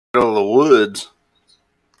of the woods.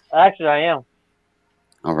 Actually, I am.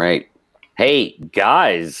 All right. Hey,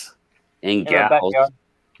 guys and In my gals. backyard.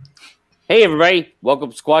 Hey, everybody.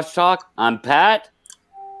 Welcome to Squash Talk. I'm Pat.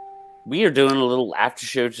 We are doing a little after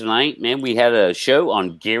show tonight. Man, we had a show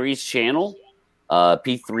on Gary's channel,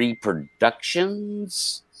 P3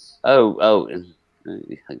 Productions. And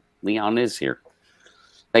Leon is here.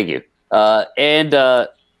 Thank you.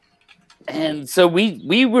 And so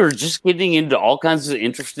we were just getting into all kinds of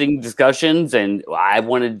interesting discussions, and I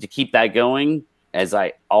wanted to keep that going, as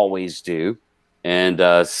I always do.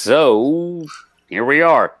 And so here we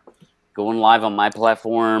are, going live on my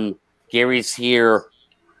platform. Gary's here.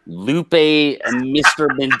 Lupe and Mr.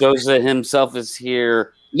 Mendoza himself is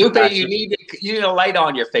here. Lupe, you need a light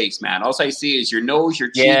on your face, man. All I see is your nose, your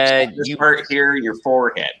cheeks, this part here, and your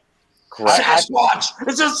forehead. Correct. Sasquatch!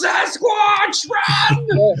 It's a Sasquatch! Run!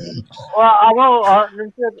 Well, I know.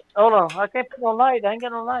 Hold on. I can't put no light. I ain't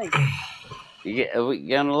got no light. You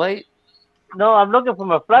got no light? No, I'm looking for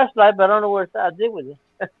my flashlight, but I don't know where I did with it.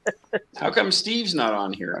 How come Steve's not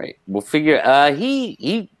on here? Right. We'll figure.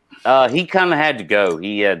 He kind of had to go.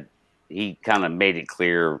 He kind of made it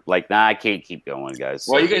clear, like, nah, I can't keep going, guys.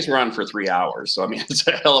 Well, you guys were on for 3 hours, so I mean, it's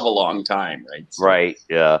a hell of a long time, right? So. Right.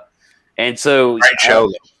 Yeah. And so, Great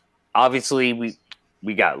show. Obviously,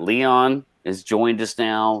 we got Leon has joined us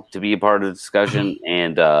now to be a part of the discussion,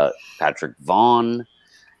 and Patrick Vaughn,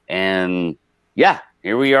 and yeah,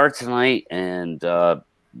 here we are tonight. And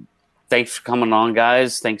thanks for coming on,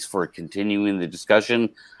 guys. Thanks for continuing the discussion.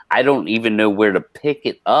 I don't even know where to pick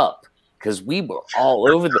it up because we were all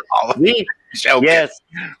over the show. Yes,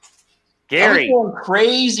 Gary, I was going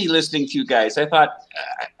crazy listening to you guys. I thought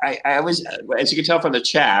I was, as you can tell from the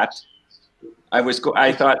chat.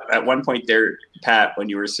 I thought at one point there, Pat, when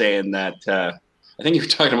you were saying that, I think you were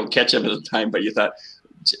talking about ketchup at the time, but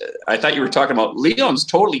I thought you were talking about Leon's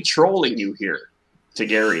totally trolling you here to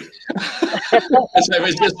Gary. I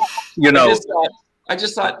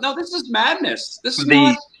just thought, no, this is madness.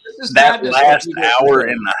 That last hour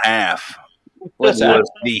and a half was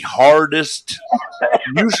the hardest.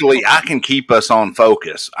 Usually I can keep us on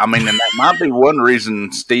focus. I mean, and that might be one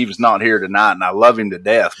reason Steve's not here tonight, and I love him to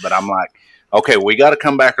death, but I'm like, okay, we got to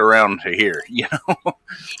come back around to here. You know,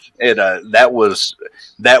 that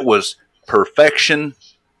was perfection,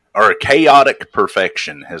 or chaotic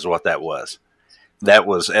perfection, is what that was. That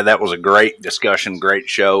was a great discussion, great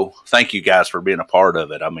show. Thank you guys for being a part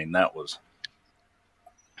of it. I mean, that was.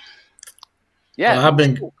 Yeah, well,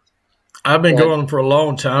 I've been going for a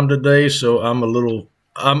long time today, so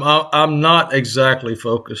I'm not exactly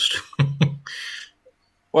focused.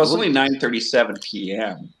 Well, it's only 9:37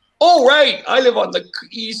 p.m. Oh, right. I live on the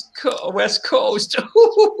West Coast.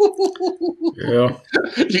 Yeah.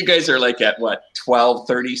 You guys are like at what?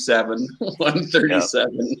 12:37, 1:37,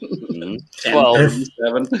 Mm-hmm.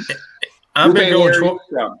 10:37. I've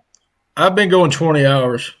been going 20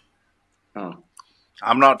 hours. Oh.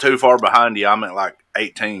 I'm not too far behind you. I'm at like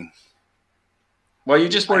 18. Well, you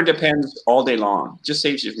just wear Depends all day long. Just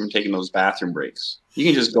saves you from taking those bathroom breaks. You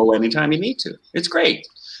can just go anytime you need to. It's great.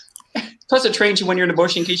 Plus, it trains you when you're in the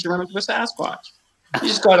bush in case you run into a Sasquatch. You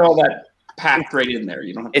just got all that packed right in there.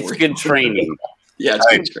 You don't have to it's good training. Yeah,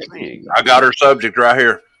 it's good training. I got our subject right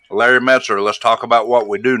here. Larry Metzler, let's talk about what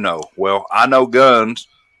we do know. Well, I know guns.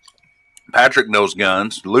 Patrick knows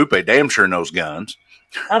guns. Lupe damn sure knows guns.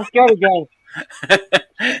 I'm scared of guns.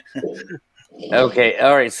 Okay,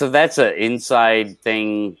 all right. So that's an inside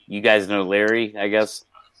thing. You guys know Larry, I guess.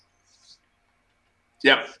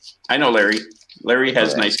 Yep, I know Larry. Larry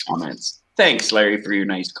has nice comments. Thanks, Larry, for your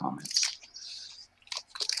nice comments.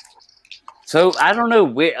 So I don't know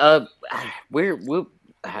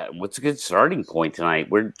what's a good starting point tonight?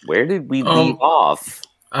 Where did we leave off?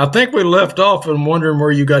 I think we left off and wondering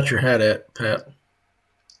where you got your hat at, Pat.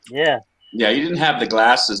 Yeah. Yeah, you didn't have the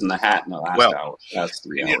glasses and the hat in the last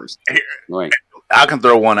 3 hours. Right. I can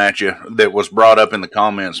throw one at you that was brought up in the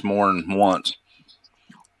comments more than once.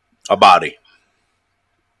 A body.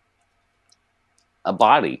 A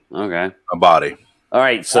body. Okay. A body. All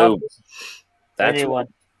right. So that's Anyone.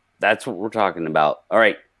 That's what we're talking about. All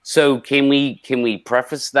right. So can we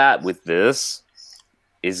preface that with this?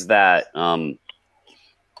 Is that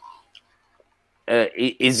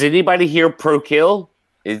is anybody here pro kill?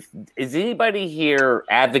 Is anybody here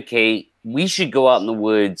advocate we should go out in the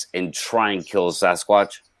woods and try and kill a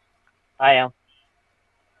Sasquatch? I am.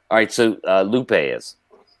 All right. So Lupe is.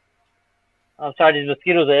 I'm sorry, these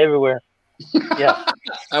mosquitoes are everywhere. Yeah.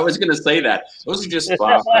 I was going to say that. Those are just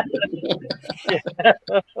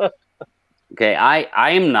Okay, I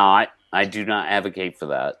am not. I do not advocate for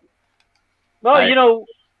that. No,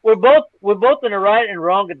 we're both in the right and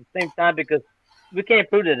wrong at the same time because we can't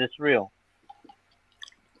prove that it's real.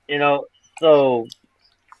 You know, so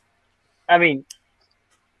I mean,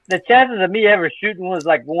 the chances of me ever shooting one is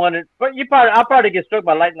like one. But I'll probably get struck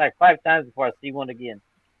by lightning like 5 times before I see one again.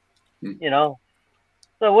 You know,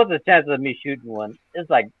 so what's the chances of me shooting one? It's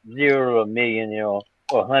like 0 to 1 million, or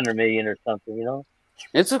 100 million or something. You know,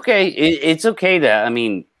 it's okay. It's okay to. I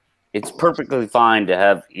mean, it's perfectly fine to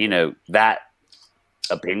have that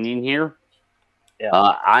opinion here. Yeah.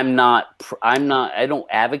 I don't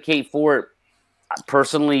advocate for it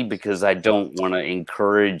personally because I don't want to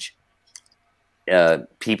encourage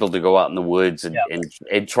people to go out in the woods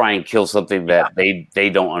and try and kill something that they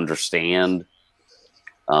don't understand.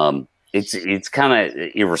 It's kind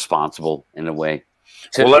of irresponsible in a way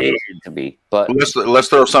to be. But let's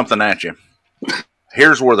throw something at you.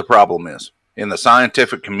 Here's where the problem is. In the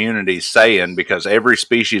scientific community saying, because every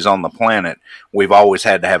species on the planet, we've always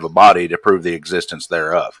had to have a body to prove the existence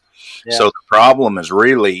thereof. Yeah. So the problem is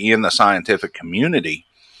really in the scientific community.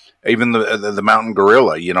 Even the mountain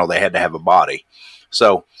gorilla, they had to have a body.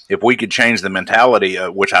 So if we could change the mentality,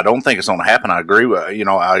 which I don't think is going to happen, I agree with,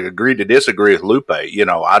 I agree to disagree with Lupe.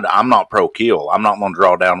 I'm not pro kill. I'm not going to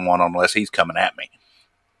draw down one unless he's coming at me.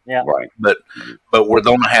 Yeah. Right. But we're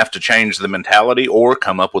going to have to change the mentality or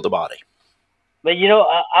come up with a body. But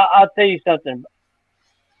I'll tell you something.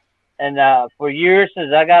 And for years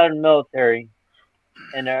since I got in the military,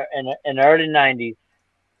 in the early '90s,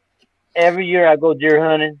 every year I go deer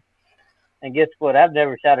hunting, and guess what? I've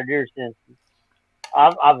never shot a deer since.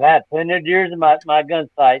 I've had plenty of deers in my gun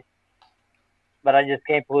sight, but I just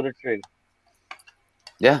can't pull the trigger.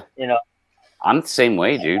 Yeah, I'm the same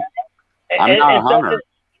way, dude. I'm not a hunter.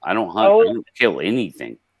 I don't hunt. I don't kill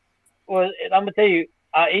anything. Well, I'm gonna tell you.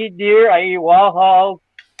 I eat deer. I eat wild hogs.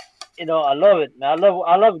 I love it. I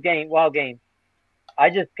love game, wild game. I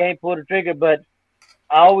just can't pull the trigger. But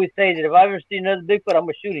I always say that if I ever see another Bigfoot, I'm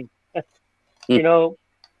gonna shoot him.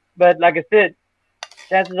 But like I said,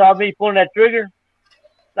 chances are me pulling that trigger,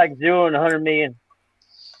 like 0 and 100 million.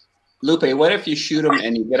 Lupe, what if you shoot him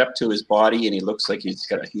and you get up to his body and he looks like he's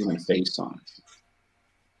got a human face on it?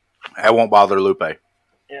 That won't bother Lupe.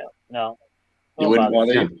 Yeah, no. It wouldn't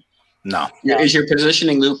bother you? No. Is your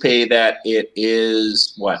positioning, Lupe, that it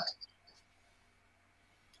is what?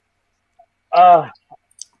 I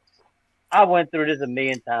went through this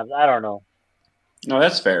 1,000,000 times. I don't know. No,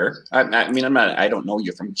 that's fair. I don't know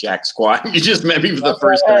you from jack squat. You just met me for the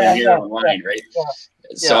first time here online, right? Yeah.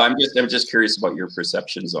 So I'm just curious about your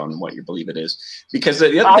perceptions on what you believe it is. Because the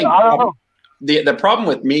other thing, I don't know. The problem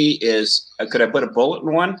with me is, could I put a bullet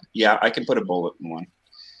in one? Yeah, I can put a bullet in one.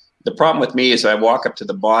 The problem with me is I walk up to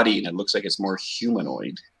the body and it looks like it's more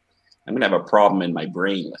humanoid. I'm going to have a problem in my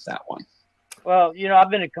brain with that one. Well, I've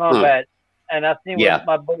been in combat and I've seen what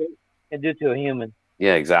my bullet can do to a human.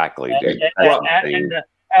 Yeah, exactly. And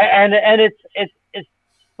it's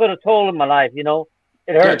put a toll in my life, It hurts.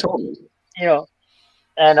 Yeah, totally.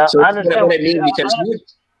 And so I understand what I mean, because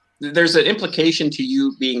there's an implication to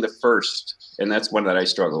you being the first, and that's one that I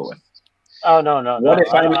struggle with. Oh no! What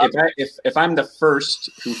if I'm the first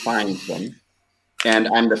who finds them, and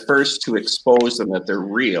I'm the first to expose them that they're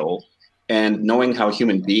real, and knowing how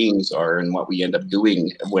human beings are and what we end up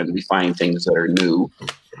doing when we find things that are new.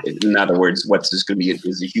 In other words, what's this going to be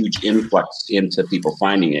is a huge influx into people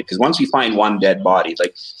finding it. Because once we find one dead body,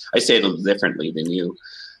 like I say it a little differently than you,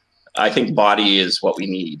 I think body is what we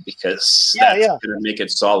need because that's going to make it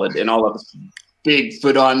solid. And all of the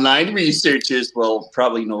Bigfoot online researchers will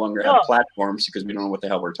probably no longer have platforms because we don't know what the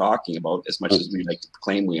hell we're talking about as much as we like to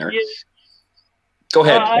claim we are. Yeah. Go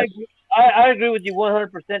ahead. I agree with you 100%.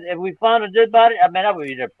 If we found a dead body, that would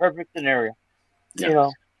be the perfect scenario. Yeah.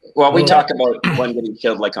 Well, we talk about one getting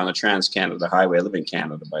killed like on a Trans-Canada highway. I live in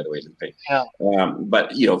Canada, by the way. Yeah.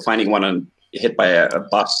 But, finding one hit by a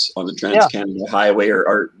bus on the Trans-Canada highway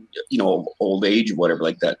or old age or whatever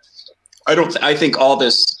like that. I think all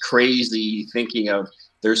this crazy thinking of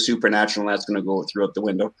there's supernatural and that's going to go throughout the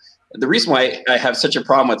window. The reason why I have such a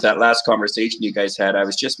problem with that last conversation you guys had,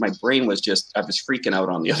 my brain was I was freaking out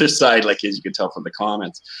on the other side, like as you could tell from the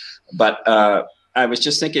comments. But I was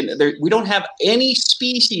just thinking, we don't have any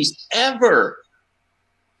species ever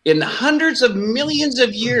in hundreds of millions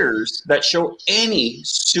of years that show any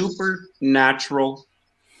supernatural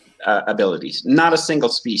abilities. Not a single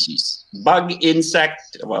species. Bug,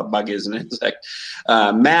 insect, well, bug is an insect,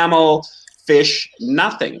 mammal, fish,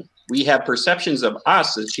 nothing. We have perceptions of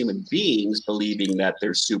us as human beings believing that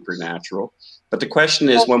they're supernatural. But the question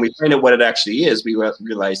is, when we find out what it actually is, we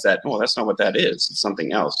realize that, that's not what that is. It's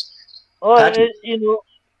something else. Well,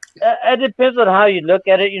 it depends on how you look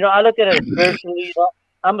at it. I look at it spiritually.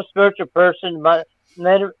 I'm a spiritual person. My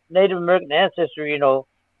Native American ancestry,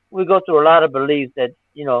 we go through a lot of beliefs that,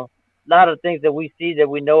 a lot of things that we see that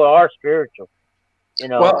we know are spiritual.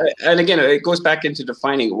 Well, and again, it goes back into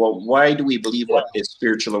defining, well, why do we believe what is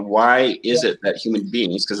spiritual, and why is it that human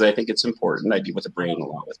beings, because I think it's important, I deal with the brain a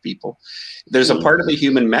lot with people, there's a part of the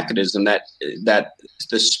human mechanism that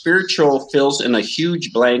the spiritual fills in a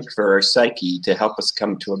huge blank for our psyche to help us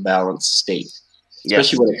come to a balanced state,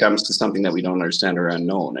 especially when it comes to something that we don't understand or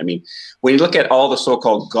unknown. I mean, when you look at all the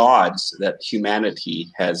so-called gods that humanity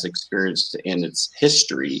has experienced in its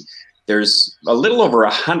history, there's a little over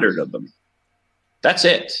 100 of them. That's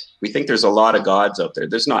it. We think there's a lot of gods out there.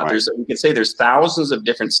 There's not. Right. We can say there's thousands of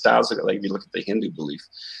different styles of it, like if you look at the Hindu belief.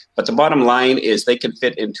 But the bottom line is they can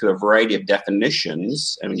fit into a variety of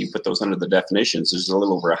definitions. And when you put those under the definitions, there's a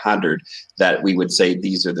little over 100 that we would say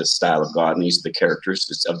these are the style of God and these are the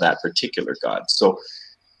characteristics of that particular God. So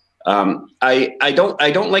I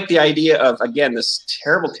don't like the idea of, again, this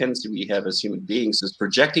terrible tendency we have as human beings is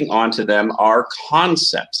projecting onto them our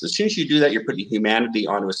concepts. As soon as you do that, you're putting humanity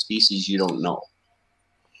onto a species you don't know.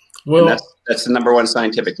 Well, and that's the number one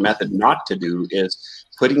scientific method not to do, is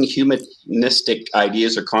putting humanistic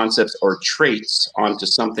ideas or concepts or traits onto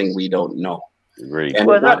something we don't know. Great. And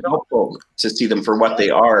it's not helpful to see them for what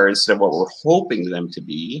they are instead of what we're hoping them to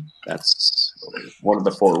be. That's one of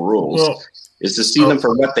the 4 rules, is to see them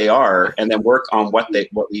for what they are and then work on what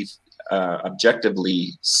we've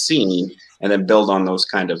objectively seen, and then build on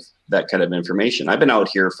that kind of information. I've been out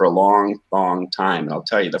here for a long, long time, and I'll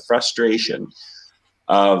tell you the frustration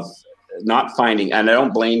of not finding, and I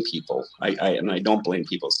don't blame people. I don't blame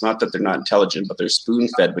people. It's not that they're not intelligent, but they're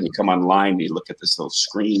spoon-fed when you come online and you look at this little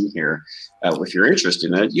screen here. If you're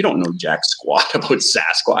interested in it, you don't know jack squat about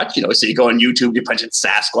Sasquatch. So you go on YouTube, you punch in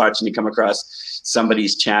Sasquatch, and you come across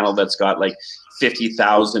somebody's channel that's got like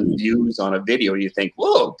 50,000 views on a video. You think,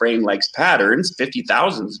 whoa, brain likes patterns.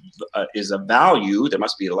 50,000 is a value. There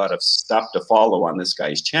must be a lot of stuff to follow on this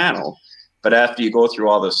guy's channel. But after you go through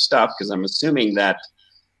all this stuff, because I'm assuming that,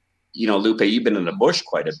 Lupe, you've been in the bush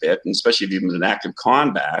quite a bit, and especially if you've been in active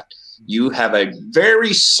combat, you have a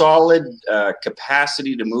very solid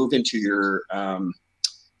capacity to move into your,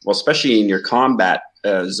 especially in your combat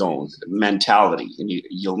zone mentality. And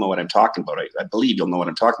you'll know what I'm talking about. I believe you'll know what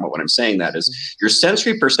I'm talking about when I'm saying that, is your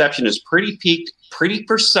sensory perception is pretty peaked, pretty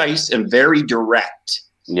precise, and very direct.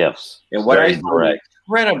 Yes. And what I find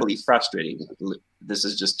incredibly frustrating, this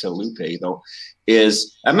is just to Lupe though,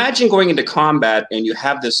 is imagine going into combat and you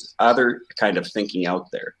have this other kind of thinking out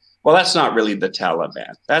there. Well, that's not really the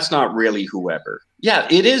Taliban. That's not really whoever. Yeah,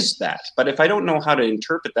 it is that. But if I don't know how to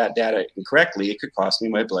interpret that data incorrectly, it could cost me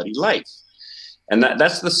my bloody life. And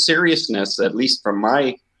that's the seriousness, at least from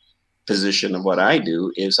my position of what I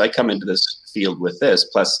do, is I come into this field with this,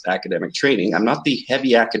 plus academic training. I'm not the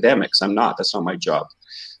heavy academics. I'm not. That's not my job.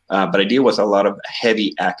 But I deal with a lot of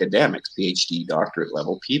heavy academics, PhD, doctorate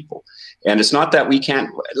level people. And it's not that we can't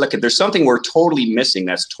look at, there's something we're totally missing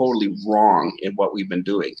that's totally wrong in what we've been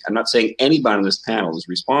doing. I'm not saying anybody on this panel is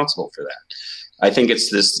responsible for that. I think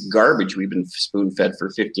it's this garbage we've been spoon fed for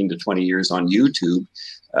 15 to 20 years on YouTube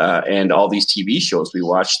and all these TV shows we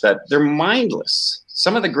watch, that they're mindless.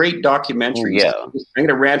 Some of the great documentaries. I'm going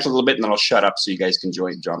to rant a little bit and then I'll shut up so you guys can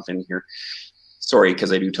jump in here. Sorry,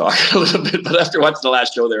 because I do talk a little bit, but after watching the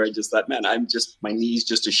last show there, I just thought, man, my knees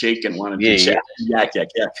just a shaking, wanted to yak. The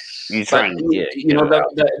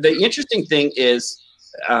interesting thing is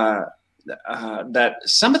that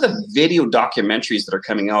some of the video documentaries that are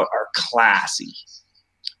coming out are classy.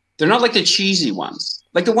 They're not like the cheesy ones,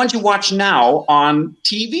 like the ones you watch now on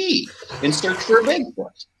TV in Search for a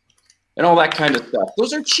Bigfoot and all that kind of stuff.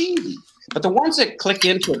 Those are cheesy. But the ones that click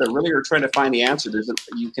into it that really are trying to find the answer,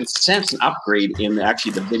 you can sense an upgrade in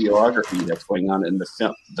actually the videography that's going on and the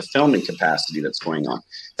filming capacity that's going on.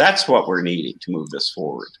 That's what we're needing to move this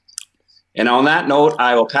forward. And on that note,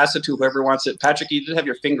 I will pass it to whoever wants it. Patrick, you did have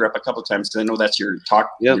your finger up a couple of times because I know that's your talk.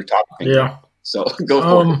 Yep. Your talk finger. Yeah. So go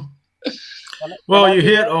for it. Well, you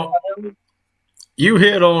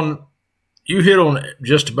hit on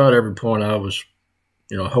just about every point I was,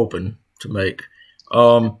 hoping to make.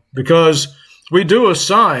 Because we do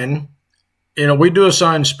assign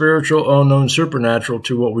spiritual, unknown, supernatural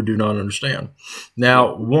to what we do not understand.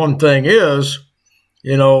 Now, one thing is,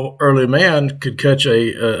 early man could catch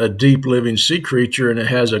a deep living sea creature and it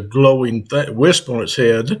has a glowing wisp on its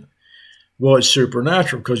head. Well, it's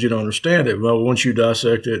supernatural because you don't understand it. Well, once you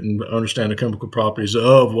dissect it and understand the chemical properties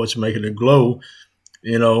of what's making it glow,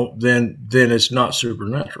 then it's not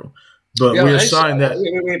supernatural. But we assign that.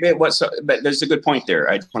 Wait. But there's a good point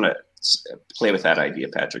there. I want to play with that idea,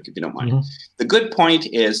 Patrick, if you don't mind. Mm-hmm. The good point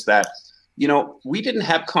is that you know, we didn't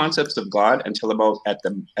have concepts of God until about at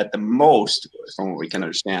the most, from what we can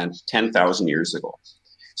understand, 10,000 years ago.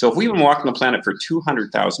 So if we've been walking the planet for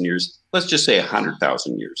 200,000 years, let's just say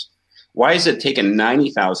 100,000 years, why has it taken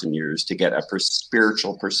 90,000 years to get a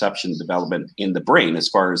spiritual perception development in the brain, as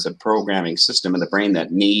far as the programming system in the brain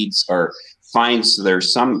that needs or finds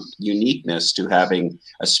there's some uniqueness to having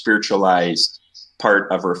a spiritualized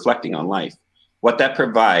part of reflecting on life? What that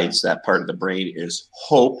provides, that part of the brain, is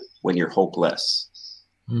hope when you're hopeless.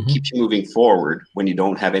 Mm-hmm. Keeps you moving forward when you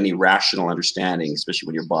don't have any rational understanding, especially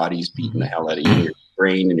when your body's beating the hell out of you, your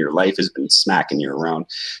brain and your life has been smacking you around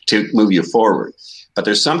to move you forward. But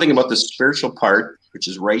there's something about the spiritual part, which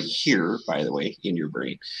is right here, by the way, in your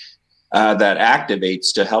brain, that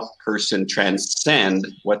activates to help a person transcend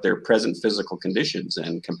what their present physical conditions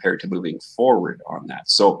and compared to moving forward on that.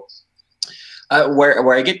 So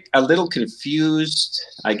where I get a little confused,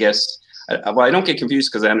 I guess, well, I don't get confused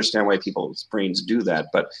because I understand why people's brains do that,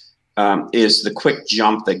 but is the quick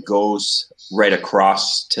jump that goes right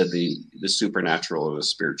across to the supernatural or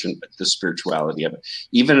the spirituality of it.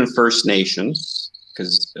 Even in First Nations,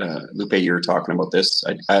 because Lupe, you were talking about this,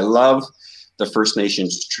 I love the First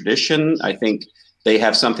Nations tradition. I think they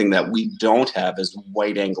have something that we don't have as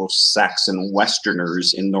white Anglo-Saxon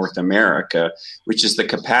Westerners in North America, which is the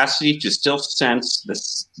capacity to still sense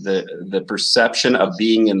the perception of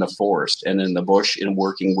being in the forest and in the bush and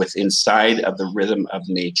working with inside of the rhythm of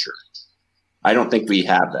nature. I don't think we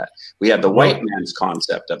have that. We have the white man's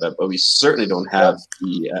concept of it, but we certainly don't have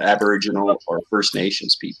the Aboriginal or First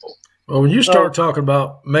Nations people. Well, when you start talking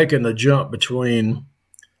about making the jump between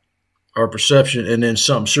our perception and then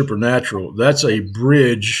something supernatural, that's a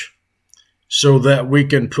bridge so that we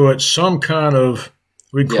can put some kind of,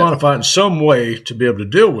 we can quantify it in some way to be able to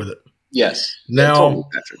deal with it. Yes. Now, totally,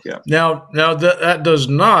 Patrick, now that does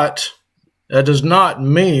not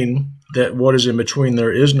mean that what is in between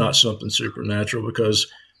there is not something supernatural, because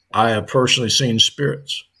I have personally seen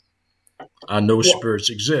spirits. I know spirits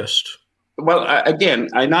exist. Well, again,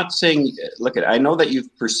 I'm not saying, I know that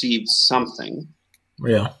you've perceived something.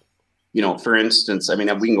 Yeah. You know, for instance, I mean,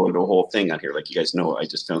 we can go into a whole thing on here. Like you guys know, I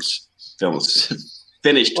just finished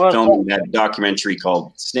filming that documentary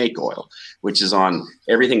called Snake Oil, which is on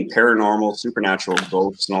everything paranormal, supernatural,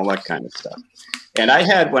 ghosts, and all that kind of stuff. And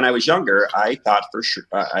when I was younger, I thought for sure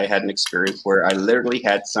I had an experience where I literally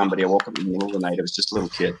had somebody, I woke up in the middle of the night, I was just a little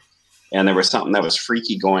kid, and there was something that was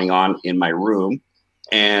freaky going on in my room.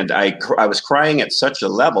 And I was crying at such a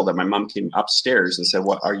level that my mom came upstairs and said,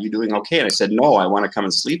 "What, are you doing okay?" And I said, "No, I want to come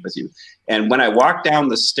and sleep with you." And when I walked down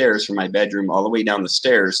the stairs from my bedroom all the way down the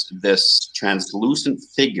stairs, this translucent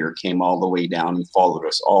figure came all the way down and followed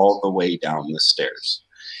us all the way down the stairs.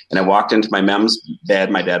 And I walked into my mom's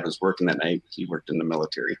bed. My dad was working that night. He worked in the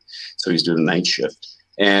military, so he's doing a night shift.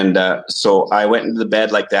 And so I went into the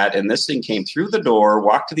bed like that, and this thing came through the door,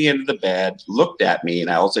 walked to the end of the bed, looked at me,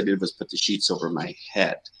 and all I did was put the sheets over my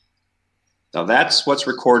head. Now, that's what's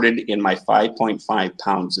recorded in my 5.5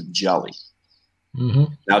 pounds of jelly.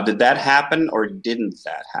 Mm-hmm. Now, did that happen or didn't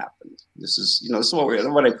that happen? This is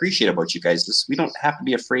what I appreciate about you guys. We don't have to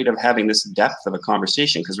be afraid of having this depth of a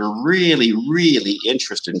conversation, because we're really, really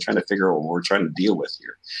interested in trying to figure out what we're trying to deal with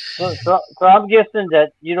here. So I'm guessing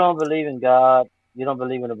that you don't believe in God. You don't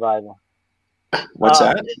believe in the Bible. What's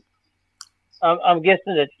that? I'm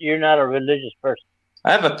guessing that you're not a religious person.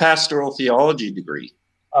 I have a pastoral theology degree.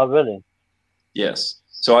 Oh, really? Yes.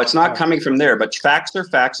 So it's not coming from there, but facts are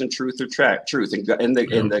facts and truth are truth. And in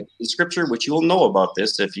the scripture, which you will know about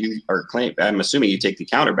this if you are claiming, I'm assuming you take the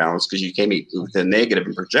counterbalance because you came with the negative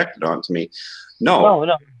and projected onto me. No,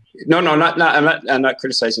 I'm not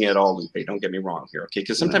criticizing it at all, Lupe. Don't get me wrong here, okay?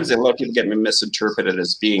 Because sometimes a lot of people get me misinterpreted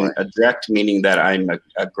as being a direct, meaning that I'm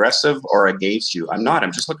aggressive or against you. I'm not.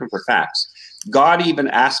 I'm just looking for facts. God even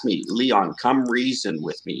asked me, Leon, come reason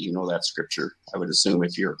with me. You know that scripture, I would assume,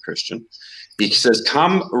 if you're a Christian. He says,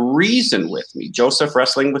 come reason with me. Joseph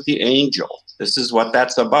wrestling with the angel. This is what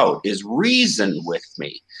that's about, is reason with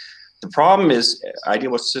me. The problem is I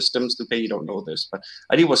deal with systems. Lupe, you don't know this, but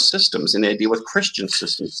I deal with systems, and I deal with Christian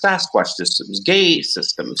systems, Sasquatch systems, gay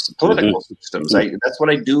systems, political systems. That's what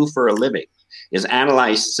I do for a living, is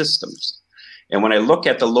analyze systems. And when I look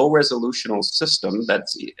at the low resolutional system,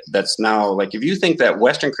 that's now, like, if you think that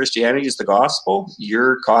Western Christianity is the gospel,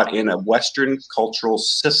 you're caught in a Western cultural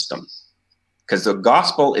system, because the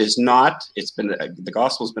gospel is not. The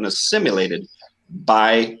gospel has been assimilated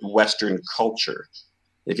by Western culture.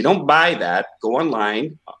 If you don't buy that, go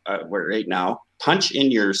online right now, punch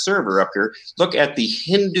in your server up here, look at the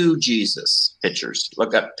Hindu Jesus pictures.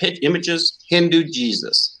 Look up images, Hindu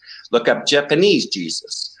Jesus. Look up Japanese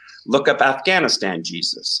Jesus. Look up Afghanistan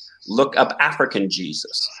Jesus. Look up African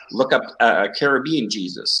Jesus. Look up Caribbean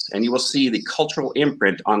Jesus, and you will see the cultural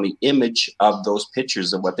imprint on the image of those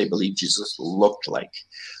pictures of what they believe Jesus looked like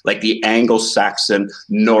the Anglo-Saxon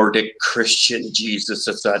Nordic Christian Jesus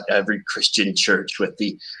that's at every Christian church with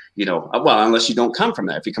the, well, unless you don't come from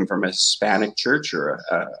that. If you come from a Hispanic church or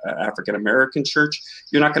a African American church,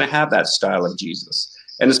 you're not going to have that style of Jesus.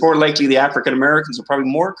 And it's more likely the African Americans are probably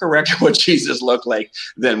more correct what Jesus looked like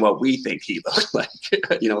than what we think he looked like,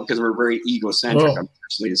 because we're very egocentric,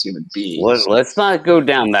 unfortunately, as human beings. Let's not go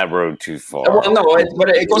down that road too far. Well, no, but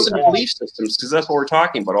it goes into belief systems, because that's what we're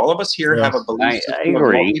talking about. All of us here have a belief system of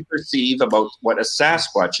what we perceive about what a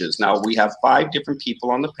Sasquatch is. Now, we have 5 different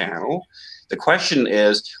people on the panel. The question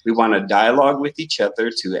is, we want to dialogue with each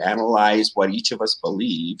other to analyze what each of us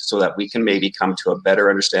believe so that we can maybe come to a better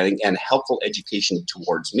understanding and helpful education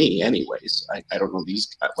towards me anyways. I don't know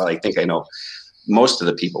I think I know most of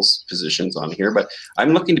the people's positions on here, but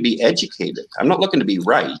I'm looking to be educated. I'm not looking to be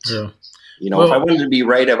right. Yeah. If I wanted to be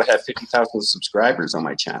right, I would have 50,000 subscribers on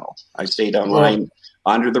my channel. I stayed online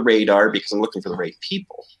under the radar because I'm looking for the right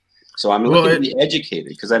people. So I'm looking to be educated,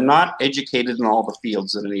 because I'm not educated in all the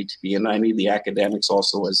fields that I need to be, and I need the academics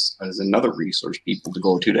also as another resource people to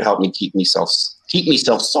go to help me keep myself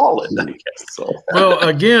solid, I guess. So. Well,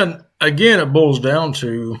 again, it boils down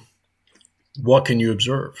to what can you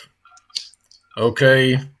observe?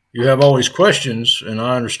 Okay, you have all these questions, and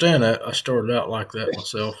I understand that. I started out like that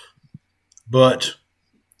myself, but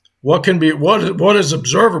what is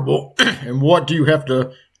observable, and what do you have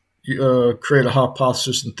to create a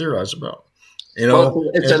hypothesis and theorize about?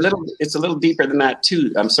 It's a little deeper than that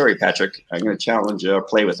too. I'm sorry, Patrick. I'm going to challenge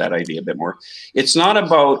play with that idea a bit more. It's not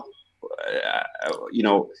about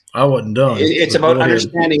I wasn't done. It's about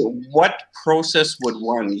understanding what process would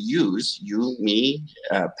one use. You, me,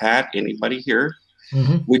 Pat, anybody here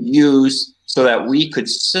would use so that we could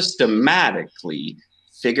systematically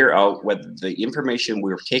figure out whether the information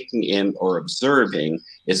we're taking in or observing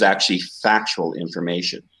is actually factual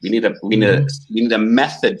information. We need a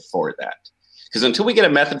method for that. Because until we get a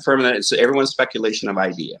method for that, it's everyone's speculation of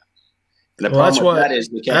idea. And the problem with that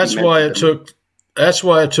is that's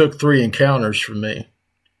why it took 3 encounters for me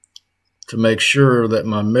to make sure that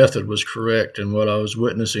my method was correct and what I was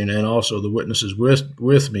witnessing, and also the witnesses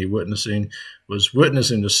with me witnessing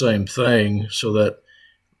the same thing, so that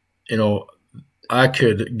I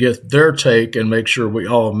could get their take and make sure we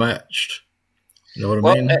all matched. You know what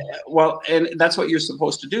I mean? And that's what you're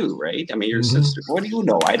supposed to do, right? I mean, your sister, what do you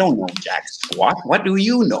know? I don't know jack squat. What do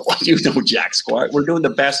you know? You know jack squat. We're doing the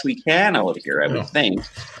best we can out here, I would think.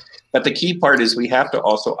 But the key part is we have to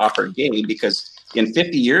also up our game, because in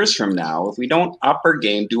 50 years from now, if we don't up our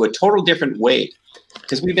game, do a total different way,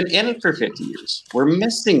 because we've been in it for 50 years, we're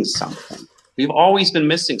missing something. We've always been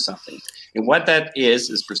missing something. And what that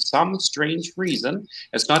is for some strange reason,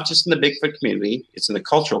 it's not just in the Bigfoot community, it's in the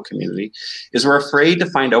cultural community, is we're afraid to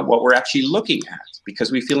find out what we're actually looking at because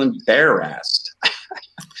we feel embarrassed.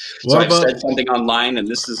 So I've said something online, and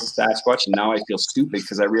this is a Sasquatch, and now I feel stupid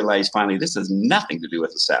because I realize finally this has nothing to do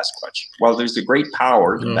with a Sasquatch. Well, there's a great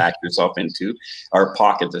power to back yourself into, or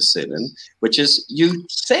pocket to sit in, which is you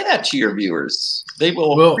say that to your viewers. They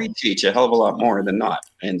will appreciate you a hell of a lot more than not.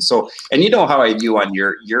 And so, and you know how I view on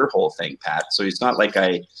your whole thing, Pat. So it's not like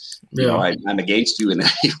I'm against you in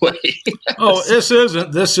any way. This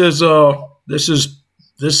isn't. This is a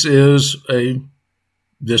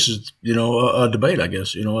debate, I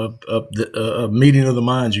guess, a meeting of the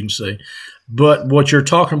minds, you can say. But what you're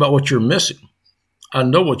talking about, what you're missing, I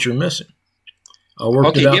know what you're missing. Give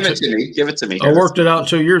it to me. I worked it out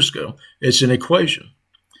 2 years ago. It's an equation.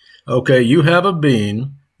 Okay, you have a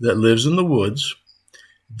being that lives in the woods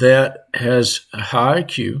that has a high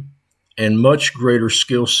IQ and much greater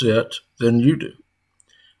skill set than you do.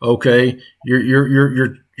 Okay,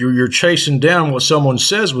 you're chasing down what someone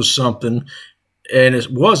says was something, and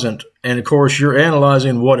it wasn't. And of course, you're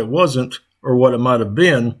analyzing what it wasn't or what it might have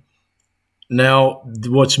been. Now,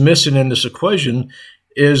 what's missing in this equation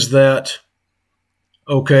is that,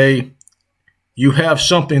 okay, you have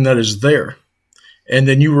something that is there, and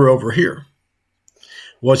then you were over here.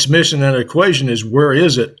 What's missing in that equation is where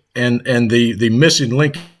is it, and the missing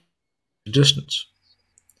link is distance.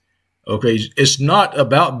 Okay, it's not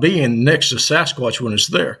about being next to Sasquatch when it's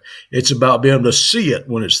there. It's about being able to see it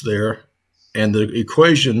when it's there. And the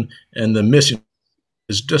equation and the missing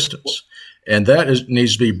is distance. And that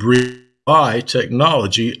needs to be bridged by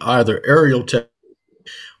technology, either aerial tech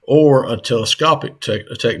or a telescopic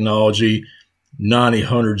technology,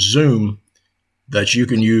 90-100 zoom, that you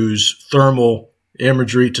can use thermal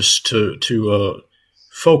imagery to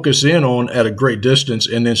focus in on at a great distance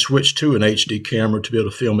and then switch to an HD camera to be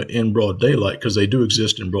able to film it in broad daylight, because they do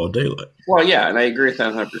exist in broad daylight. Well, yeah, and I agree with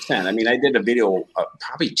that 100%. I mean, I did a video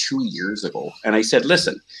probably 2 years ago, and I said,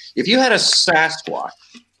 listen, if you had a Sasquatch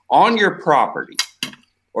on your property,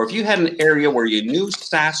 or if you had an area where you knew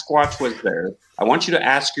Sasquatch was there, I want you to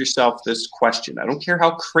ask yourself this question. I don't care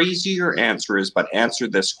how crazy your answer is, but answer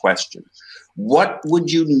this question. What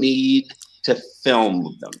would you need to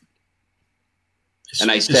film them? And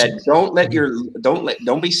I said,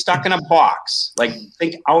 don't be stuck in a box. Like,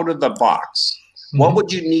 think out of the box. Mm-hmm. What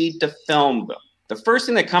would you need to film them? The first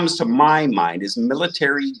thing that comes to my mind is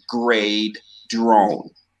military grade drone.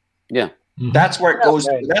 Yeah. Mm-hmm. That's where it goes.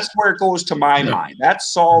 That's where it goes to my mind. That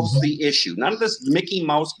solves the issue. None of this Mickey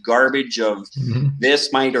Mouse garbage of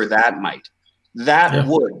this might or that might. That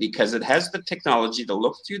would, because it has the technology to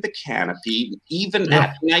look through the canopy, even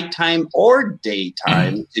at nighttime or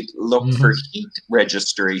daytime, to look for heat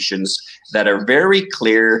registrations that are very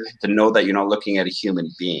clear to know that you're not looking at a human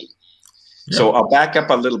being. Yeah. So I'll back up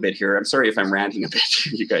a little bit here. I'm sorry if I'm ranting a bit,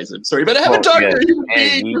 you guys. I'm sorry, but I haven't talked to a human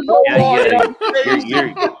being.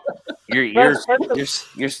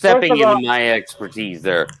 You're stepping into my expertise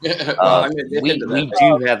there. We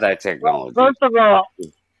do have that technology. First of all,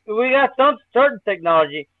 we got some certain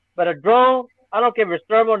technology, but a drone, I don't care if it's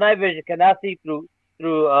thermal night vision, cannot see through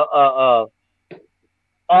all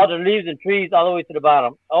the leaves and trees all the way to the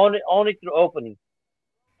bottom. Only through openings.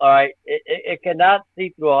 All right, it cannot see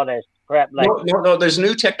through all that crap. Like no. There's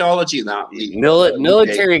new technology now.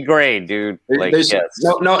 Military grade, dude. Like, yes.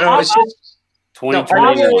 No. It's just. No,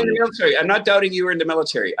 military. I'm not doubting you were in the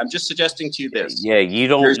military. I'm just suggesting to you this. Yeah,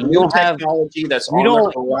 There's new technology that's on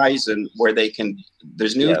the horizon where they can.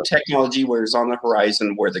 There's new technology where it's on the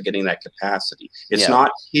horizon where they're getting that capacity. It's not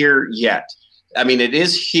here yet. I mean, it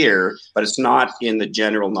is here, but it's not in the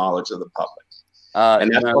general knowledge of the public.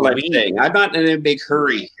 And that's what I'm saying. I'm not in a big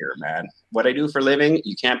hurry here, man. What I do for a living,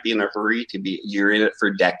 you can't be in a hurry to be. You're in it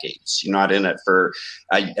for decades. You're not in it for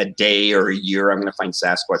a day or a year. I'm going to find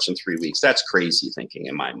Sasquatch in 3 weeks. That's crazy thinking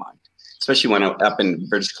in my mind, especially when I'm up in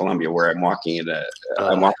British Columbia, where I'm walking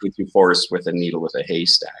I'm walking through forest with a needle with a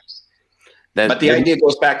haystack. But the idea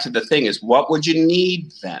goes back to the thing is, what would you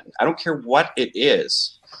need then? I don't care what it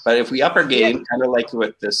is. But if we up our game, kind of like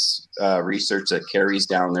with this research that Carrie's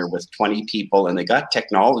down there with 20 people, and they got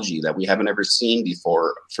technology that we haven't ever seen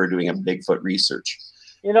before for doing a Bigfoot research.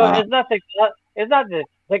 You know, it's not the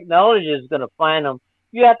technology is going to find them.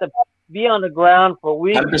 You have to be on the ground for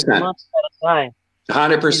weeks, 100%. months at a time.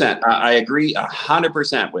 100%. I agree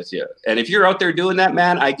 100% with you. And if you're out there doing that,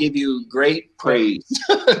 man, I give you great praise.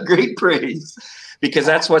 Great praise. Because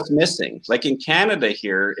that's what's missing. Like in Canada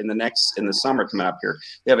here, in the summer coming up here,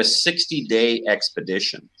 we have a 60-day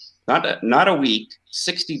expedition. Not a week,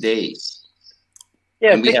 60 days.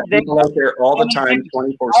 Yeah, and we have people out there all the time,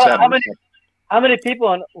 24/7. How many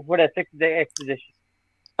people for that 60-day expedition?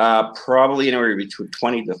 Probably anywhere between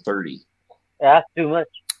 20 to 30. Yeah, that's too much.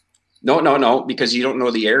 No, because you don't know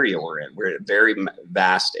the area we're in. We're in a very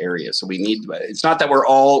vast area. So we need, it's not that we're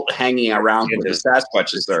all hanging around where the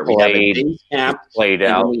Sasquatches are. We have a day camp. Played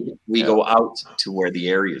out. We go out to where the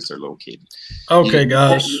areas are located. Okay,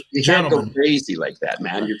 guys. You can't go crazy like that,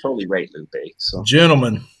 man. You're totally right, Lupe. So.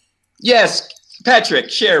 Gentlemen. Yes, Patrick,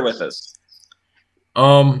 share with us.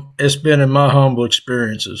 It's been in my humble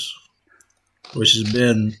experiences, which has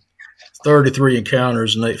been 33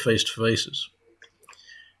 encounters and 8 face-to-faces,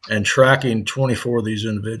 and tracking 24 of these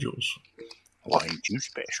individuals. Why ain't you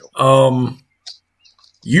special?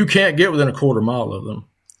 You can't get within a quarter mile of them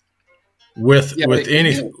with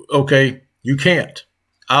any. Okay, you can't.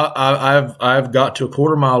 I've got to a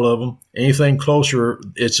quarter mile of them. Anything closer,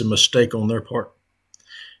 it's a mistake on their part.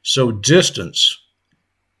 So distance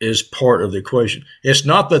is part of the equation. It's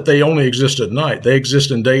not that they only exist at night. They exist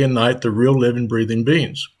in day and night. They're real living, breathing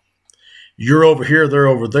beings. You're over here, they're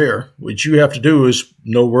over there. What you have to do is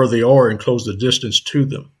know where they are and close the distance to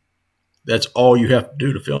them. That's all you have to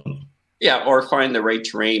do to film them. Yeah, or find the right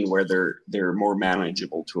terrain where they're more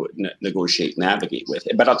manageable to negotiate, navigate with.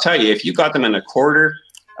 But I'll tell you, if you got them in a quarter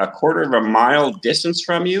of a mile distance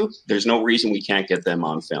from you, there's no reason we can't get them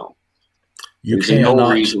on film. There's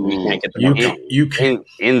no reason we can't get them on film. You can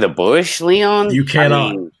in the bush, Leon. You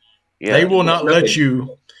cannot. They will not let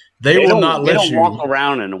you. They will not let you walk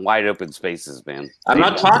around in wide open spaces, man. I'm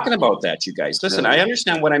not talking about that, you guys. Listen, I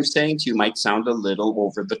understand what I'm saying to you might sound a little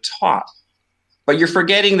over the top, but you're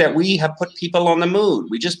forgetting that we have put people on the moon.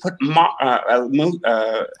 We just put I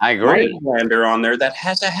agree. Lander on there that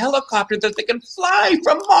has a helicopter that they can fly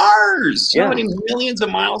from Mars. You know how many millions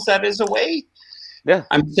of miles that is away? Yeah.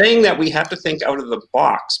 I'm saying that we have to think out of the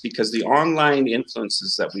box because the online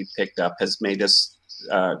influences that we picked up has made us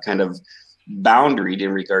kind of boundaried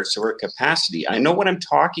in regards to our capacity. I know what I'm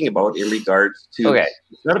talking about in regards to,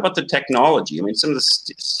 it's not about the technology. I mean, some of the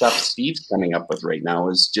stuff Steve's coming up with right now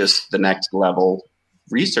is just the next level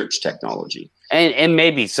research technology. And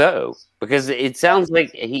maybe so, because it sounds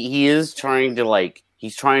like he is trying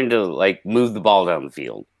to move the ball down the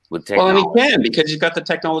field with technology. Well, and he can because he's got the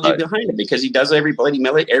technology behind it. Because he does any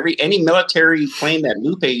military plane that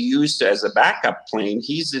Lupe used as a backup plane,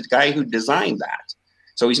 he's the guy who designed that.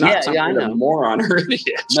 So he's not some kind of moron or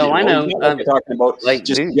idiot. No, I know. We're talking about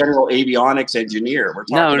just general avionics engineer. We're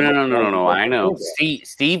talking no. I know.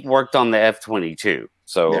 Steve worked on the F-22,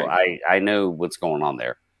 so I know what's going on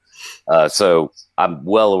there. So I'm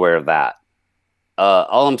well aware of that.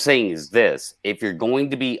 All I'm saying is this: if you're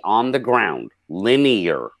going to be on the ground,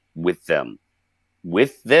 linear with them,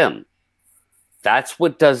 that's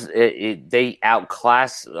what does it. They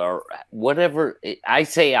outclass or whatever. I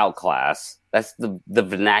say outclass. That's the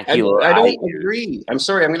vernacular. I don't agree. I'm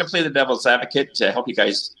sorry. I'm going to play the devil's advocate to help you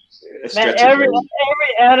guys. Man, every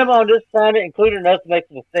animal on this planet, including us,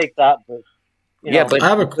 makes mistakes. But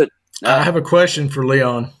I have a question for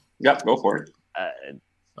Leon. Yep, go for it.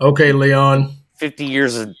 Okay, Leon. 50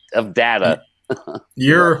 years of data.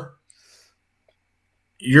 You're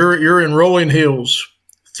in rolling hills,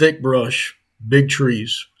 thick brush, big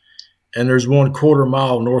trees, and there's 1/4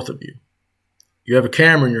 mile north of you. You have a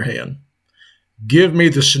camera in your hand. Give me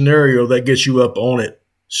the scenario that gets you up on it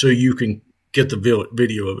so you can get the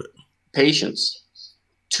video of it. Patience.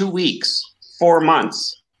 2 weeks, 4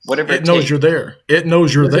 months, whatever it knows takes. You're there. It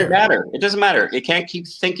knows you're there. It doesn't matter. It can't keep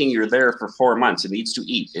thinking you're there for 4 months. It needs to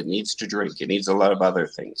eat. It needs to drink. It needs a lot of other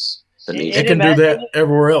things. It can do that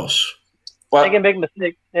everywhere else. Well, they can make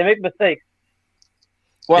mistakes. They make mistakes.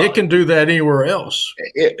 Well, it can do that anywhere else.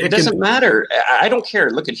 It doesn't matter. I don't care.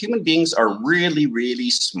 Look, human beings are really, really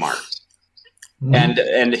smart.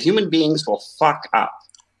 And human beings will fuck up.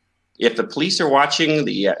 If the police are watching,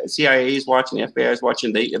 the CIA is watching, the FBI is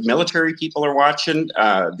watching, if military people are watching,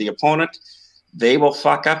 the opponent, they will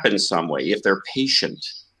fuck up in some way if they're patient.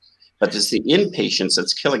 But it's the impatience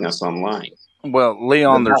that's killing us online. Well,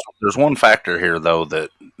 Leon, there's one factor here though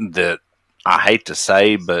that I hate to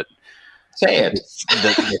say, but say it.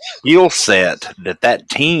 The skill set that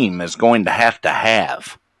team is going to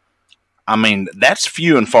have. I mean, that's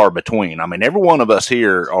few and far between. I mean, every one of us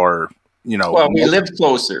here are, Well, we live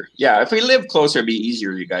closer. Yeah, if we live closer, it'd be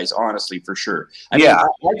easier, you guys, honestly, for sure. I mean, I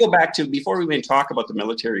go back to, before we even talk about the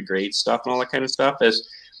military grade stuff and all that kind of stuff, is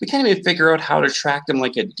we can't even figure out how to track them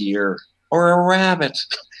like a deer or a rabbit.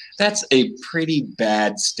 That's a pretty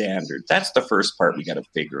bad standard. That's the first part we got to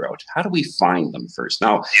figure out. How do we find them first?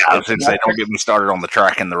 Now, I was going to say, don't get me started on the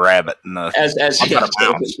tracking the rabbit. And but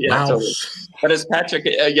as Patrick,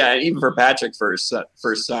 even for Patrick, first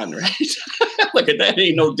son, right? Look at that,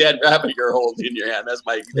 ain't no dead rabbit you're holding in your hand. That's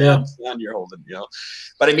my son you're holding,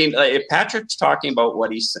 But I mean, if Patrick's talking about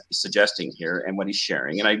what he's suggesting here and what he's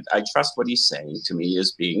sharing, and I trust what he's saying to me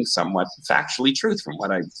as being somewhat factually truth from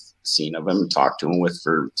what I've seen of him and talked to him with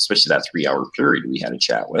for especially that 3-hour period we had a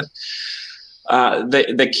chat with.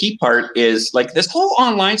 The key part is like this whole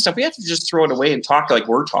online stuff. We have to just throw it away and talk like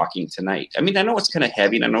we're talking tonight. I mean, I know it's kind of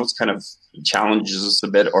heavy and I know it's kind of challenges us a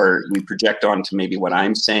bit, or we project onto maybe what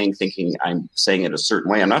I'm saying, thinking I'm saying it a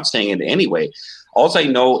certain way. I'm not saying it anyway. All I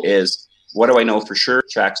know is, what do I know for sure?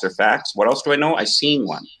 Tracks are facts. What else do I know? I've seen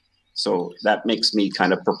one. So that makes me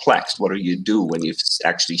kind of perplexed. What do you do when you've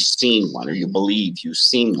actually seen one, or you believe you've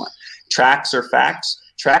seen one? Tracks are facts.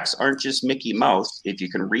 Tracks aren't just Mickey Mouse. If you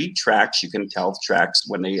can read tracks, you can tell tracks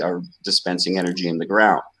when they are dispensing energy in the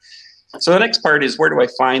ground. So the next part is, where do I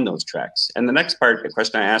find those tracks? And the next part, the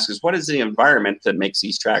question I ask is, what is the environment that makes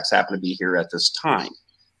these tracks happen to be here at this time?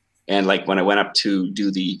 And like when I went up to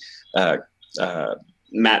do the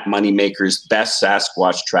Matt Moneymaker's best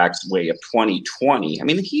Sasquatch tracks way of 2020, I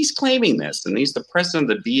mean, he's claiming this, and he's the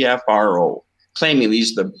president of the BFRO, claiming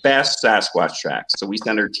these are the best Sasquatch tracks. So we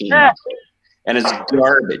send our team. And it's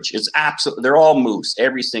garbage. It's absolutely, they're all moose,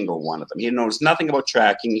 every single one of them. He knows nothing about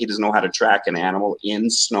tracking. He doesn't know how to track an animal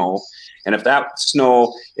in snow. And if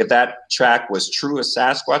that track was true as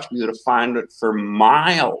Sasquatch, we would have found it for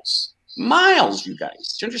miles. Miles, you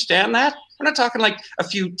guys. Do you understand that? We're not talking like a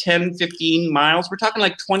few 10, 15 miles. We're talking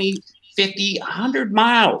like 20, 50, 100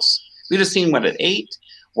 miles. We'd have seen what it ate,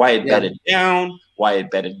 why it bedded down, why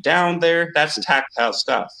it bedded down there. That's tactile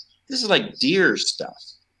stuff. This is like deer stuff.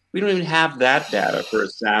 We don't even have that data for a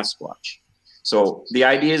Sasquatch. So the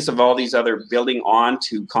ideas of all these other building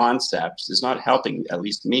onto concepts is not helping, at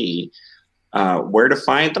least me, Where to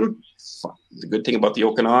find them? The good thing about the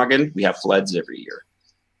Okanagan, we have floods every year.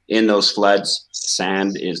 In those floods,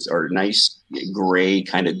 sand or nice gray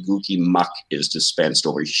kind of gooky muck is dispensed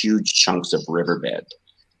over huge chunks of riverbed.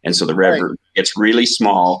 And so the river gets really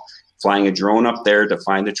small. Flying a drone up there to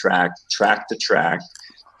find the track the track.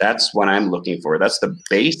 That's what I'm looking for. That's the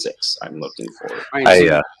basics I'm looking for. Hey,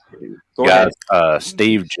 go ahead.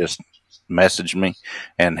 Steve just messaged me,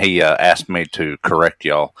 and he asked me to correct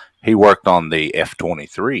y'all. He worked on the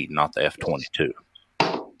F-23, not the F-22.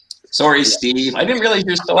 Sorry, Steve. I didn't realize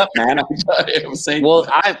you're still up, man. I was saying. Well,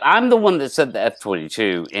 I'm the one that said the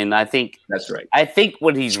F-22, and I think that's right. I think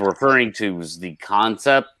what he's referring to is the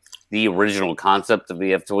concept, the original concept of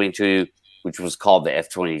the F-22, which was called the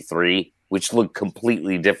F-23, which looked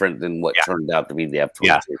completely different than what turned out to be the F-22.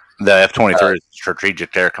 Yeah, the F-23 is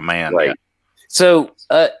Strategic Air Command. Right. Yeah.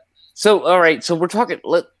 So all right. So we're talking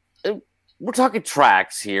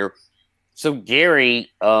tracks here. So Gary,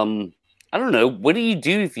 I don't know. What do you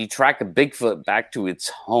do if you track a Bigfoot back to its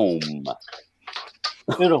home?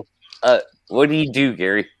 What do you do,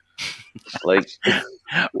 Gary?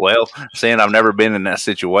 Well, seeing I've never been in that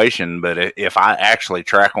situation, but if I actually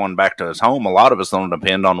track one back to his home, a lot of it's going to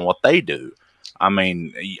depend on what they do. I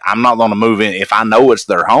mean, I'm not going to move in. If I know it's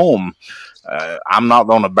their home, I'm not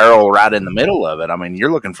going to barrel right in the middle of it. I mean,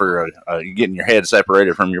 you're looking for getting your head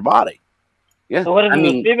separated from your body. Yeah. So what is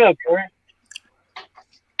the female, Gary?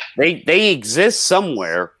 They exist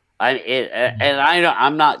somewhere,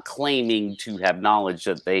 I'm not claiming to have knowledge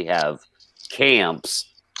that they have camps,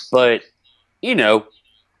 but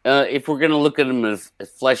if we're gonna look at them as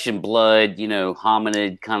flesh and blood,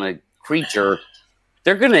 hominid kind of creature,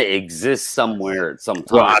 they're gonna exist somewhere at some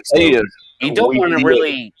time. Well, I tell you don't want to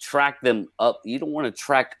really track them up. You don't want to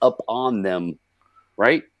track up on them,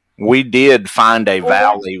 right? We did find a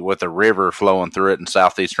valley with a river flowing through it in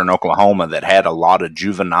southeastern Oklahoma that had a lot of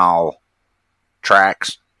juvenile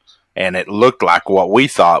tracks, and it looked like what we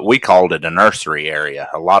called it a nursery area.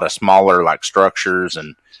 A lot of smaller like structures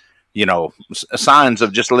and signs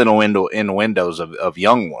of just little innuendos of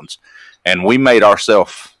young ones. And we made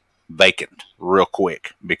ourselves vacant real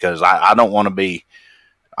quick because I don't want to be.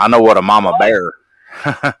 I know what a mama bear.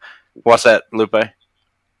 What's that, Lupe?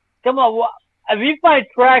 Come on. If you find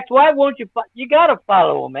tracks, why won't you? You gotta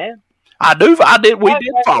follow them, man. I did. We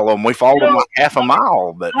did follow them. We followed them like half a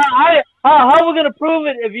mile. But how are we gonna prove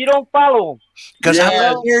it if you don't follow them? Because I'm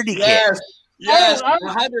a scaredy cat. Yes,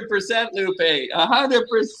 100%, Lupe.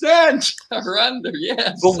 100%. Under,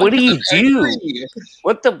 yes. But what do you do?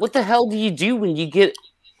 What the hell do you do when you get?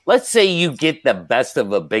 Let's say you get the best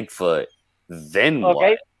of a Bigfoot. Then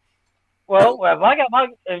what? Well, if I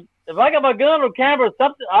got my gun or camera or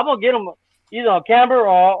something, I'm gonna get them either on camera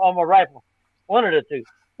or on my rifle. One of the two.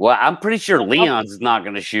 Well, I'm pretty sure Leon's not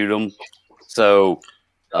going to shoot him. So,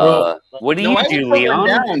 what do you do, Leon?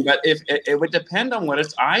 Down, but if it would depend on what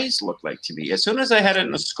its eyes look like to me. As soon as I had it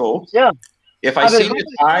in the scope, if I seen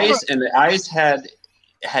its eyes and the eyes had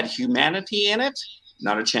humanity in it,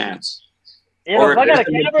 not a chance. Yeah, or if I got a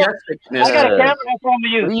camera, that's what I'm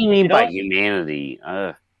use. What do you mean by humanity?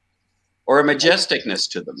 Or a majesticness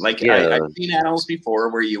to them. Like I've seen animals before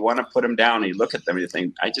where you want to put them down and you look at them and you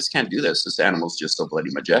think, I just can't do this. This animal's just so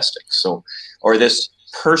bloody majestic. So, or this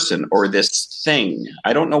person or this thing.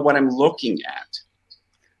 I don't know what I'm looking at.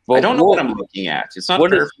 Well, I don't know what I'm looking at. It's not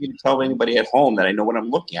fair for me to tell anybody at home that I know what I'm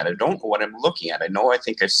looking at. I don't know what I'm looking at. I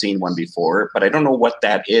think I've seen one before, but I don't know what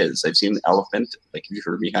that is. I've seen an elephant, like you've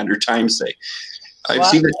heard me 100 times say. I've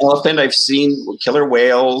seen an elephant. I've seen killer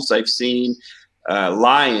whales. I've seen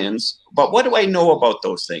lions. But what do I know about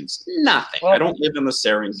those things? Nothing. Well, I don't live in the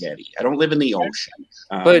Serengeti. I don't live in the ocean.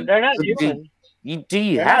 But they're not human.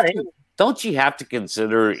 Don't you have to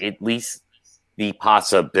consider at least the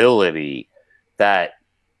possibility that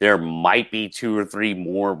there might be 2 or 3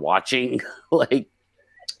 more watching? I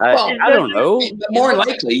don't know. More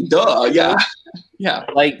likely, duh. Yeah.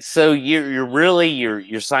 Like, so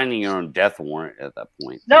you're signing your own death warrant at that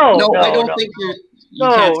point. No, I don't think you're.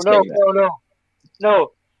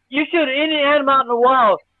 No. You shoot any animal out in the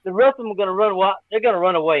wild, the rest of them are going to run wild. They're going to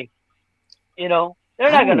run away. They're not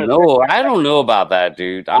going to. No, I don't know about that,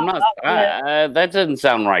 dude. I'm not. That doesn't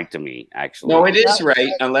sound right to me. Actually, no, it is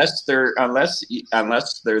right unless they're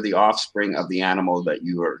the offspring of the animal that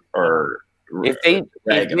you are.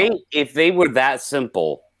 If they were that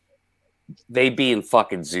simple, they'd be in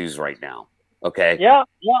fucking zoos right now. Okay. Yeah.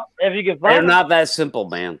 If you can find they're not that simple,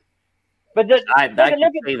 man. But I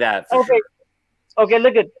can say that. For sure. Okay.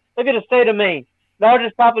 Look at the state of Maine,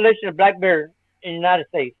 largest population of black bear in the United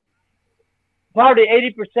States. Probably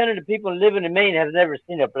 80% of the people living in Maine have never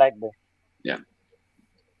seen a black bear. Yeah.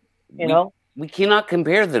 we cannot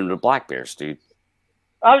compare them to black bears, dude.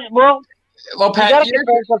 Well, Pat, you got to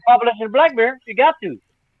compare the population of black bear. You got to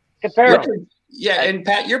compare them. Yeah, and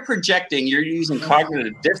Pat, you're projecting. You're using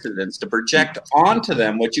cognitive dissonance to project onto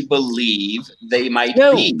them what you believe they might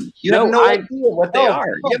be. You have no idea what they are.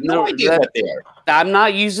 You have no idea what they are. I'm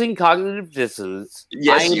not using cognitive dissonance.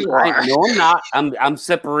 Yes, you are. No, I'm not. I'm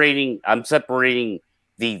separating. I'm separating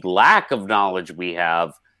the lack of knowledge we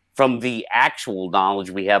have from the actual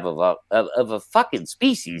knowledge we have of a fucking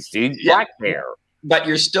species, dude. Yeah. Black bear. But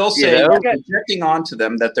you're still saying you're projecting onto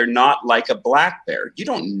them that they're not like a black bear. You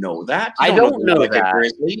don't know that. I don't know like that. A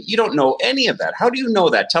grizzly. You don't know any of that. How do you know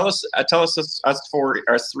that? Tell us, us four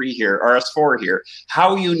here.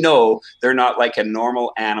 How you know they're not like a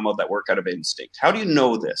normal animal that work out of instinct? How do you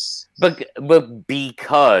know this? But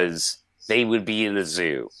because they would be in a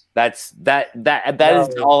zoo. That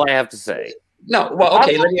is all I have to say. No, well,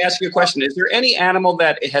 okay. Let me ask you a question. Is there any animal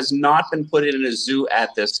that has not been put in a zoo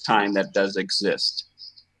at this time that does exist?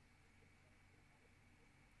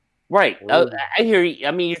 Right. I hear you.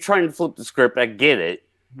 I mean, you're trying to flip the script. I get it.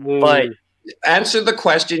 But answer the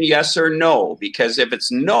question yes or no. Because if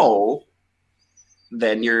it's no,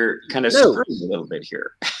 then you're kind of screwed a little bit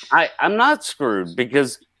here. I'm not screwed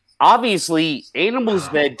because obviously animals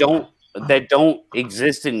that don't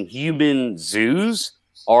exist in human zoos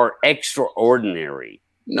are extraordinary.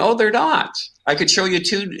 No, they're not. I could show you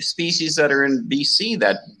 2 species that are in BC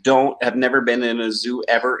that have never been in a zoo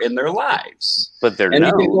ever in their lives. But they're and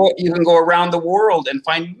you can go around the world and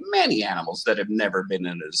find many animals that have never been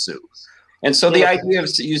in a zoo. And so the idea of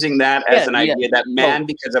using that as an idea that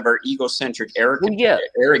because of our egocentric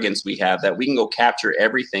arrogance we have, that we can go capture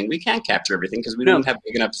everything. We can't capture everything because we don't have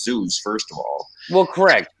big enough zoos, first of all. Well,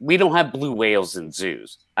 correct. We don't have blue whales in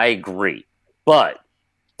zoos. I agree. But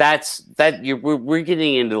we're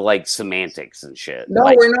getting into like semantics and shit.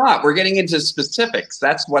 No, we're not. We're getting into specifics.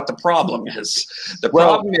 That's what the problem is. The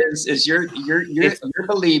problem is you're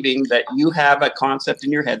believing that you have a concept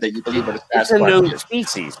in your head that you believe what it's a known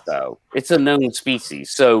species, though. It's a known species.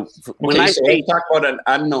 So when I talk about an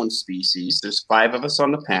unknown species, there's 5 of us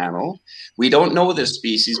on the panel. We don't know this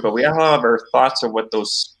species, but we all have our thoughts of what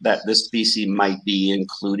this species might be,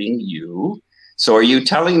 including you. So are you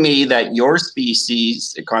telling me that your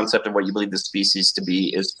species, the concept of what you believe the species to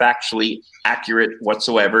be, is factually accurate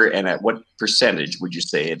whatsoever? And at what percentage would you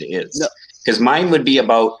say it is? Because mine would be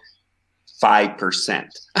about 5%.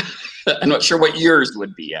 I'm not sure what yours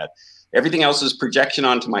would be at. Everything else is projection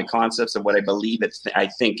onto my concepts of what I believe I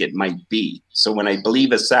think it might be. So when I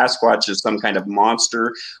believe a Sasquatch is some kind of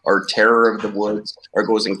monster or terror of the woods or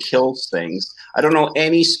goes and kills things, I don't know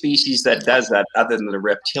any species that does that other than the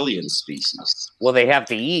reptilian species. Well, they have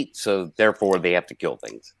to eat, so therefore they have to kill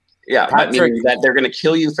things. Yeah, meaning that they're going to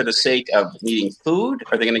kill you for the sake of needing food,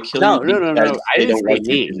 or they're going to kill you because I didn't say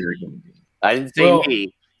me. I didn't say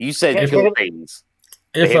me. You said kill things.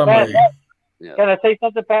 If I may. Can I say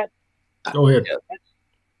something, Pat? Go ahead.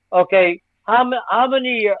 Okay, how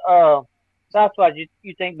many Sasquatch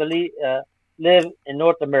you think live in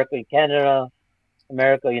North America, in Canada,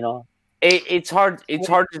 America? You know, it's hard. It's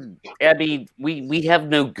hard to. I mean, we have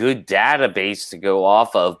no good database to go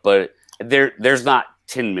off of, but there's not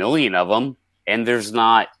 10 million of them, and there's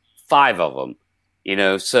not 5 of them. You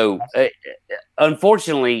know, so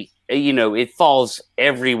unfortunately, you know, it falls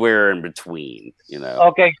everywhere in between. You know.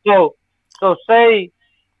 Okay, so say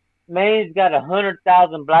Maine's got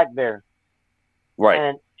 100,000 black bears, right?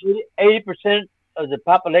 And 80% of the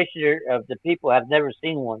population of the people have never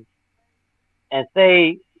seen one. And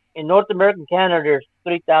say in North America and Canada, there's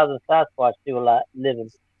 3,000 Sasquatch still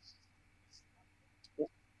living.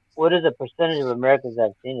 What is the percentage of Americans that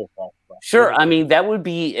have seen a Sasquatch? Sure, I mean that would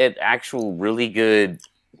be an actual really good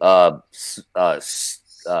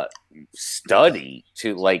study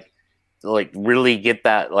to like really get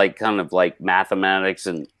that like kind of like mathematics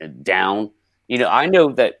and down. You know, I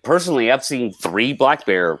know that personally I've seen 3 black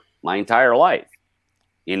bear my entire life,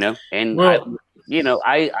 you know, and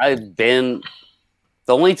I've been,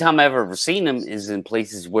 the only time I've ever seen them is in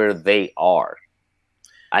places where they are.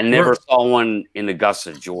 I never saw one in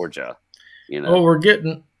Augusta, Georgia, you know. Well,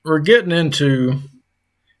 we're getting into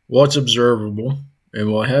what's observable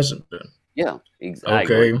and what hasn't been. Yeah,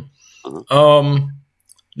 exactly. Okay. Uh-huh.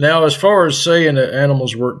 Now, as far as saying that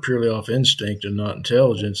animals work purely off instinct and not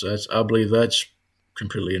intelligence, I believe that's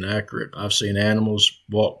completely inaccurate. I've seen animals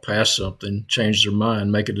walk past something, change their mind,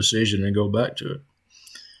 make a decision, and go back to it.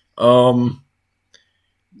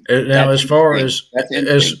 Now, as far as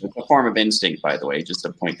it's a form of instinct, by the way, just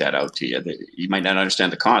to point that out to you, that you might not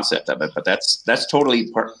understand the concept of it, but that's totally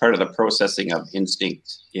part of the processing of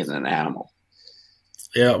instinct in an animal.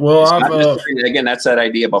 Yeah, well, again, that's that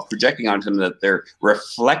idea about projecting onto them that they're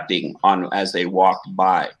reflecting on as they walk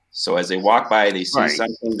by. So as they walk by, they see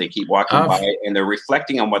something, they keep walking by, and they're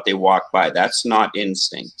reflecting on what they walk by. That's not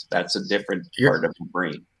instinct. That's a different part of the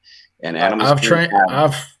brain. And animals. I've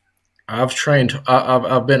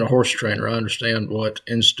been a horse trainer. I understand what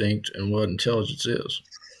instinct and what intelligence is.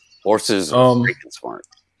 Horses are freaking smart.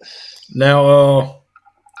 Now,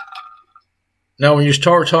 when you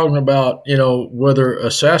start talking about, whether a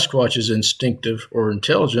Sasquatch is instinctive or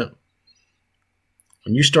intelligent,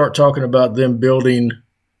 when you start talking about them building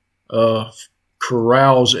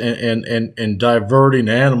corrals and diverting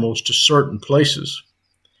animals to certain places,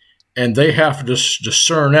 and they have to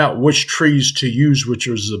discern out which trees to use, which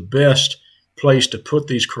is the best place to put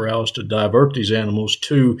these corrals to divert these animals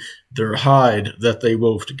to their hide that they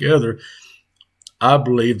wove together, I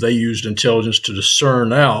believe they used intelligence to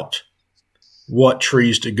discern out what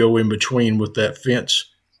trees to go in between with that fence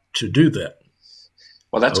to do that.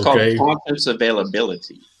 Well, that's called conscious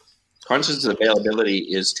availability. Conscious availability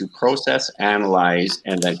is to process, analyze,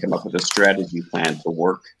 and then come up with a strategy plan to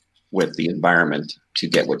work with the environment to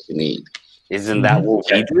get what you need. Isn't that what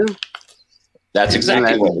we do? That's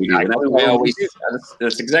exactly what we do.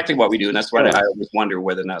 That's exactly what we do, and that's why I always wonder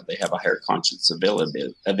whether or not they have a higher conscious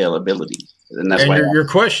availability. And that's why your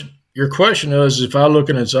question is, if I look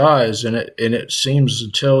in its eyes and it seems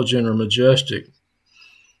intelligent or majestic,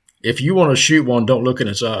 if you want to shoot one, don't look in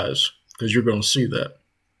its eyes because you're going to see that.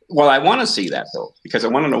 Well, I want to see that though because I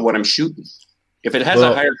want to know what I'm shooting. If it has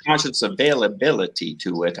a higher conscious availability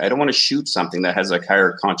to it, I don't want to shoot something that has a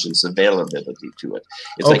higher conscious availability to it.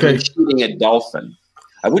 It's like you're shooting a dolphin.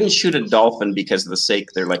 I wouldn't shoot a dolphin because of the sake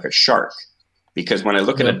they're like a shark. Because when I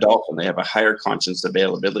look at a dolphin, they have a higher conscious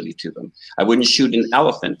availability to them. I wouldn't shoot an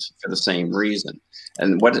elephant for the same reason.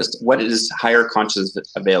 And what is higher conscious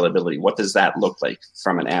availability? What does that look like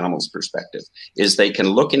from an animal's perspective? Is they can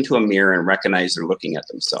look into a mirror and recognize they're looking at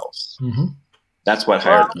themselves. Mm-hmm. That's what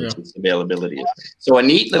higher conscious availability is. So a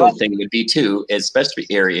neat little thing would be too, especially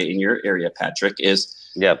in your area, Patrick, is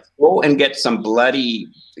go and get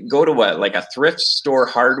go to a thrift store,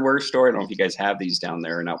 hardware store. I don't know if you guys have these down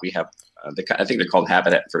there or not. We have, I think they're called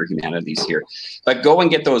Habitat for Humanities here. But go and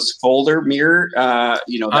get those folder mirror. I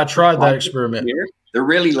tried that experiment. Mirror. They're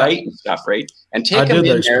really light and stuff, right? And take them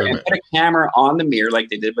in there and put a camera on the mirror like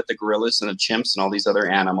they did with the gorillas and the chimps and all these other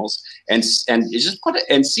animals, and you just put it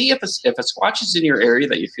and see if a Squatch is in your area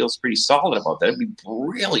that you feel is pretty solid about that. It'd be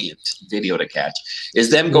brilliant video to catch.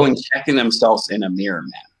 Is them going checking themselves in a mirror,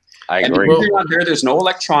 man. I agree. And there's no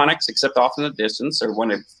electronics except off in the distance or one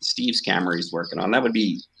of Steve's camera he's working on. That would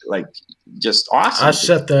be like just awesome. I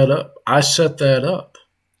set that up.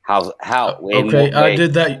 How? Okay, I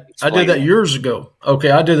did that years ago. I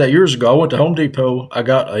went to Home Depot. I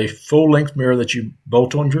got a full-length mirror that you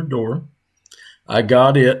bolt on your door. I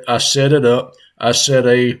got it. I set it up. I set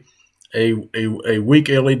a weak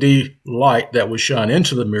LED light that would shine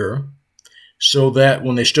into the mirror so that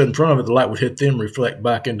when they stood in front of it, the light would hit them, reflect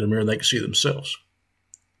back into the mirror, and they could see themselves.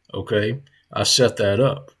 Okay, I set that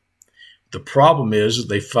up. The problem is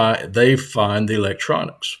they find the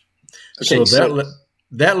electronics. Okay, so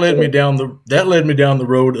that led me down the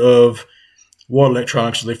road of what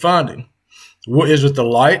electronics are they finding? Is it the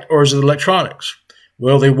light or is it electronics?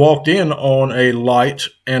 Well, they walked in on a light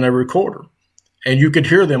and a recorder, and you could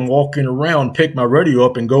hear them walking around, pick my radio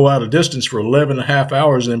up and go out a distance for 11 and a half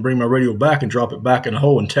hours and then bring my radio back and drop it back in a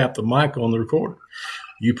hole and tap the mic on the recorder.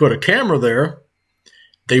 You put a camera there,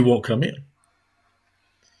 they won't come in.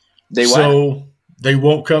 They won't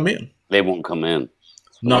come in. They won't come in.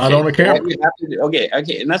 Not on a camera. Okay,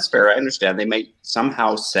 and that's fair. I understand. They might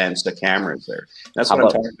somehow sense the cameras there. That's what I'm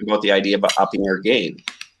talking about, the idea about upping our game.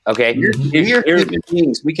 Okay. Here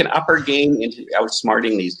we can up our game into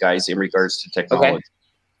outsmarting these guys in regards to technology. Okay.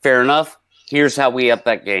 Fair enough. Here's how we up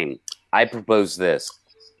that game. I propose this.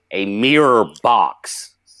 A mirror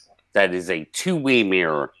box that is a two-way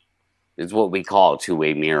mirror is what we call a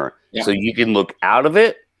two-way mirror. Yeah. So you can look out of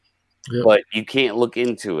it, but you can't look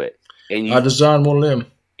into it. And I designed one of them.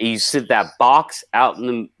 You sit that box out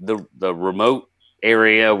in the remote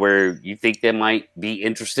area where you think they might be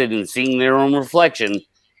interested in seeing their own reflection,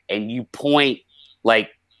 and you point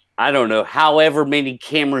I don't know, however many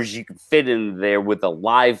cameras you can fit in there with a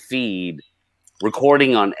live feed,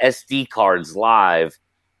 recording on SD cards live,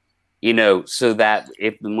 so that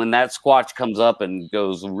when that Squatch comes up and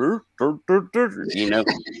goes, boom,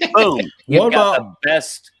 you've got the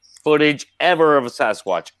best footage ever of a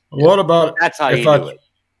Sasquatch. What about that's how you do it?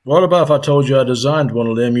 What about if I told you I designed one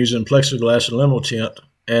of them using plexiglass and limo tent,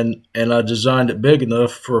 and I designed it big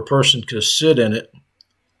enough for a person to sit in it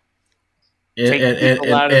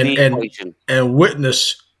and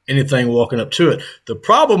witness anything walking up to it. The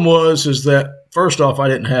problem is that first off, I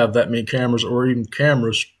didn't have that many cameras or even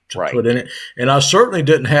cameras to put in it, and I certainly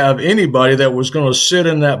didn't have anybody that was going to sit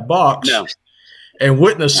in that box and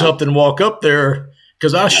witness something walk up there,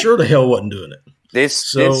 because I sure the hell wasn't doing it.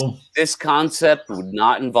 This concept would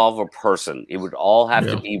not involve a person. It would all have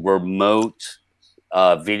to be remote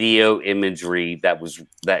video imagery that was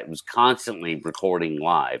constantly recording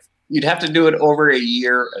live. You'd have to do it over a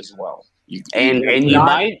year as well. You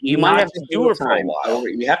might have to do it for a while.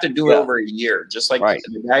 You have to do it over a year, just like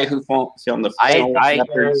the guy who filmed the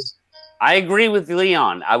Leopards. I agree with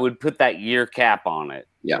Leon. I would put that year cap on it.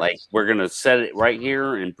 Yeah, like we're gonna set it right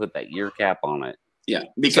here and put that year cap on it. Yeah,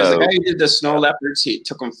 because the guy who did the snow leopards, it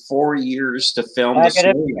took him 4 years to film the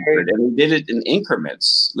snow leopard, and he did it in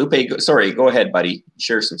increments. Lupe, go ahead, buddy.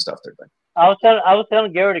 Share some stuff there, buddy. I was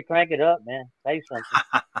telling Gary to crank it up, man. Say something.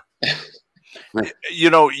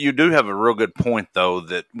 You do have a real good point, though,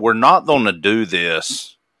 that we're not going to do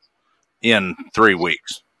this in 3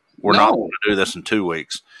 weeks. We're not going to do this in 2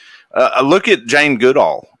 weeks. Look at Jane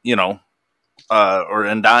Goodall, and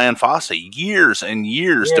Diane Fossey, years and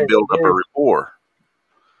years to build up a rapport.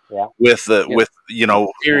 Yeah. With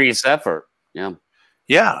serious effort. Yeah.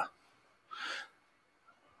 Yeah.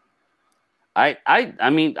 I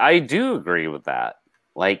mean, I do agree with that.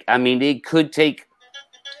 Like, I mean, it could take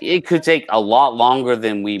a lot longer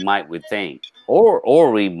than we would think,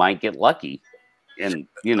 or we might get lucky, and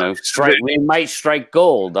we might strike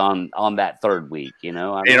gold on that third week.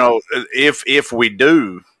 If we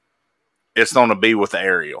do, it's going to be with the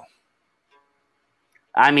aerial.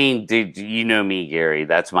 I mean, dude, you know me, Gary.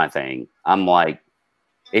 That's my thing. I'm like,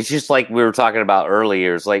 it's just like we were talking about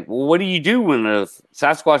earlier. It's like, well, what do you do when a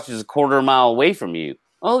Sasquatch is a quarter mile away from you?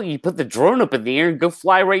 Oh, you put the drone up in the air and go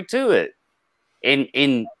fly right to it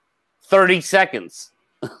in 30 seconds.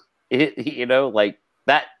 Like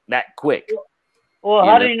that quick. Well,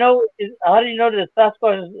 how do you know that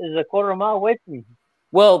Sasquatch is a quarter mile away from you?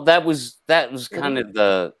 Well, that was kind of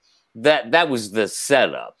the. That was the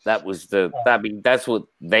setup. That was that's what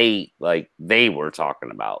they were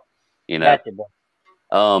talking about, Gotcha.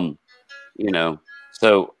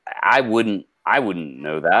 So I wouldn't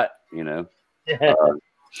know that,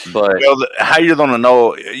 but how you're going to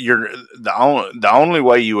know? The only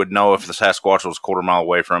way you would know if the Sasquatch was a quarter mile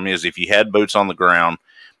away from you is if you had boots on the ground,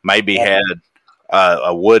 maybe had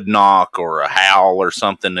a wood knock or a howl or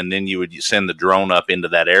something, and then you would send the drone up into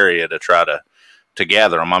that area to try to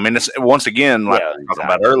gather them. I mean, it's once again, like I was talking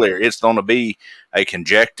about earlier, it's going to be a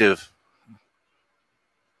conjective,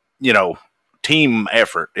 team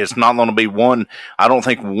effort. It's not going to be one. I don't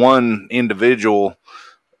think one individual,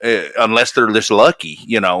 unless they're just lucky,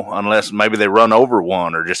 unless maybe they run over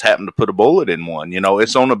one or just happen to put a bullet in one.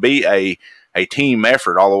 It's going to be a team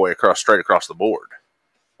effort all the way straight across the board.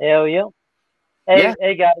 Hell yeah.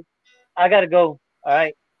 Hey guys, I gotta go. All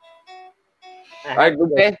right.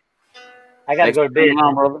 Okay. I gotta go to bed.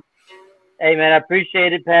 Brother. Hey man, I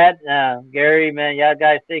appreciate it, Pat. Gary, man, y'all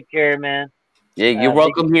guys take care, man. Yeah, you're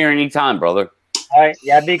welcome here anytime, brother. All right,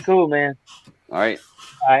 yeah, be cool, man. All right.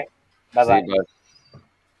 Bye bye.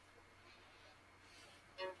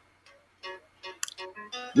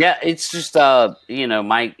 Yeah, it's just my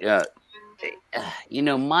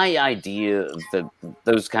my idea that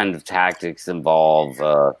those kind of tactics involve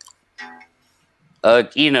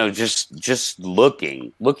just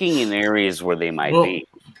looking in areas where they might be.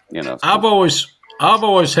 I've always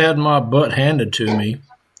had my butt handed to me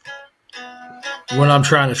when I'm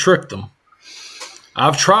trying to trick them.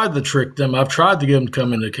 I've tried to trick them. I've tried to get them to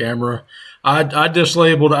come in the camera. I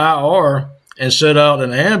dislabeled IR and set out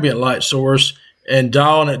an ambient light source and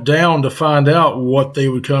dialing it down to find out what they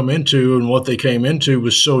would come into, and what they came into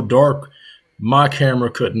was so dark my camera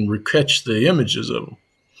couldn't catch the images of them.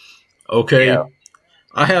 Okay. Yeah.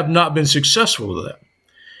 I have not been successful with that.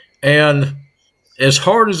 And as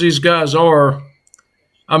hard as these guys are,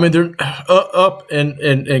 I mean, they're up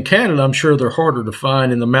in Canada, I'm sure they're harder to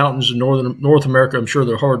find. In the mountains in North America, I'm sure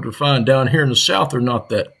they're harder to find. Down here in the South, they're not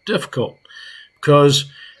that difficult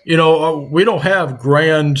because, we don't have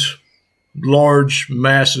grand, large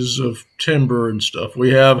masses of timber and stuff.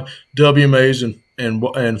 We have WMAs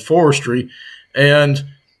and forestry, and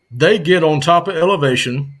they get on top of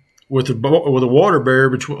elevation with a water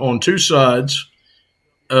barrier on two sides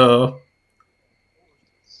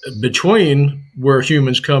between where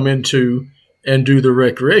humans come into and do the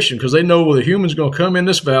recreation, because they know, well, the human's going to come in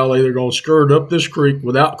this valley, they're going to skirt up this creek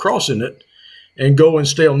without crossing it and go and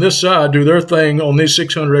stay on this side, do their thing on these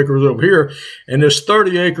 600 acres over here, and this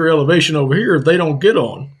 30-acre elevation over here they don't get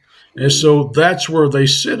on. And so that's where they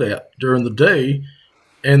sit at during the day,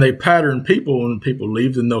 and they pattern people. When people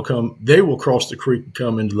leave, then they will cross the creek and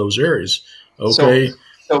come into those areas. Okay.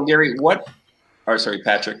 So Gary,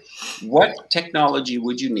 Patrick, what technology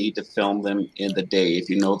would you need to film them in the day if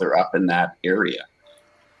you know they're up in that area?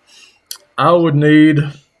 I would need.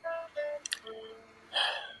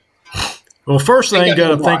 Well, first thing you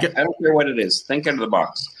got to think. I don't care what it is. Think out of the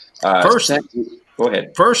box. Go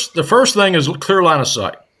ahead. The first thing is clear line of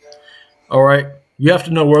sight. All right, you have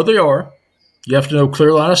to know where they are. You have to know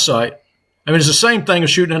clear line of sight. I mean, it's the same thing as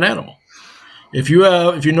shooting an animal. If you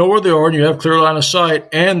know where they are and you have clear line of sight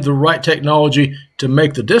and the right technology to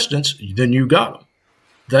make the distance, then you got them.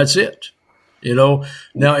 That's it. Now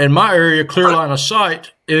in my area, clear line of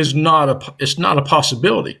sight is not a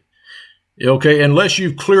possibility. Okay, unless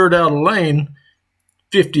you've cleared out a lane,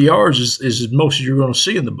 50 yards is as most as you're going to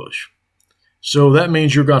see in the bush. So that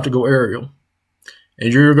means you're going to go aerial,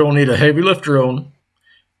 and you're going to need a heavy lift drone.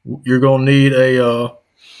 You're going to need a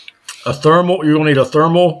thermal. You're going to need a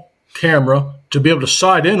thermal camera to be able to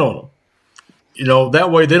sight in on them. That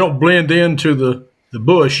way they don't blend into the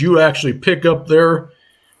bush. You actually pick up their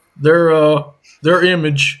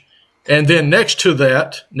image, and then next to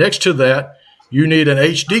that, you need an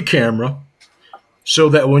HD camera, so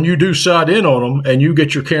that when you do sight in on them and you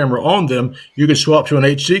get your camera on them, you can swap to an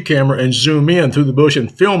HD camera and zoom in through the bush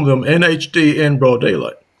and film them in HD in broad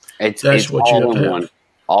daylight. That's what you have to have.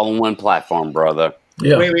 All in one platform, brother.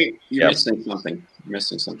 Yeah. Wait. You're missing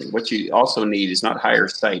something. What you also need is not higher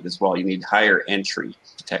sight as well. You need higher entry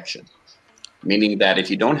detection, meaning that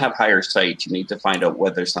if you don't have higher sight, you need to find out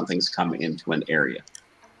whether something's coming into an area.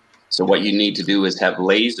 So what you need to do is have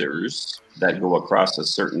lasers that go across a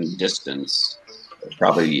certain distance,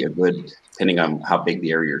 probably a good, depending on how big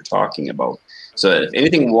the area you're talking about. So that if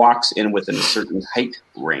anything walks in within a certain height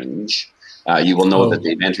range, you will know that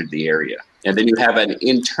they've entered the area. And then you have an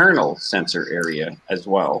internal sensor area as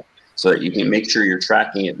well, so that you can make sure you're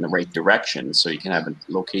tracking it in the right direction, so you can have a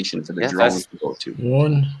location for the drone to go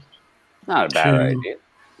to. Not a bad idea.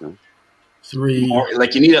 3.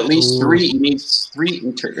 You need at least 3. You need 3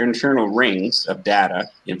 internal rings of data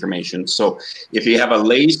information. So if you have a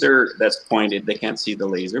laser that's pointed, they can't see the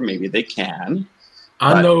laser. Maybe they can.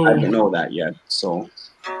 I don't know that yet. So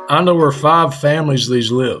I know where 5 families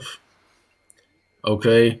these live.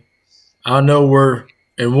 Okay, I know where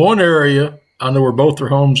in one area. I know where both their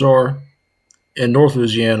homes are in North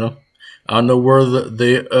Louisiana. I know where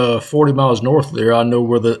the 40 miles north there. I know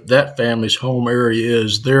where that family's home area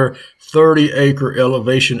is. Their 30-acre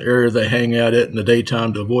elevation area they hang out at in the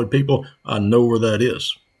daytime to avoid people. I know where that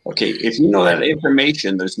is. Okay, if you know that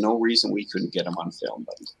information, there's no reason we couldn't get them on film,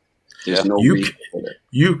 buddy. There's no reason for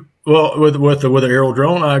it. With the aerial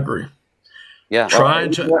drone, I agree. Yeah, probably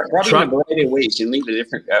in a variety of ways. You need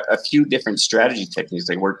a few different strategy techniques.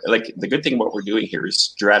 Like the good thing what we're doing here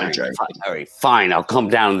is strategizing. All right, fine. I'll come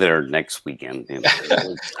down there next weekend.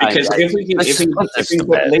 Because if we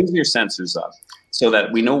put laser sensors up so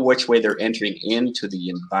that we know which way they're entering into the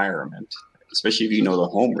environment, especially if you know the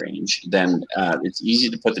home range, then it's easy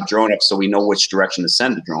to put the drone up so we know which direction to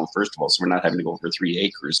send the drone, first of all, so we're not having to go over 3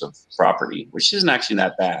 acres of property, which isn't actually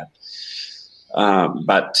that bad.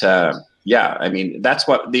 Yeah, I mean, that's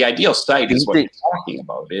what the ideal site is. What you're talking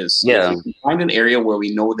about is if we find an area where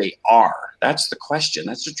we know they are. That's the question.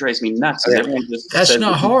 That's what drives me nuts. That's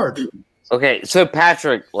not hard. Okay, so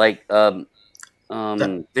Patrick, the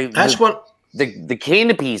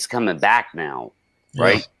canopy's coming back now,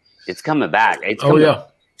 right? Yeah. It's coming back. It's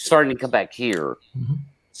starting to come back here. Mm-hmm.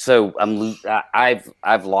 So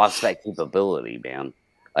I've lost that capability, man.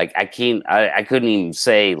 Like I couldn't even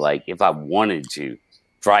say if I wanted to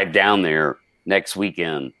drive down there next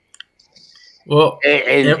weekend. Well,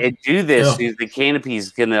 and do this. Yeah. The canopy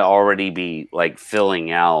is going to already be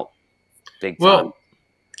filling out big time. Well,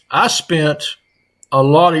 I spent a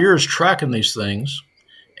lot of years tracking these things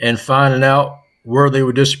and finding out where they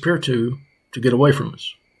would disappear to get away from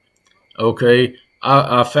us. Okay,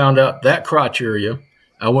 I found out that criteria.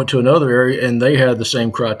 I went to another area, and they had the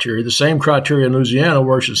same criteria. The same criteria in Louisiana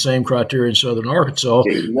works the same criteria in southern Arkansas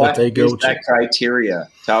that they go to. What is that criteria?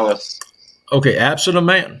 Tell us. Okay, absent of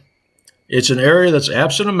man. It's an area that's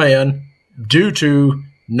absent of man due to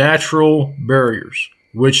natural barriers,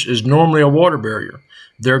 which is normally a water barrier.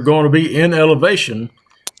 They're going to be in elevation,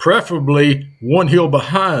 preferably one hill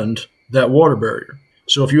behind that water barrier.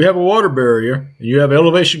 So if you have a water barrier and you have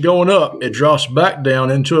elevation going up, it drops back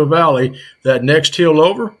down into a valley. That next hill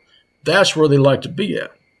over, that's where they like to be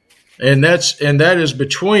at. And that is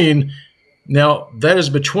between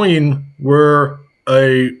where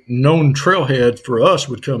a known trailhead for us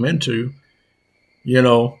would come into,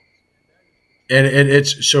 And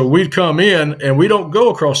it's so we'd come in and we don't go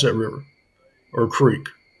across that river or creek.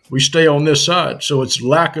 We stay on this side. So it's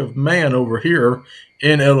lack of man over here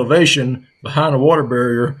in elevation behind a water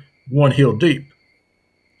barrier 1 hill deep.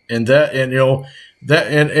 And you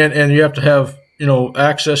have to have,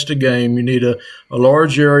 access to game. You need a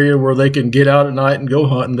large area where they can get out at night and go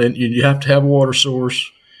hunting. Then you have to have a water source.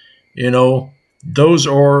 Those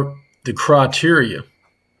are the criteria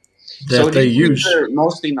that they use. They're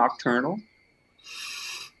mostly nocturnal?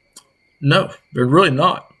 No, they're really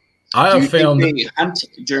not. I have found they hunt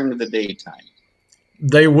during the daytime.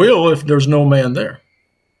 They will if there's no man there.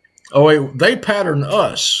 Oh, wait, they pattern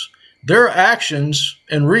us. Their actions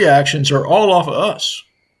and reactions are all off of us.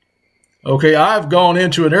 Okay, I've gone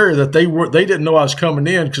into an area that they didn't know I was coming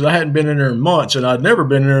in because I hadn't been in there in months, and I'd never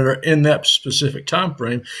been in there in that specific time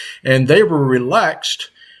frame, and they were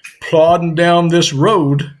relaxed, plodding down this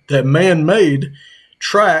road that man-made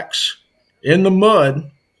tracks in the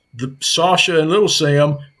mud. The Sasha and Little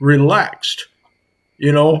Sam relaxed,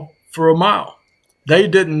 for a mile. They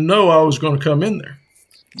didn't know I was going to come in there.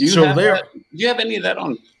 Do you have any of that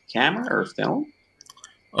on camera or film?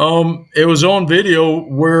 It was on video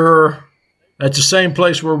where at the same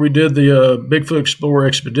place where we did the Bigfoot Explorer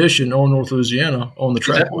expedition on North Louisiana on the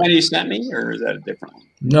track. Is that the one you sent me, or is that a different one?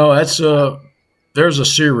 No, that's there's a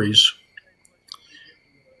series,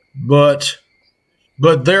 but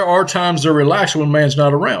there are times they're relaxed when man's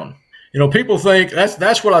not around. People think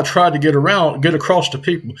that's what I tried to get across to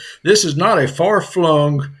people. This is not a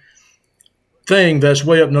far-flung thing that's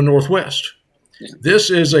way up in the Northwest. Yeah. This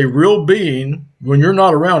is a real being. When you're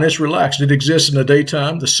not around, it's relaxed. It exists in the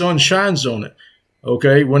daytime. The sun shines on it.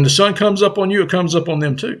 Okay? When the sun comes up on you, it comes up on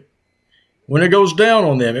them too. When it goes down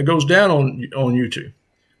on them, it goes down on you too.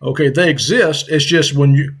 Okay? They exist. It's just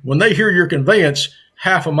when they hear your conveyance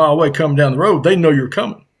half a mile away coming down the road, they know you're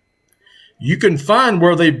coming. You can find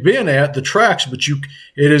where they've been at the tracks, but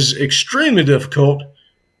it is extremely difficult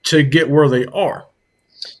to get where they are,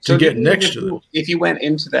 to get next to them. If you went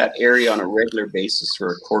into that area on a regular basis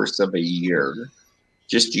for a course of a year,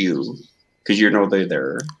 just you, because they're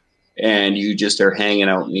there, and you just are hanging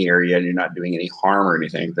out in the area and you're not doing any harm or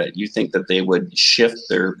anything, that you think that they would shift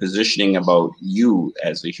their positioning about you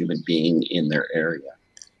as a human being in their area?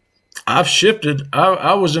 I've shifted.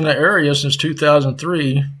 I was in the area since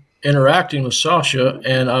 2003 interacting with Sasha,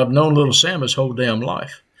 and I've known Little Sam his whole damn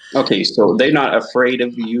life. Okay, so they're not afraid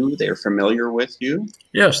of you. They're familiar with you.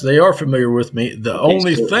 Yes, they are familiar with me. The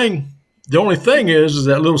only thing is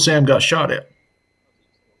that Little Sam got shot at.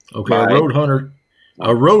 Okay, a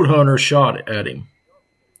road hunter shot at him,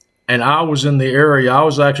 and I was in the area. I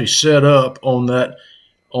was actually set up on that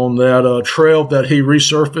trail that he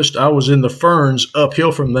resurfaced. I was in the ferns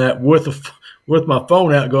uphill from that with my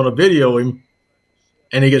phone out, going to video him,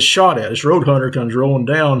 and he gets shot at. This road hunter comes rolling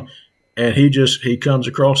down, and he comes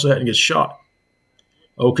across that and gets shot.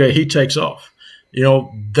 Okay, he takes off.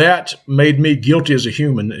 That made me guilty as a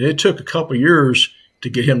human. It took a couple of years to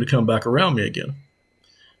get him to come back around me again,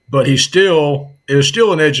 but it was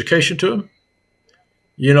still an education to him.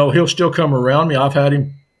 He'll still come around me. I've had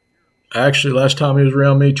him. Actually, last time he was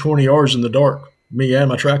around me, 20 yards in the dark, me and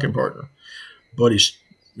my tracking partner. But he's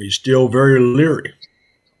still very leery.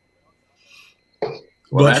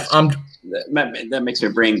 Well, that makes my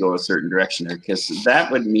brain go a certain direction there, because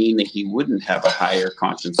that would mean that he wouldn't have a higher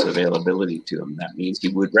conscience availability to him. That means he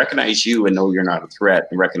would recognize you and know you're not a threat,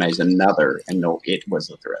 and recognize another and know it was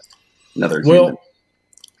a threat. Another human.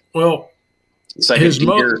 Well, it's like a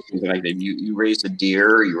deer or something like that. You raise a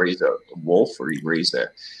deer, you raise a wolf, or you raise a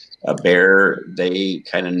bear. They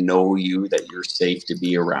kind of know you, that you're safe to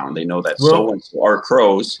be around. They know that so-and-so are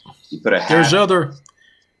crows. You put a hat.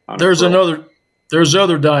 There's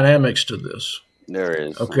other dynamics to this. There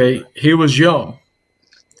is. Okay, he was young.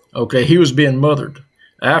 Okay, he was being mothered.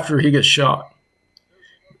 After he gets shot,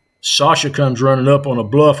 Sasha comes running up on a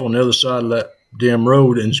bluff on the other side of that damn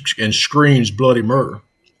road and screams bloody murder.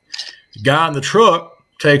 The guy in the truck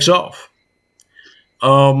takes off.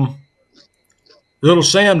 Little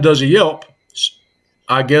Sam does a yelp.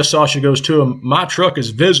 I guess Sasha goes to him. My truck is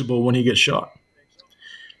visible when he gets shot.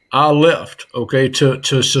 I left. Okay, to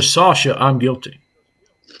Sasha, I'm guilty.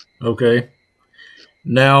 Okay.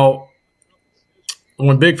 Now,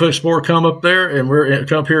 when Bigfoot Explorer come up there and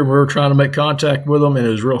come up here and we're trying to make contact with them, and it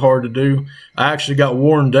was real hard to do, I actually got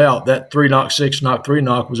warned out. That 3-knock, 6-knock,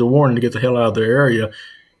 3-knock was a warning to get the hell out of their area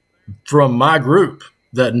from my group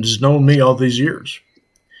that has known me all these years.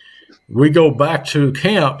 We go back to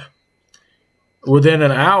camp. Within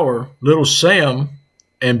an hour, Little Sam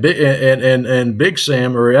and Big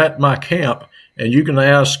Sam are at my camp, and you can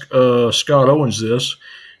ask Scott Owens this.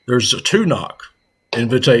 There's a 2-knock.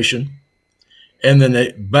 invitation. And then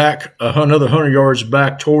they back another 100 yards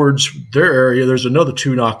back towards their area. There's another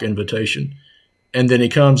 2-knock invitation. And then he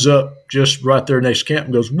comes up just right there next camp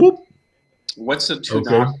and goes, whoop. What's the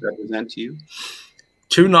 2-knock represent to you?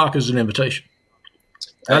 2-knock is an invitation.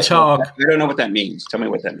 That's how I don't know what that means. Tell me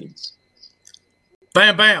what that means.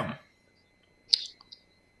 Bam, bam.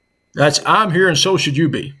 That's I'm here and so should you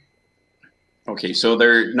be. Okay, so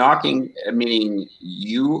they're knocking, meaning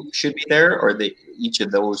you should be there, or each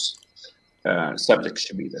of those subjects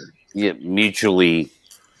should be there? Yeah, mutually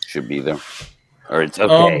should be there. Or it's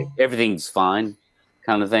okay. Everything's fine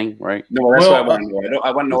kind of thing, right? No, that's what I want to know.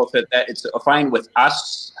 I want to know if it's fine with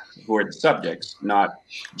us who are the subjects, not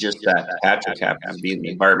just that Patrick happens to be in the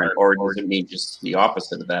environment, or does it mean just the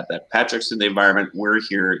opposite of that? That Patrick's in the environment, we're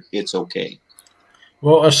here, it's okay.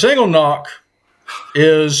 Well, a single knock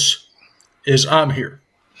is I'm here.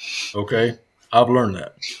 Okay, I've learned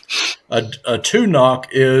that. A 2-knock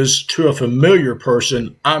is to a familiar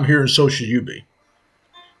person, I'm here and so should you be.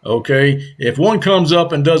 Okay, if one comes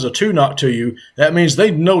up and does a 2-knock to you, that means they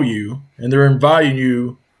know you and they're inviting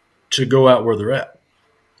you to go out where they're at.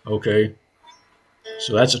 Okay,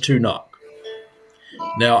 so that's a 2-knock.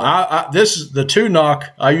 Now, this is the 2-knock.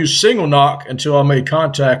 I use single knock until I made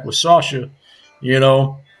contact with Sasha,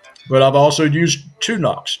 but I've also used 2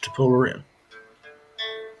 knocks to pull her in.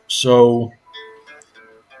 So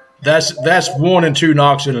that's 1 and 2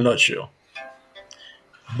 knocks in a nutshell.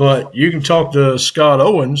 But you can talk to Scott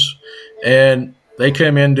Owens, and they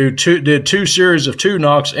came in did 2 series of 2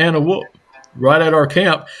 knocks and a whoop right at our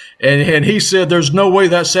camp, and he said there's no way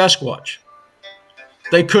that's Sasquatch.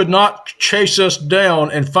 They could not chase us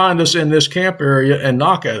down and find us in this camp area and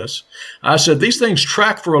knock at us. I said these things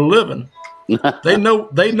track for a living. They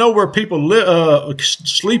know where people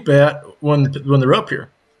sleep at when they're up here.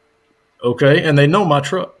 Okay, and they know my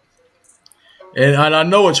truck. And I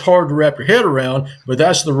know it's hard to wrap your head around, but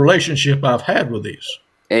that's the relationship I've had with these.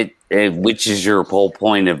 Which is your whole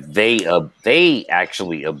point of they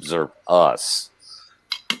actually observe us.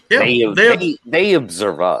 Yeah, they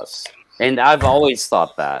observe us, and I've always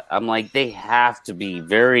thought that. I'm like, they have to be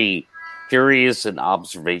very curious and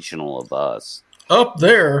observational of us. Up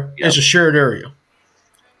there is a shared area.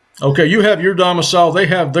 Okay, you have your domicile. They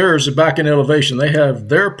have theirs back in elevation. They have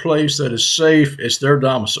their place that is safe. It's their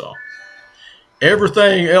domicile.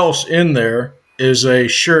 Everything else in there is a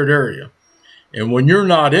shared area. And when you're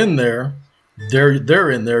not in there,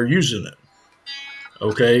 they're in there using it.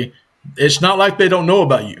 Okay? It's not like they don't know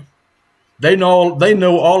about you. They know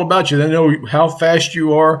all about you. They know how fast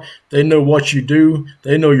you are. They know what you do.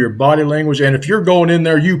 They know your body language. And if you're going in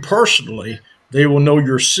there, you personally, they will know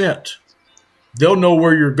your scent. They'll know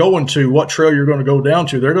where you're going to, what trail you're going to go down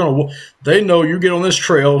to. They know you get on this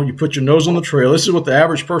trail, you put your nose on the trail. This is what the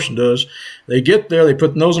average person does. They get there, they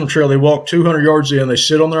put the nose on the trail, they walk 200 yards in, they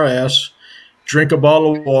sit on their ass, drink a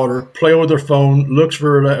bottle of water, play with their phone, look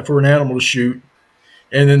for an animal to shoot,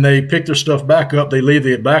 and then they pick their stuff back up, they leave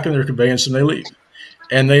it back in their conveyance, and they leave.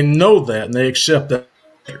 And they know that, and they accept that.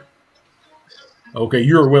 Okay,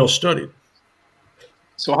 you're well studied.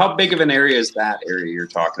 So how big of an area is that area you're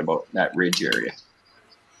talking about, that ridge area?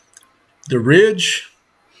 The ridge,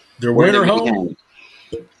 their winter home.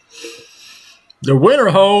 Their winter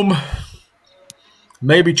home,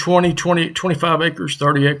 maybe 25 acres,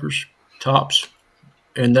 30 acres tops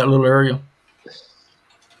in that little area.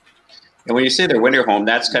 And when you say their winter home,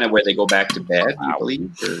 that's kind of where they go back to bed, you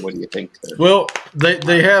believe? Or what do you think? Well,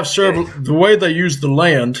 they have several, the way they use the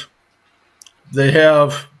land, they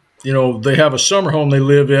have a summer home they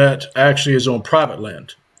live at actually is on private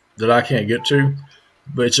land that I can't get to,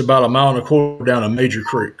 but it's about 1.25 miles down a major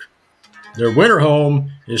creek. Their winter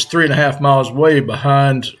home is 3.5 miles away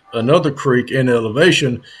behind another creek in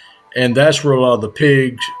elevation, and that's where a lot of the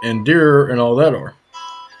pigs and deer and all that are.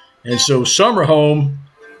 And so summer home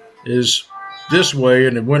is this way,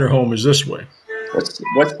 and the winter home is this way. What's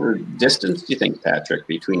the distance, do you think, Patrick,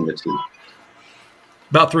 between the two?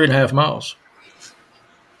 About 3.5 miles.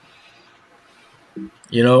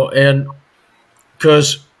 And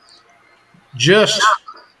because just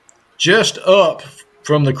up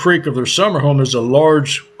from the creek of their summer home is a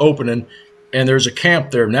large opening, and there's a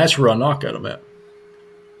camp there, and that's where I knock at them at.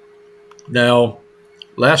 Now,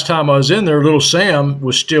 last time I was in there, little Sam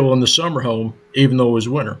was still in the summer home, even though it was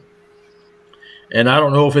winter. And I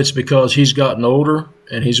don't know if it's because he's gotten older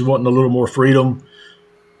and he's wanting a little more freedom,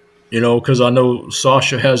 because I know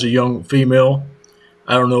Sasha has a young female.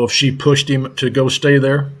 I don't know if she pushed him to go stay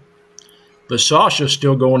there. But Sasha's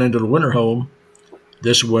still going into the winter home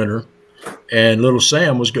this winter, and little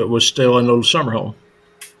Sam was still in the little summer home.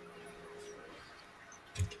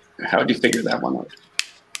 How did you figure that one out?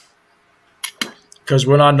 because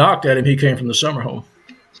when I knocked at him, he came from the summer home,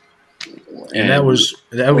 and that was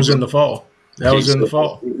in the fall. That was in the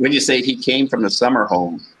fall. When you say he came from the summer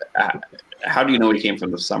home, how do you know he came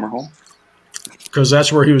from the summer home? Because that's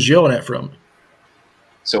where he was yelling at from.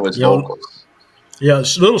 So it's vocals. Yeah,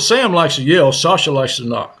 little Sam likes to yell. Sasha likes to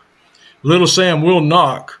knock. Little Sam will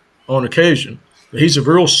knock on occasion, but he's a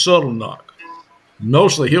real subtle knock.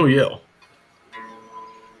 Mostly he'll yell.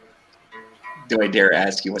 Do I dare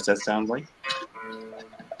ask you what that sounds like?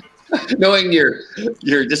 Knowing your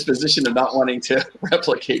disposition of not wanting to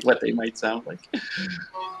replicate what they might sound like.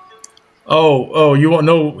 Oh, you want to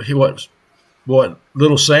know what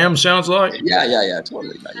little Sam sounds like? Yeah,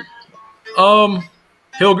 totally.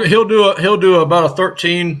 He'll do about a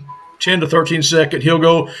 10 to 13 second. He'll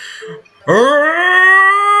go,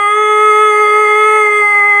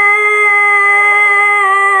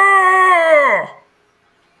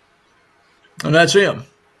 and that's him.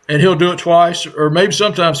 And he'll do it twice or maybe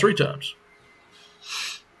sometimes 3 times.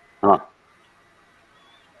 Huh.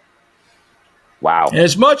 Wow. And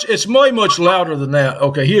it's way much louder than that.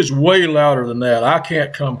 Okay, he is way louder than that. I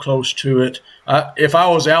can't come close to it. If I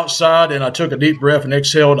was outside and I took a deep breath and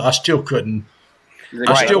exhaled, I still couldn't.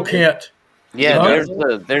 I still can't. Yeah,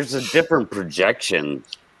 there's a different projection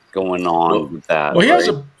going on with that.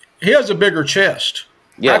 Well, he has a bigger chest.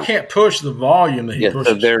 Yeah. I can't push the volume that he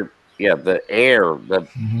pushes. So the air.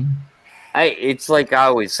 It's like I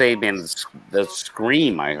always say, man. The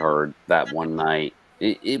scream I heard that one night,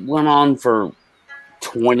 it went on for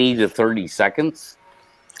 20 to 30 seconds,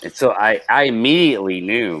 and so I immediately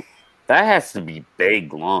knew that has to be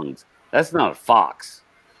big lungs. That's not a fox.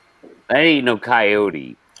 That ain't no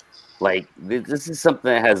coyote. Like this is something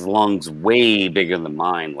that has lungs way bigger than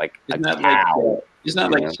mine. Like isn't a that cow.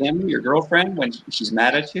 like Kim, your girlfriend, when she's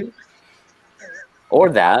mad at you? Or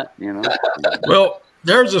that, Well,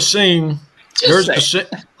 there's a scene. There's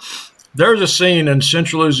a scene in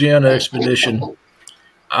Central Louisiana Expedition.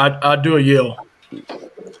 I do a yell,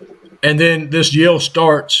 and then this yell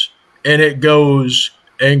starts, and it goes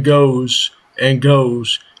and goes and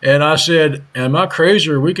goes. And I said, "Am I crazy?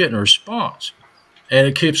 Or are we getting a response?" And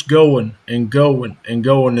it keeps going and going and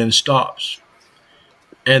going and stops.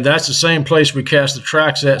 And that's the same place we cast the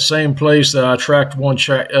tracks at. Same place that I tracked one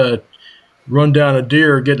run down a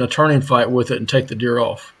deer, get in a turning fight with it, and take the deer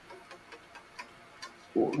off.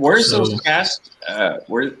 Where's those casts?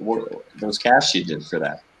 Where those casts you did for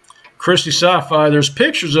that? Christie Sci-Fi. There's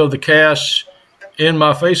pictures of the casts in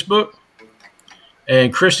my Facebook,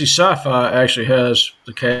 and Christie Sci-Fi actually has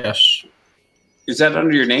the casts. Is that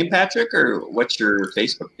under your name, Patrick, or what's your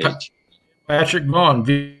Facebook page? Patrick Vaughn.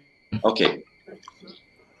 Okay.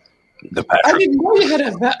 I didn't know you had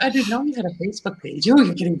a Facebook page. You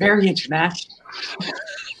were getting very international.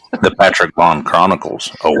 The Patrick Vaughn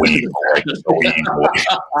Chronicles. A wee boy.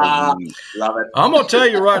 Love it. I'm going to tell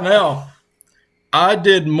you right now, I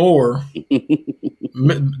did more.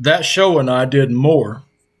 That show and I did more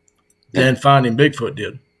than Finding Bigfoot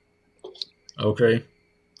did. Okay.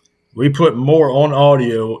 We put more on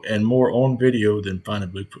audio and more on video than Finding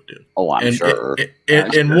Bigfoot did. Oh, I'm sure.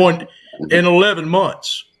 In 11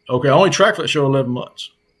 months. Okay, I only tracked that show 11 months.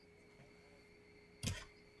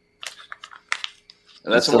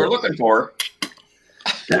 That's what we're looking for.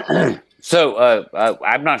 So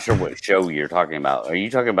I'm not sure what show you're talking about. Are you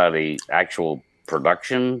talking about a actual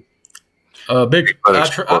production? I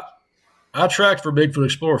tracked for Bigfoot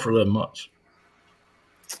Explorer for 11 months.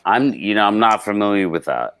 I'm not familiar with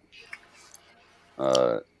that.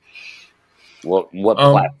 What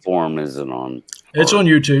platform is it on? It's on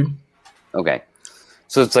YouTube. Okay,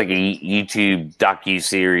 so it's like a YouTube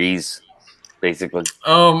docu-series, basically.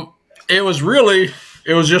 It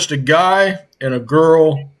was just a guy and a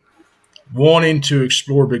girl wanting to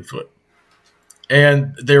explore Bigfoot,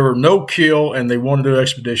 and they were no kill, and they wanted to do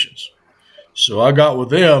expeditions. So I got with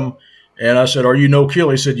them, and I said, "Are you no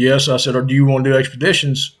kill?" He said, "Yes." I said, "Do you want to do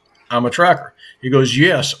expeditions?" I'm a tracker. He goes,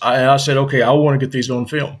 "Yes." I said, "Okay, I want to get these on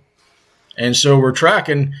film." And so we're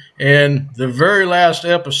tracking, and the very last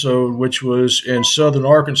episode, which was in southern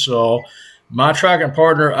Arkansas, my tracking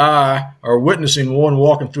partner and I are witnessing one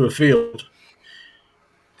walking through a field.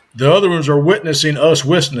 The other ones are witnessing us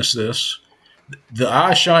witness this. The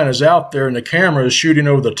eye shine is out there, and the camera is shooting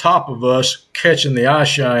over the top of us, catching the eye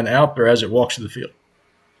shine out there as it walks through the field.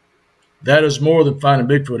 That is more than Finding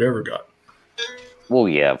Bigfoot ever got. Well,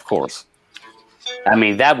 yeah, of course. I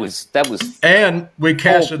mean, that was. And we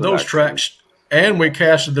casted those tracks, and we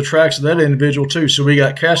casted the tracks of that individual too. So we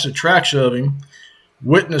got casted tracks of him,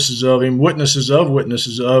 witnesses of him, witnesses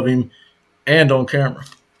of him, and on camera.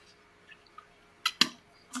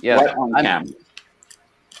 Yeah, what on camera?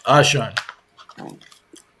 Eye shine.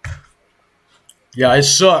 Yeah, it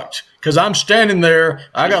sucked because I'm standing there.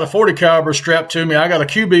 I got a 40 caliber strapped to me. I got a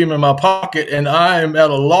Q-beam in my pocket, and I am at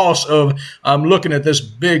a loss of. I'm looking at this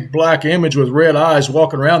big black image with red eyes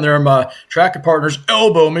walking around there, and my tracking partner's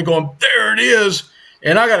elbow me, going, "There it is!"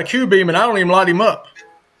 And I got a Q-beam, and I don't even light him up.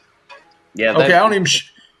 Yeah. Okay, I don't even.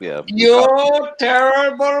 Yeah. You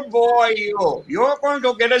terrible boy, you. You're going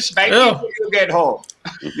to get a spanking when you get home.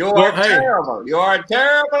 You are terrible. You are a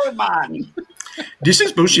terrible man. This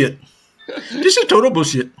is bullshit. This is total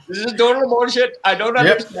bullshit. This is total bullshit. I don't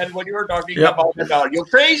understand what you were talking about at all. You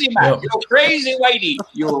crazy man. You crazy whitey.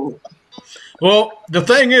 You. Well, the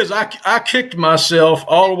thing is, I kicked myself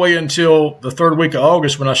all the way until the third week of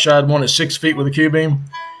August when I shot one at 6 feet with a Q-beam.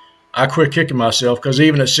 I quit kicking myself because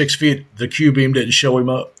even at 6 feet, the Q-beam didn't show him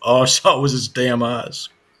up. All I saw was his damn eyes.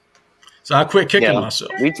 So I quit kicking myself.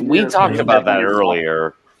 We talked about that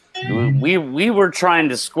earlier. We were trying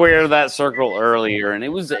to square that circle earlier, and it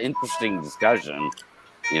was an interesting discussion,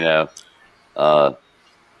 because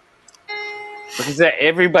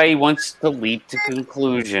everybody wants to leap to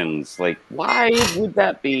conclusions. Like, why would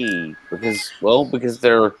that be? Because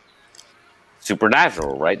they're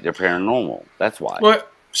supernatural, right? They're paranormal. That's why. Well,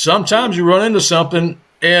 sometimes you run into something,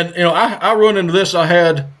 and I run into this. I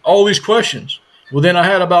had all these questions. Well, then I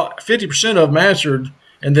had about 50% of them answered,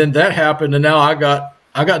 and then that happened, and now I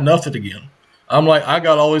got nothing again. I'm like, I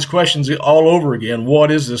got all these questions all over again.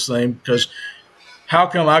 What is this thing? Because how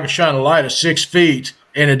come I can shine a light at 6 feet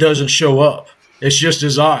and it doesn't show up? It's just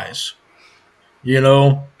his eyes.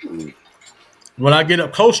 When I get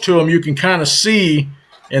up close to him, you can kind of see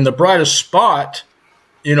in the brightest spot,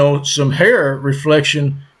 some hair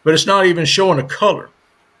reflection, but it's not even showing a color.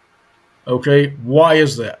 Okay, why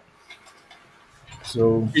is that?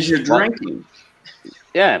 So because you're drinking.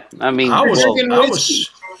 Yeah, I mean, I was sober.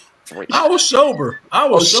 I was sober.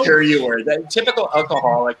 Sure you were. That typical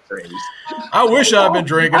alcoholic phrase. I wish I'd been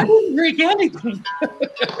drinking. I didn't drink anything.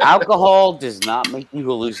 Alcohol does not make you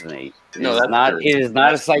hallucinate. No, that's not. It is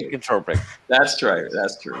not a psychotropic. That's true.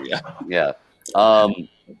 That's true. Yeah. Yeah.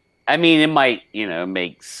 I mean, it might,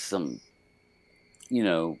 make some,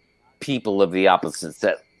 people of the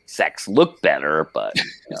opposite sex look better, but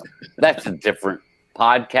that's a different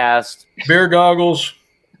podcast. Beer goggles.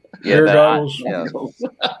 Yeah,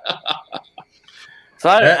 So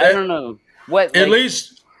I don't know what. It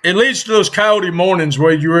leads to those coyote mornings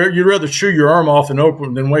where you'd rather chew your arm off than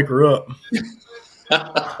open than wake her up.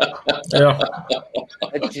 Yeah.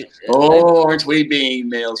 Aren't we being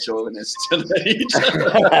male chauvinists tonight?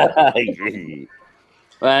 I agree.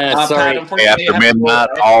 Sorry. After midnight,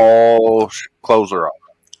 all clothes are off.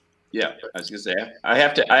 Yeah, I was gonna say I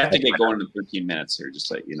have to get going in 13 minutes here, just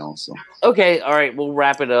like So okay, all right, we'll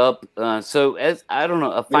wrap it up. So as I don't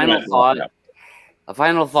know, a final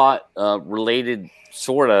thought, related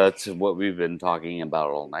sorta to what we've been talking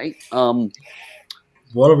about all night.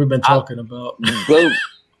 What have we been talking about?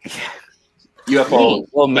 UFO.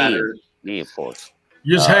 Well, me, of course.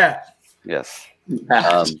 Use hat. Yes.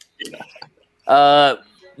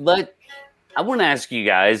 But I want to ask you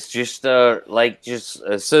guys so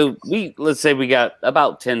let's say we got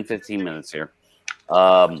about 10, 15 minutes here.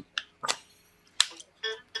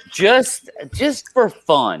 Just for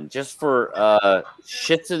fun, just for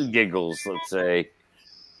shits and giggles, let's say,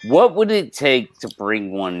 what would it take to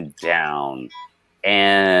bring one down?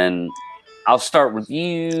 And I'll start with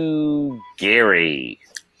you, Gary.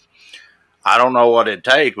 I don't know what it'd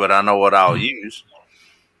take, but I know what I'll use.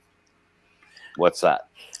 What's that?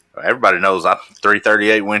 Everybody knows I'm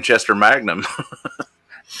 338 Winchester Magnum.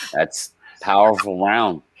 That's powerful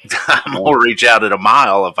round. I'm going to reach out at a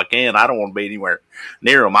mile if I can. I don't want to be anywhere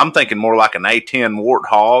near them. I'm thinking more like an A-10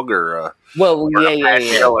 Warthog or a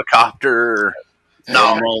helicopter.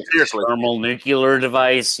 Seriously. Thermal nuclear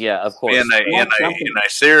device. Yeah, of course. In a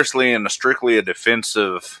strictly a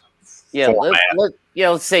defensive format.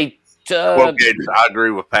 Let's say 12 gauge. I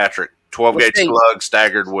agree with Patrick. 12 gauge slug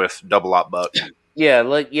staggered with double op buck.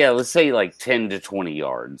 Let's say like 10 to 20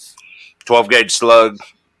 yards. 12 gauge slug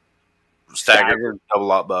staggered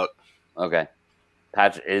double op buck. Okay.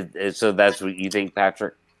 Patrick, so that's what you think,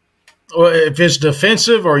 Patrick? Well, if it's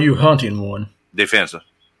defensive, or are you hunting one? Defensive.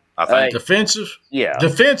 I think. Defensive? Yeah.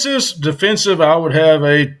 Defensive, I would have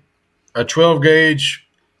a 12 gauge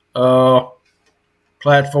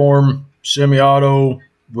platform semi-auto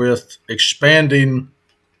with expanding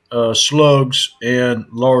slugs and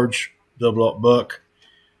large double up buck.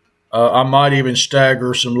 I might even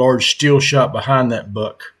stagger some large steel shot behind that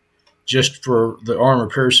buck just for the armor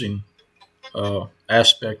piercing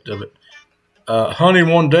aspect of it. Hunting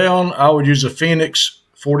one down, I would use a Phoenix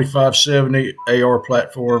 4570 AR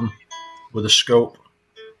platform with a scope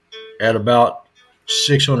at about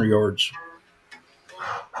 600 yards.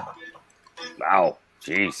 Wow.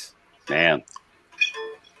 Jeez. Man.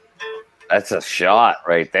 That's a shot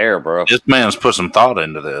right there, bro. This man's put some thought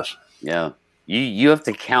into this. Yeah. You have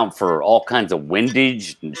to count for all kinds of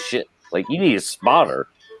windage and shit. Like, you need a spotter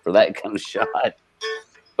for that kind of shot.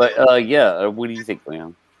 But, what do you think,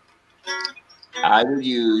 Leon? I would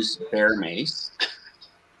use bear mace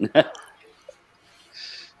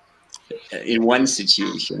in one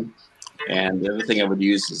situation. And the other thing I would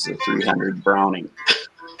use is a 300 Browning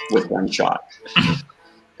with one shot.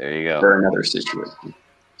 There you go. For another situation.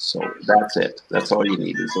 So that's it. That's all you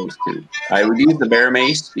need is those two. I would use the bear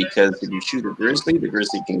mace because if you shoot a grizzly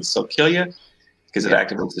can still kill you because it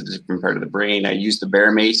activates a different part of the brain. I use the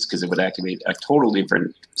bear mace because it would activate a totally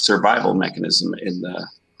different survival mechanism in the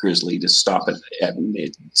grizzly to stop it at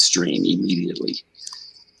midstream immediately.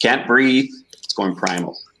 Can't breathe. It's going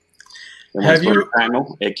primal. When it's going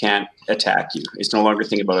primal, it can't attack you. It's no longer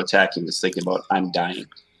thinking about attacking. It's thinking about I'm dying.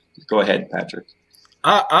 Go ahead, Patrick.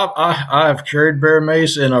 I've carried bear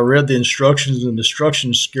mace, and I read the instructions, and the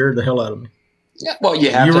instructions scared the hell out of me. Yeah, well, you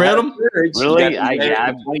have. You to read have them? courage. Really?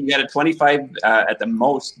 You got a 25 at the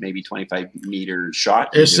most, maybe 25-meter shot.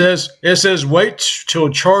 It says wait till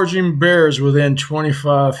charging bears within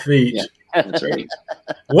 25 feet. Yeah, that's right.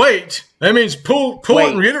 Wait. That means pull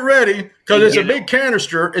it and get it ready because it's a big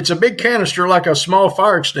canister. It's a big canister like a small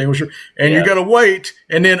fire extinguisher, and you got to wait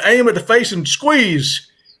and then aim at the face and squeeze.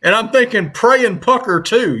 And I'm thinking pray and pucker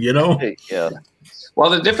too, you know? Yeah. Well,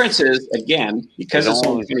 the difference is, again, because it's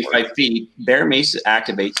only 25 feet, bear mace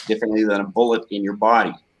activates differently than a bullet in your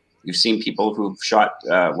body. You've seen people who've shot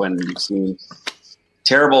when you've seen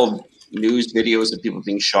terrible news videos of people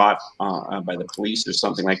being shot by the police or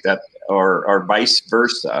something like that, or vice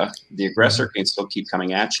versa. The aggressor can still keep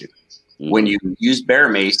coming at you. When you use bear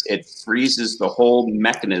mace, it freezes the whole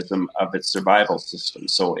mechanism of its survival system.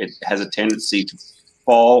 So it has a tendency to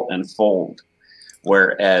fall and fold.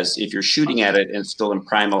 Whereas if you're shooting at it and it's still in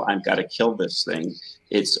primal, I've got to kill this thing.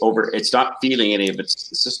 It's not feeling any of its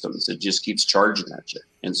systems. It just keeps charging at you.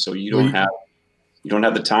 And so you don't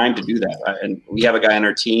have the time to do that. And we have a guy on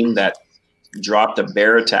our team that dropped a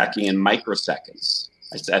bear attacking in microseconds.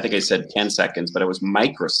 I think I said 10 seconds, but it was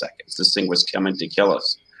microseconds. This thing was coming to kill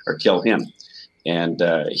us or kill him. And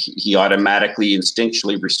he automatically,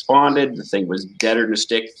 instinctually responded. The thing was deader than a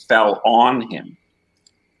stick, fell on him.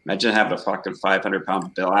 Imagine having a fucking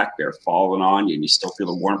 500-pound black bear falling on you and you still feel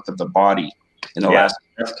the warmth of the body and the last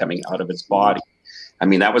breath coming out of its body. I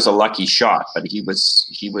mean, that was a lucky shot, but he was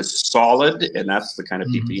solid, and that's the kind of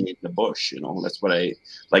people you need in the bush. You know, that's what I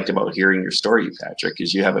liked about hearing your story, Patrick,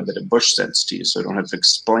 is you have a bit of bush sense to you, so I don't have to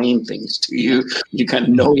explain things to you. You kind of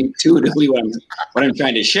know intuitively what I'm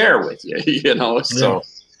trying to share with you. You know, so.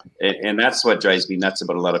 And that's what drives me nuts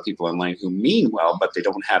about a lot of people online who mean well, but they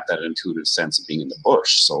don't have that intuitive sense of being in the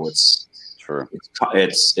bush. So it's true.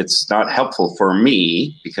 It's not helpful for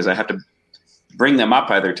me because I have to bring them up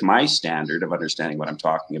either to my standard of understanding what I'm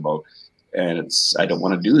talking about. And I don't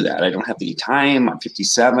want to do that. I don't have the time. I'm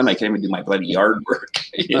 57. I can't even do my bloody yard work.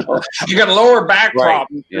 You know, you got a lower back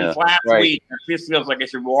problem last week. It just feels like I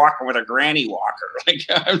should be walking with a granny walker. Like,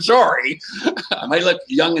 I'm sorry. I might look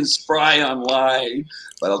young and spry online,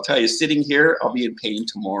 but I'll tell you, sitting here, I'll be in pain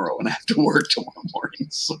tomorrow and I have to work tomorrow morning.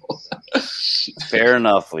 So fair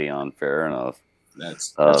enough, Leon. Fair enough.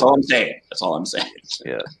 That's all I'm saying. That's all I'm saying.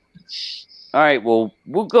 Yeah. All right, well,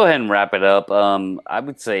 we'll go ahead and wrap it up. I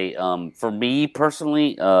would say, for me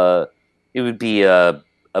personally, it would be a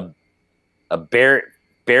Barrett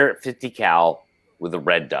 50 cal with a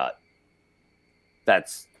red dot.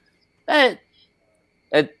 That's going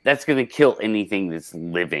to kill anything that's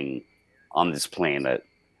living on this planet,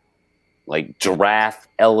 like giraffe,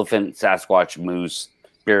 elephant, Sasquatch, moose.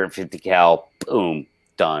 Barrett 50 cal, boom,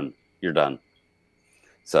 done. You're done.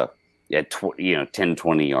 So yeah, 10,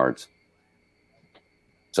 20 yards.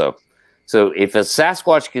 So if a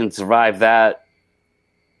Sasquatch can survive that,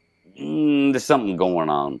 there's something going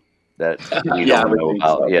on that we don't know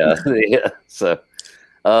about. So.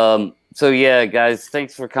 Yeah. So yeah, guys,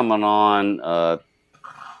 thanks for coming on.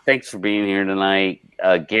 Thanks for being here tonight.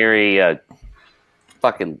 Gary,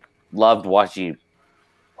 fucking loved watching you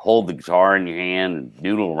hold the guitar in your hand and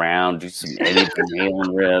noodle around, do some Eddie Van Halen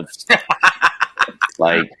riffs.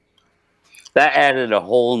 Like, that added a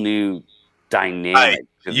whole new dynamic.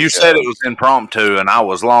 Hey, you said it was impromptu, and I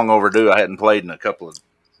was long overdue. I hadn't played in a couple of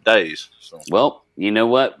days. So. Well, you know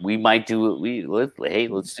what? We might do it.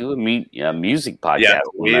 Let's do a music podcast.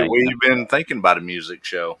 Yeah, we've been thinking about a music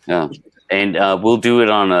show. Yeah, and we'll do it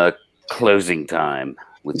on a closing time.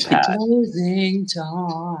 with Pat. Closing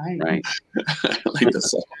time. Right. I like the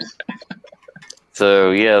song.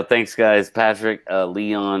 So yeah, thanks guys, Patrick,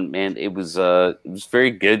 Leon, man, it was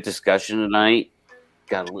very good discussion tonight.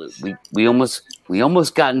 We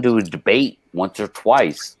almost got into a debate once or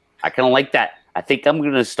twice. I kind of like that. I think I'm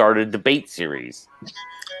going to start a debate series.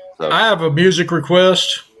 So, I have a music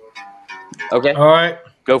request. okay, All right.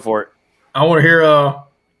 go for it. I want to hear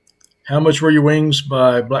How Much Were Your Wings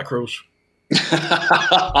by Black Crowes.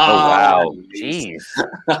 Oh wow, jeez,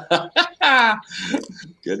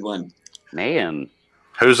 Good one. man.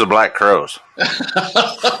 Who's the Black Crows?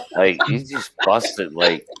 Like you just busted.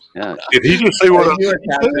 Like, yeah. Did he just say what I knew it,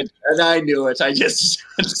 Patrick, and I knew it. I just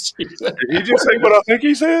Did he just say what I think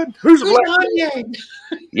he said? Who's the Who's Black Kanye?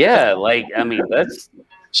 Yeah, like I mean that's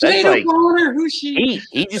Sinead like- O'Connor. Who's she?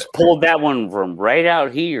 he just pulled that one from right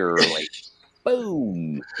out here, like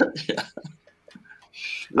boom.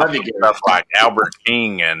 Love you, Gary. Stuff like Albert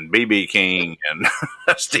King and BB King and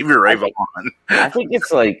Stevie Ray Vaughan. I think it's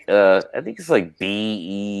like B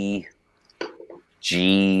E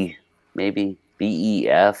G maybe B E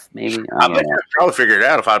F maybe. I I don't bet know. I could probably figure it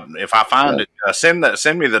out if I find it. Send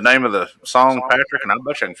me the name of the song, Patrick, and I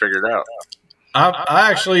bet you I can figure it out. I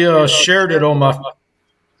actually shared it on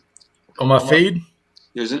my feed.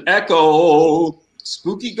 There's an echo,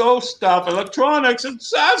 spooky ghost stuff, electronics, and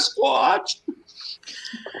Sasquatch.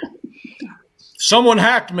 Someone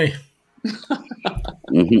hacked me.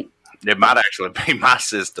 Mhm. It might actually be my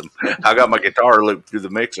system. I got my guitar looped through the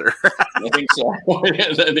mixer. I think so.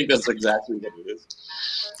 I think that's exactly what it is.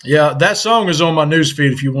 Yeah, that song is on my news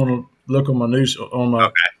feed if you want to look on my news on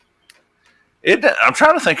my. I'm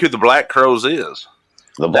trying to think who the Black Crows is.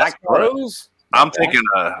 The Black Crows. I'm thinking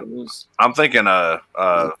who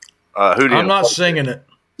do I'm not singing it.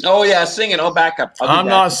 Oh yeah, sing it. I'll back up. I'm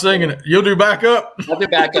not singing it. You'll do backup? I'll do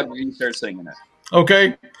back up when you start singing it.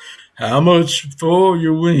 Okay. How much for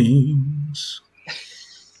your wings?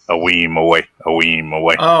 a weem away, a weem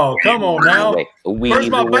away. Oh, come on now. Where's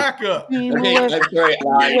my Weem backup? Okay, I'm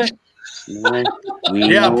sorry.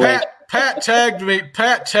 Yeah,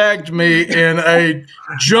 Pat tagged me in a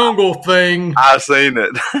jungle thing, I seen it.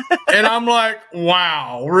 and I'm like,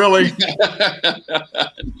 wow, really?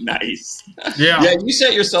 Nice. Yeah. Yeah, you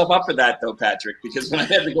set yourself up for that though, Patrick. Because when I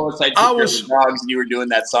had to go outside I to was- the dogs, and you were doing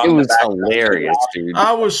that song. It in the was background. hilarious, dude.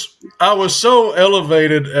 I was so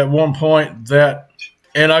elevated at one point that,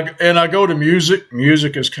 and I go to music.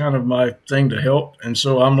 Music is kind of my thing to help, and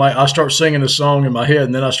so I'm like, I start singing a song in my head,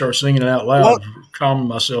 and then I start singing it out loud, What? calming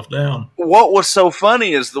myself down. What was so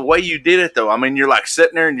funny is the way you did it, though. I mean, you're like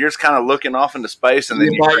sitting there and you're just kind of looking off into space, and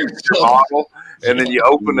then you You're by drink your yourself. bottle, and then you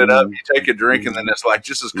open it up, you take a drink, and then it's like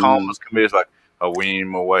just as calm as can be. It's like a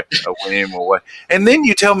weem away, a weem away, and then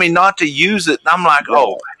you tell me not to use it, and I'm like,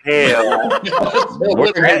 oh hell,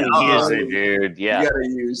 We're that- gonna use it, dude. Yeah. You gotta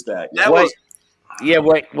use that. that What- was Yeah,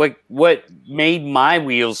 what made my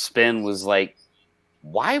wheels spin was like,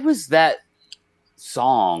 why was that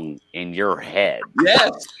song in your head?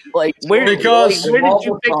 Yes. Like, where Because- where did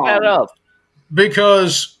you pick that up?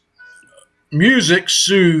 Because music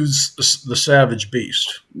soothes the savage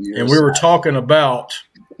beast, and we were talking about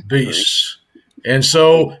beasts, and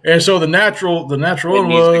so the natural one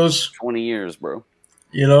was, 20 years, bro.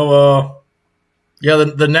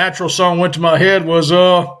 the natural song went to my head was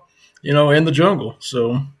In the Jungle.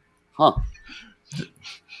 So Huh.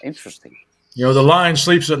 Interesting. the lion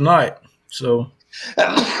sleeps at night. So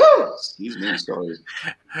Excuse me, sorry.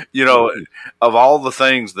 of all the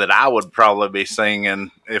things that I would probably be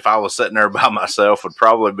singing if I was sitting there by myself would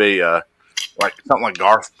probably be like something like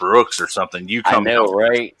Garth Brooks or something. You I come know, down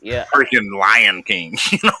right? Yeah, freaking Lion King,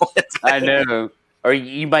 I know. Or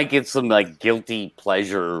you might get some like guilty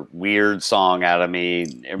pleasure weird song out of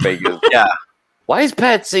me. Everybody goes, Yeah. Why is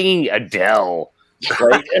Pat singing Adele?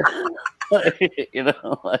 Like,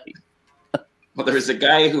 like Well, there was a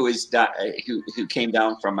guy who who came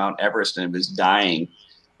down from Mount Everest and was dying,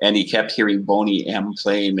 and he kept hearing Boney M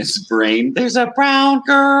play in his brain. There's a brown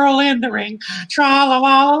girl in the ring, tra la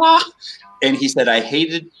la la la. And he said, I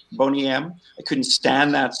hated Boney M. I couldn't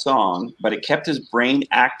stand that song, but it kept his brain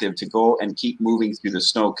active to go and keep moving through the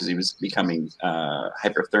snow because he was becoming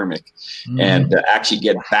hyperthermic and actually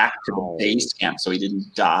get back to the base camp so he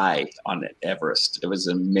didn't die on Everest. It was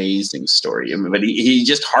an amazing story. I mean, but he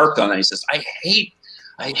just harped on it. He says, I hate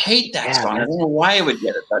that Yeah, song. I don't know why I would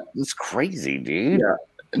get it, but it's crazy, dude. Yeah.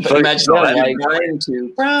 But imagine Brian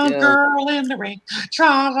to Brown Girl in the Rain.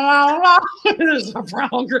 Tra-la-la-la. There's a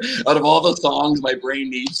brown girl. Out of all the songs my brain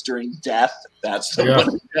needs during death, that's the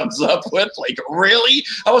one it comes up with. Like, really?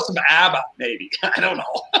 How about some ABBA, maybe? I don't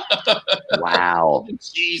know. Wow.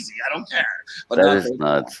 It's easy. I don't care. But that is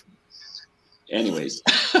nuts. Anyways.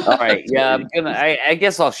 All right. Yeah, I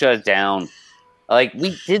guess I'll shut it down. Like,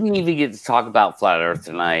 we didn't even get to talk about Flat Earth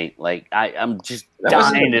tonight. Like, I'm just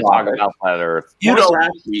dying to talk about Flat Earth. You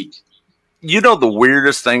know the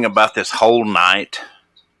weirdest thing about this whole night?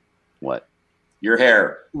 What? Your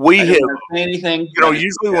hair. We have anything. You know,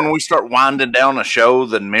 usually when we start winding down a show,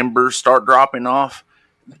 the members start dropping off.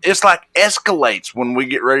 It's like escalates when we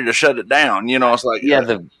get ready to shut it down. You know, it's like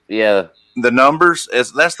the numbers.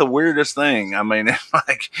 That's the weirdest thing. I mean,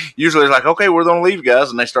 like usually it's like, okay, we're gonna leave, guys,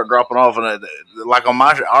 and they start dropping off. And like on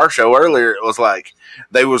our show earlier, it was like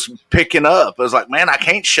they was picking up. It was like, man, I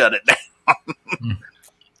can't shut it down.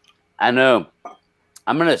 I know.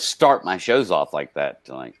 I'm gonna start my shows off like that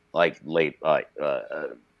tonight,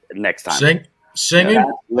 next time.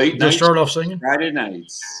 Singing. Late night. Start off singing. Friday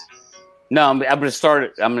nights. No, I'm gonna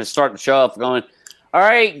start. I'm gonna start the show off going. All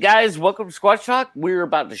right, guys, welcome to Squatch Talk. We're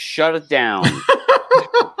about to shut it down.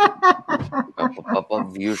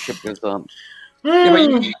 Viewership is up. Yeah,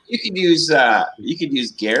 but you could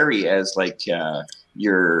use Gary as like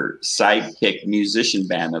your sidekick musician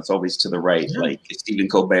band that's always to the right, like Stephen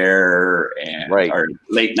Colbert and or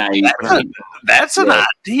Late Night. That's an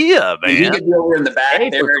idea, man. You could be over in the back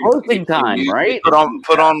there. Closing time, right? Put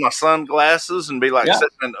on my sunglasses and be like sitting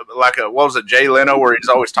in, like what was it, Jay Leno, where he's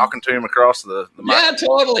always talking to him across the mic. Yeah,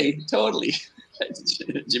 totally.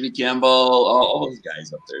 Jimmy Kimmel, all those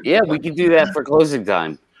guys up there. Yeah, we could do that for closing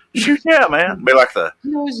time. Shoot, yeah, man. Be like the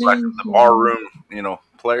bar room,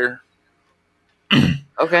 player.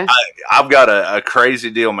 Okay. I've got a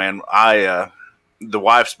crazy deal, man. The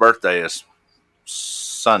wife's birthday is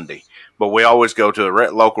Sunday, but we always go to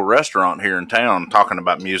a local restaurant here in town talking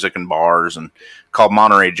about music and bars, and called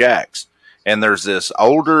Monterey Jack's. And there's this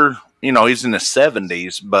older, he's in his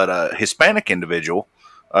 70s, but a Hispanic individual,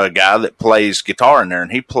 a guy that plays guitar in there,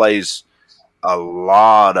 and he plays a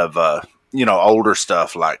lot of older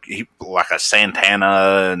stuff like a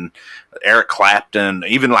Santana and Eric Clapton,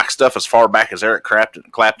 even like stuff as far back as Eric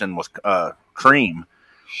Clapton with Cream.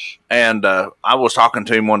 And I was talking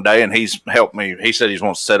to him one day, and he's helped me. He said he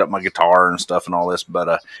wants to set up my guitar and stuff and all this.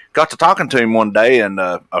 But got to talking to him one day, and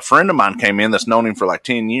a friend of mine came in that's known him for like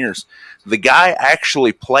 10 years. The guy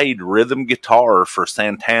actually played rhythm guitar for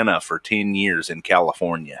Santana for 10 years in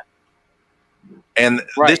California. And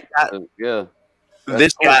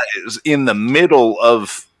this guy is in the middle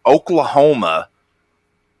of Oklahoma.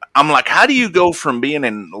 I'm like, how do you go from being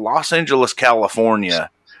in Los Angeles, California,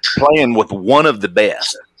 playing with one of the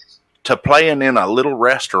best, to playing in a little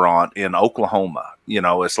restaurant in Oklahoma?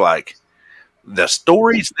 It's like the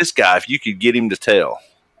stories this guy, if you could get him to tell.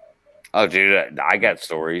 Oh, dude, I got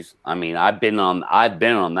stories. I mean, I've been on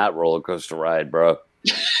that roller coaster ride, bro.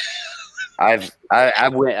 I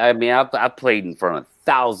played in front of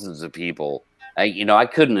thousands of people. I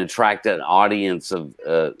couldn't attract an audience of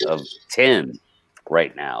 10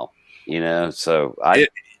 right now. So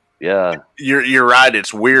you're right.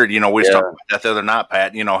 It's weird. We was talking about that the other night,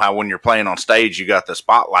 Pat. How when you're playing on stage, you got the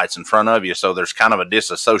spotlights in front of you, so there's kind of a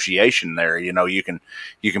disassociation there. You can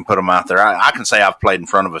put them out there. I can say I've played in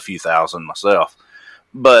front of a few thousand myself,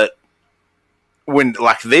 but when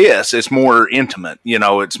like this, it's more intimate.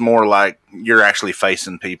 It's more like you're actually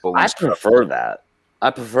facing people. I prefer that.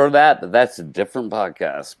 But that's a different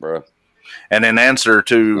podcast, bro. And in answer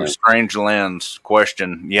to Strange Land's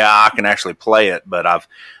question, I can actually play it, but I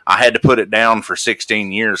had to put it down for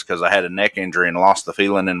 16 years because I had a neck injury and lost the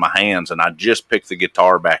feeling in my hands, and I just picked the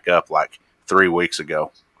guitar back up like 3 weeks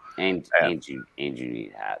ago. And you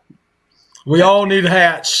need a hat. We all need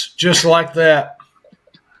hats just like that.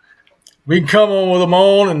 We can come on with them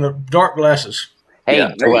on and the dark glasses. Hey,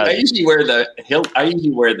 I usually wear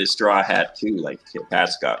the straw hat too, like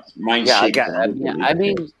Pat's got. Mine.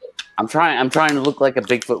 I'm trying to look like a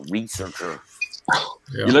Bigfoot researcher.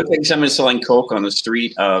 Yeah. You look like someone selling coke on the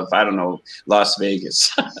street of, I don't know, Las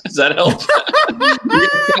Vegas. Does that help? You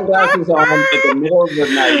get sunglasses on in the middle of the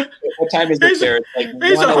night. What time is it there? It's like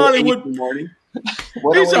he's a Hollywood in the morning.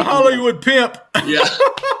 He's a Hollywood pimp. Yeah.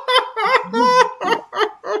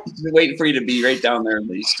 He's been waiting for you to be right down there in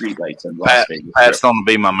the street lights in Las Vegas. Pat's going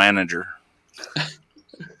to be my manager.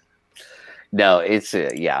 No, it's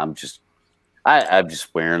I'm just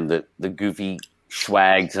wearing the goofy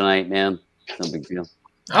swag tonight, man. No big deal.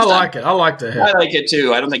 I like it. I like the hat. I like it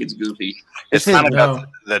too. I don't think it's goofy. It's kind of got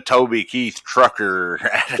the Toby Keith trucker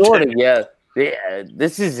attitude. Sort of, yeah. Yeah,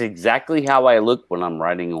 this is exactly how I look when I'm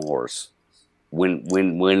riding a horse.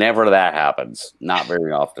 Whenever that happens, not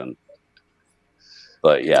very often.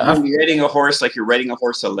 But yeah, You're riding a horse like you're writing a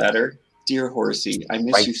horse a letter. Dear horsey, I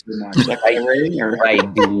miss you so much. Like writing or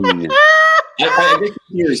riding. I get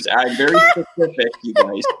confused. I'm very specific, you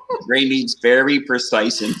guys. Ray needs very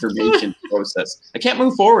precise information to process. I can't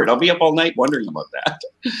move forward. I'll be up all night wondering about that.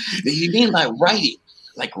 You mean by writing?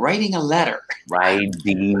 Like writing a letter? Riding.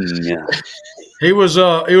 He was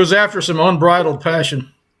after some unbridled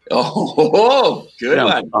passion. Oh, good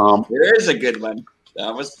one. There is a good one.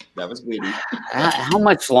 That was witty. How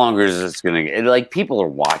much longer is this going to get? Like, people are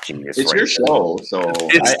watching this. It's your show, so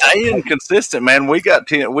it's staying consistent, man. We've had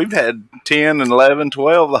 10 and 11,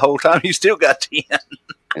 12 the whole time. You still got 10.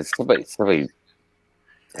 And somebody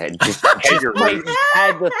had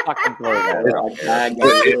the fucking throw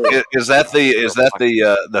that. Is that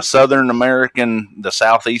the Southern American, the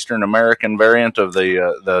Southeastern American variant of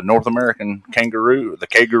the North American kangaroo, the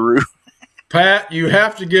kangaroo? Pat, you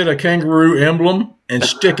have to get a kangaroo emblem and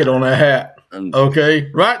stick it on a hat.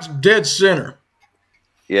 Okay, right, dead center.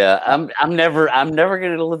 Yeah, I'm never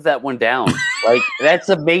gonna live that one down. Like, that's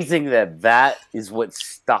amazing that is what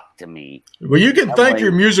stuck to me. Well, you can thank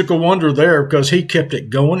your musical wonder there, because he kept it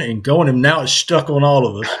going and going, and now it's stuck on all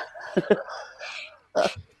of us.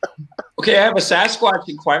 Okay, I have a Sasquatch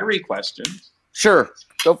inquiry question. Sure,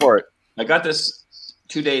 go for it. I got this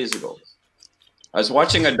 2 days ago. I was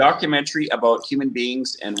watching a documentary about human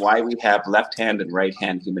beings and why we have left-hand and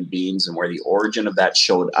right-hand human beings, and where the origin of that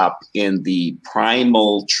showed up in the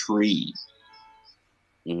primal tree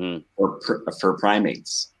for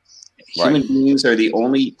primates. Right. Human beings are the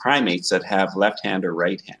only primates that have left hand or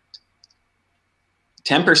right hand.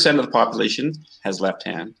 10% of the population has left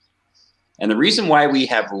hand. And the reason why we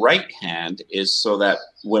have right hand is so that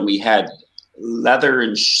when we had leather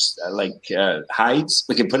and hides,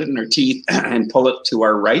 we can put it in our teeth and pull it to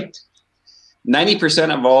our right.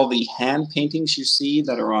 90% of all the hand paintings you see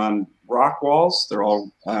that are on rock walls, they're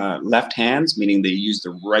all left hands, meaning they use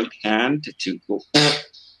the right hand to go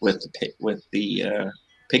with the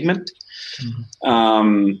pigment.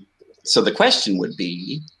 So the question would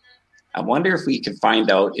be, I wonder if we can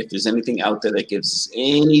find out if there's anything out there that gives us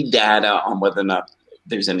any data on whether or not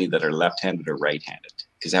there's any that are left-handed or right-handed,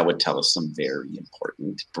 because that would tell us some very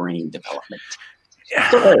important brain development. Yeah.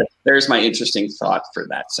 So there's my interesting thought for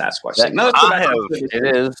that Sasquatch thing. No,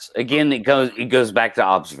 it is. Again, it goes back to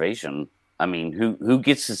observation. I mean, who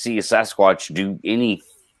gets to see a Sasquatch do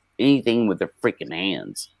anything with their freaking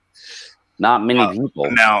hands? Not many people.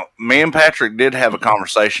 Now, me and Patrick did have a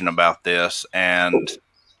conversation about this, and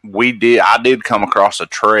I did come across a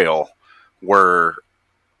trail where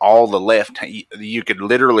all the you could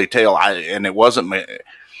literally tell, and it wasn't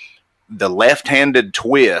the left-handed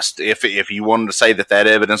twist. If you wanted to say that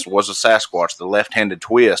evidence was a Sasquatch, the left-handed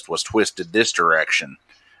twist was twisted this direction,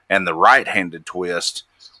 and the right-handed twist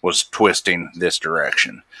was twisting this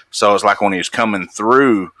direction. So it's like when he was coming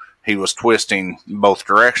through, he was twisting both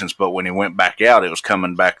directions, but when he went back out, it was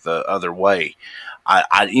coming back the other way.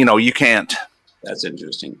 You can't. That's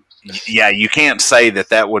interesting. Yeah, you can't say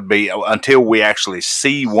that would be until we actually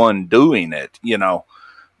see one doing it,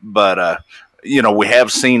 But, we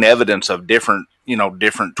have seen evidence of different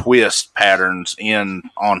twist patterns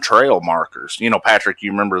on trail markers. Patrick,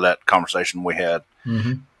 you remember that conversation we had.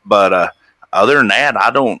 Mm-hmm. But other than that,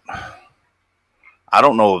 I don't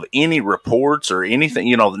know of any reports or anything.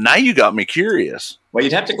 Now you got me curious. Well,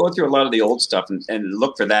 you'd have to go through a lot of the old stuff and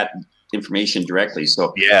look for that information directly.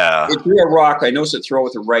 So yeah, it threw a rock. I noticed it throw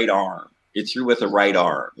with the right arm. It threw with the right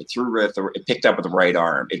arm. It picked up with the right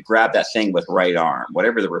arm. It grabbed that thing with right arm.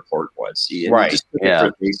 Whatever the report was, right? Just put it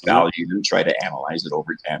for face value. You didn't try to analyze it,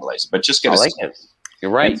 but just get it.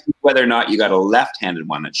 You're right. Whether or not you got a left-handed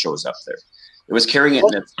one that shows up there. It was carrying it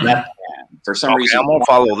in its left hand for some reason. I'm gonna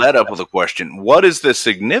follow that up with a question. What is the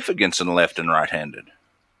significance in left and right-handed?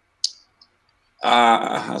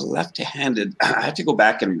 Left-handed. I have to go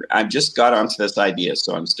back and I've just got onto this idea,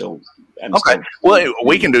 so I'm still. Well,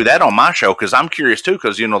 we can do that on my show because I'm curious too.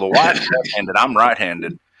 Because the wife's left-handed, I'm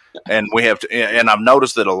right-handed, and we have to. And I've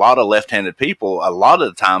noticed that a lot of left-handed people, a lot of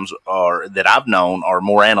the times, that I've known, are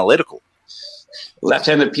more analytical.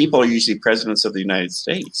 Left-handed people are usually presidents of the United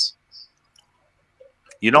States.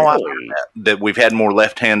 I've heard that we've had more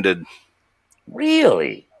left-handed.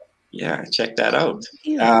 Really? Yeah, check that out.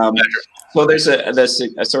 So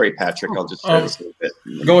sorry, Patrick, I'll just try this a little bit.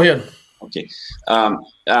 Go ahead. Okay.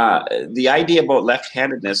 The idea about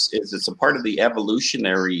left-handedness is it's a part of the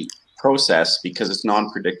evolutionary process because it's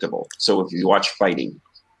non-predictable. So if you watch fighting,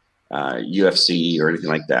 UFC or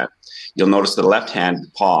anything like that, you'll notice the left-hand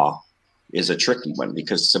paw is a tricky one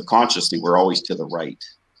because subconsciously we're always to the right,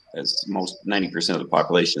 as most 90% of the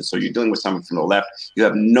population. So you're dealing with someone from the left. You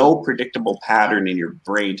have no predictable pattern in your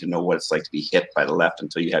brain to know what it's like to be hit by the left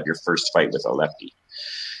until you have your first fight with a lefty.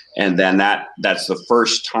 And then that's the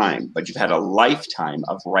first time, but you've had a lifetime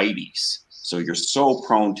of righties. So you're so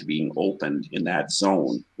prone to being opened in that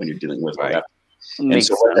zone when you're dealing with a lefty. And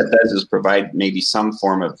so what that does is provide maybe some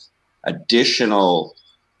form of additional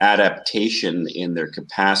adaptation in their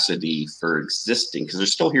capacity for existing, because they're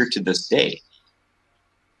still here to this day.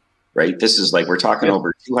 Right? This is like, we're talking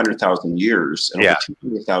over 200,000 years. And over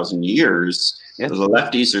 200,000 years, the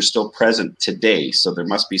lefties are still present today. So there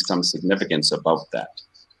must be some significance about that.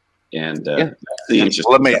 And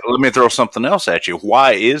let me throw something else at you.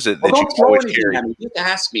 Why is it that you always carry? Just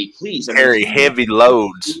ask me, please. Carry heavy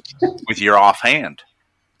loads with your offhand.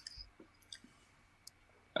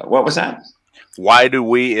 What was that? Why do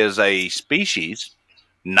we, as a species,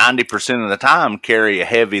 90% of the time carry a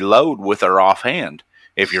heavy load with our offhand?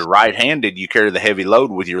 If you're right-handed, you carry the heavy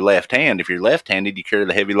load with your left hand. If you're left-handed, you carry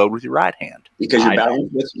the heavy load with your right hand. Because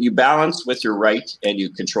you balance with your right and you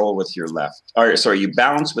control with your left. Or sorry, you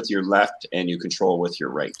balance with your left and you control with your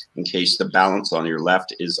right, in case the balance on your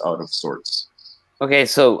left is out of sorts. Okay,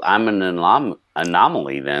 so I'm an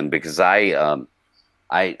anomaly then, because I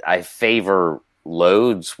favor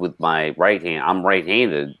loads with my right hand. I'm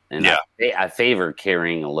right-handed, and I favor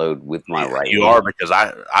carrying a load with my right hand. You are, because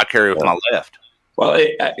I carry with my left. Well,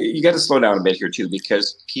 you got to slow down a bit here too,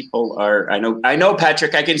 because people are. I know,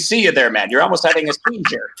 Patrick. I can see you there, man. You're almost having a screen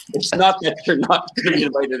share. It's not that you're not going to be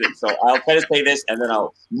invited in. So I'll try to say this, and then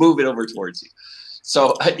I'll move it over towards you.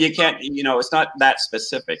 So you can't. it's not that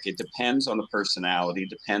specific. It depends on the personality.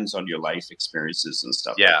 Depends on your life experiences and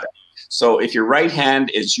stuff. Yeah. Like that. So if your right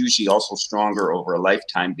hand is usually also stronger over a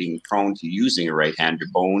lifetime, being prone to using your right hand, your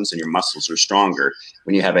bones and your muscles are stronger.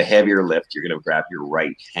 When you have a heavier lift, you're going to grab your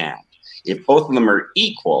right hand. If both of them are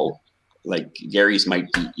equal, like Gary's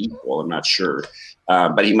might be equal, I'm not sure,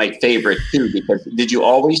 but he might favor it too. Because did you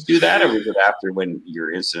always do that, or was it after when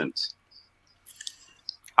your incident?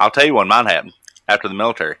 I'll tell you when mine happened. After the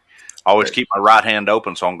military, I always keep my right hand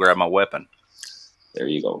open so I can grab my weapon. There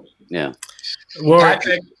you go. Yeah. Well,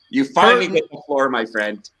 Patrick, you finally get the floor, my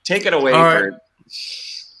friend. Take it away for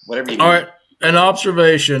whatever you need. All right. An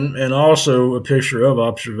observation, and also a picture of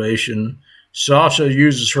observation. Sasha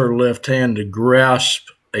uses her left hand to grasp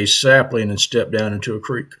a sapling and step down into a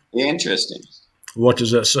creek. Interesting. What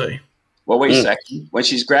does that say? Well, wait a second. When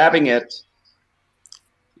she's grabbing it,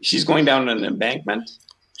 she's going down an embankment.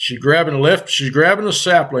 She's grabbing the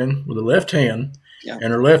sapling with the left hand,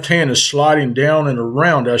 and her left hand is sliding down and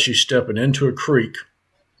around as she's stepping into a creek.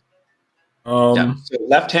 So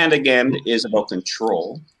left hand again is about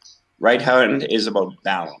control. Right hand is about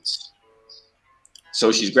balance. So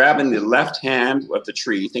she's grabbing the left hand of the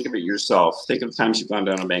tree. Think of it yourself. Think of the times you've gone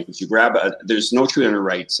down a bank. You grab there's no tree on the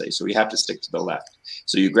right, say, so you have to stick to the left.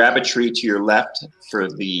 So you grab a tree to your left for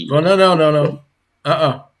the. Oh, no.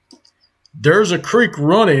 There's a creek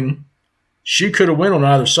running. She could have went on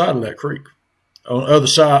either side of that creek. On other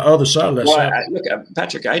side of that. Well, look,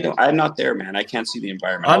 Patrick, I'm not there, man. I can't see the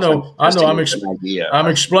environment. I know. I'm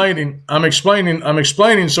explaining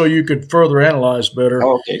so you could further analyze better.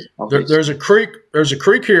 Oh, okay. There's a creek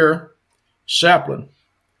here, sapling.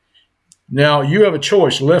 Now you have a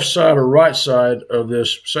choice, left side or right side of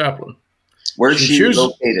this sapling. Where's she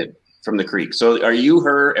located from the creek? So are you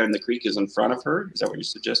her and the creek is in front of her? Is that what you're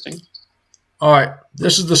suggesting? All right.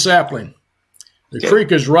 This is the sapling. The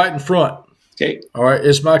creek is right in front. Okay. All right.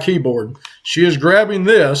 It's my keyboard. She is grabbing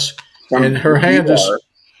this, and her hand is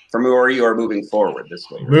from where you are moving forward this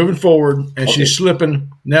way. Right? Moving forward, and she's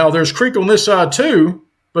slipping. Now there's creek on this side too,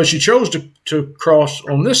 but she chose to cross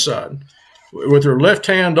on this side with her left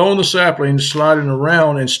hand on the sapling, sliding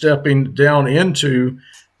around and stepping down into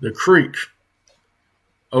the creek.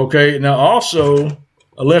 Okay. Now also,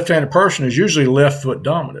 a left-handed person is usually left foot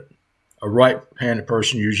dominant. A right-handed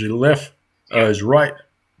person usually is right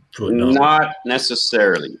foot dominant. Not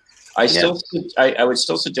necessarily. I would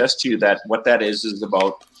still suggest to you that what that is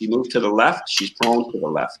about, if you move to the left, she's prone to the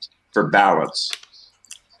left for balance.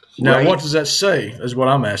 Now, what does that say is what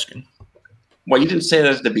I'm asking. Well, you didn't say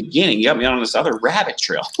that at the beginning. You got me on this other rabbit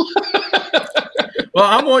trail. Well,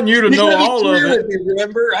 I want you to know all of it.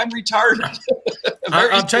 Remember, I'm retarded.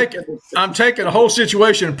 I'm taking a whole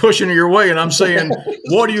situation and pushing it your way, and I'm saying,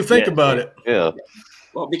 what do you think about it? Yeah.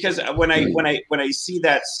 Well, because when I see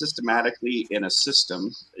that systematically in a system,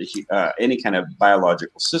 any kind of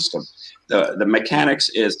biological system, the mechanics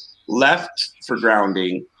is left for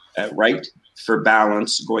grounding, right for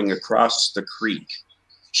balance, going across the creek.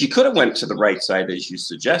 She could have went to the right side as you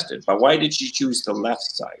suggested, but why did she choose the left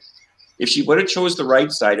side? If she would have chose the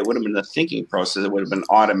right side, it would have been a thinking process. It would have been an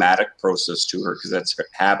automatic process to her because that's her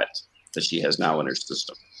habit that she has now in her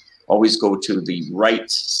system. Always go to the right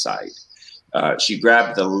side. She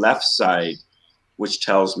grabbed the left side, which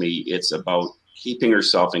tells me it's about keeping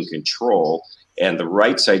herself in control, and the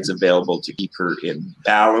right side's available to keep her in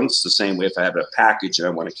balance. The same way if I have a package and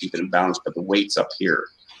I want to keep it in balance, but the weight's up here.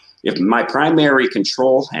 If my primary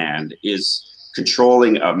control hand is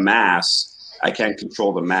controlling a mass, I can't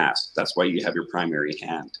control the mass. That's why you have your primary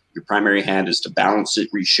hand. Your primary hand is to balance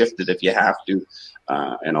it, reshift it if you have to,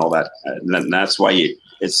 and all that. And that's why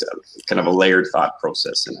it's kind of a layered thought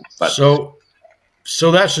process in it. But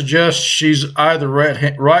so that suggests she's either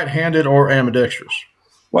right-handed or ambidextrous.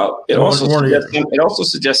 Well, it also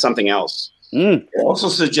suggests something else. It also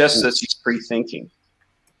suggests that she's pre-thinking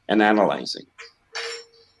and analyzing.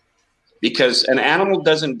 Because an animal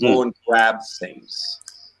doesn't go and grab things.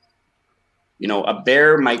 You know, a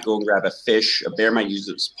bear might go and grab a fish. A bear might use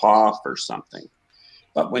its paw for something.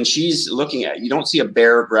 But when she's looking at, you don't see a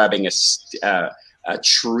bear grabbing a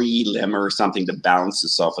tree limb or something to balance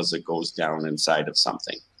itself as it goes down inside of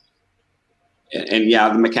something. And yeah,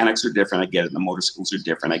 the mechanics are different. I get it. The motor skills are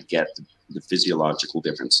different. I get the physiological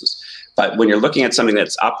differences. But when you're looking at something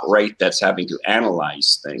that's upright, that's having to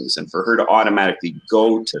analyze things, and for her to automatically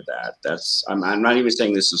go to that, I'm not even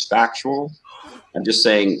saying this is factual. I'm just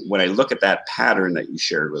saying when I look at that pattern that you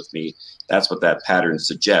shared with me, that's what that pattern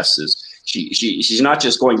suggests is she's not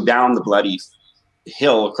just going down the bloody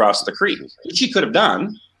hill across the creek, which she could have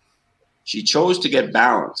done. She chose to get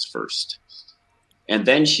balance first. And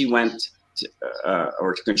then she went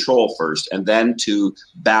to control first, and then to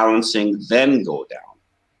balancing, then go down.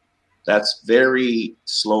 That's very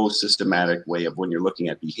slow, systematic way of when you're looking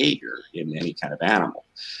at behavior in any kind of animal.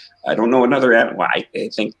 I don't know another animal. I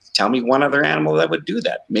think, tell me one other animal that would do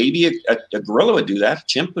that. Maybe a gorilla would do that. A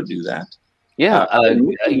chimp would do that. Yeah,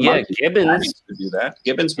 gibbons would do that.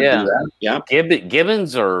 Gibbons would do that. Yeah,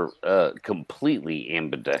 gibbons are completely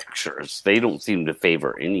ambidextrous. They don't seem to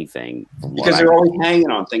favor anything because they're always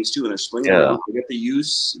hanging on things too, and they're swinging around. They get the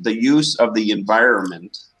use of the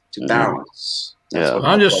environment to balance.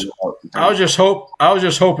 I was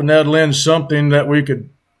just hoping that'd lend something that we could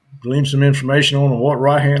glean some information on what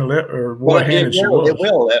right-handed or what-handed she was. It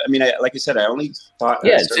will. I mean, like I said, I only thought.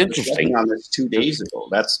 Yeah, it's interesting. On this 2 days ago.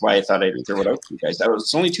 That's why I thought I'd throw it out to you guys.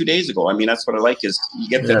 It's only 2 days ago. I mean, that's what I like is you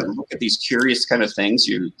get to look at these curious kind of things.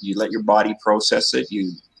 You let your body process it.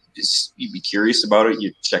 You be curious about it.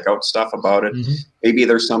 You check out stuff about it. Mm-hmm. Maybe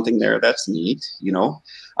there's something there that's neat. You know,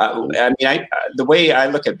 I mean, the way I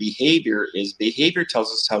look at behavior is behavior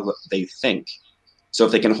tells us how they think. So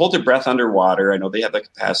if they can hold their breath underwater, I know they have the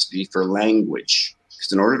capacity for language.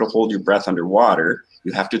 Because in order to hold your breath underwater,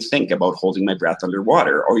 you have to think about holding my breath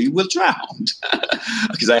underwater, or you will drown.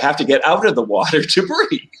 Because I have to get out of the water to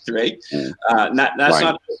breathe, right?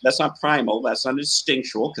 That's not primal. That's not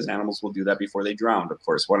instinctual, because animals will do that before they drown. Of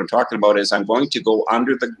course, what I'm talking about is I'm going to go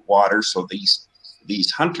under the water, so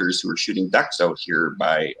these hunters who are shooting ducks out here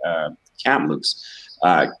by Kamloops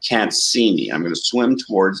can't see me. I'm going to swim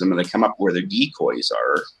towards them, and they come up where their decoys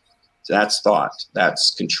are. So that's thought.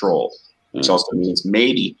 That's control. Which also means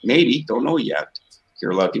maybe, don't know yet.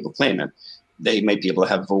 Hear a lot of people claim it. They might be able to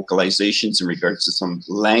have vocalizations in regards to some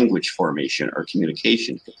language formation or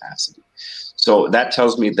communication capacity. So that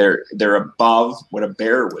tells me they're above what a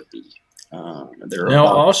bear would be. Now,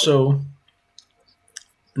 also,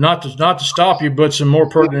 not to stop you, but some more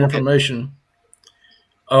pertinent information.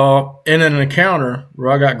 In an encounter where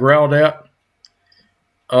I got growled at,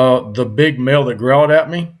 the big male that growled at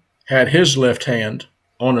me had his left hand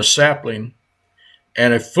on a sapling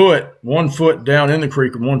and 1 foot down in the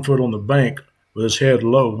creek and 1 foot on the bank with his head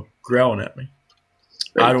low, growling at me.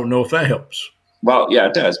 Right. I don't know if that helps. Well, yeah,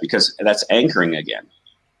 it does, because that's anchoring again.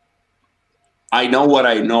 I know what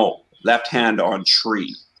I know. Left hand on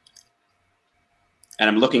tree. And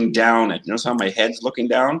I'm looking down at, notice how my head's looking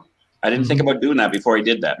down? I didn't think about doing that before I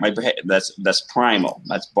did that. That's primal.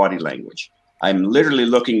 That's body language. I'm literally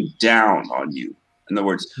looking down on you. In other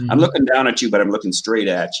words, I'm looking down at you, but I'm looking straight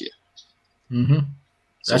at you. Mm-hmm.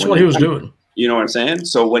 That's what he was doing. You know what I'm saying?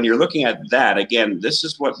 So when you're looking at that, again, this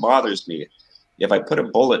is what bothers me. If I put a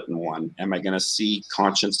bullet in one, am I going to see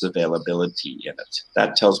conscious availability in it?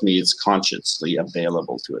 That tells me it's consciously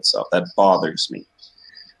available to itself. That bothers me.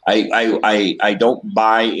 I don't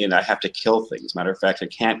buy in. I have to kill things. Matter of fact, I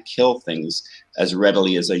can't kill things as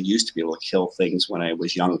readily as I used to be able to kill things when I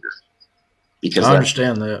was younger. Because I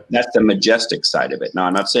understand that. That's the majestic side of it. Now,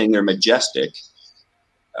 I'm not saying they're majestic.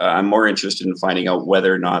 I'm more interested in finding out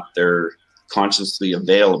whether or not they're consciously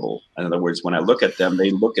available. In other words, when I look at them,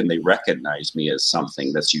 they look and they recognize me as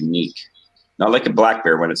something that's unique. Not like a black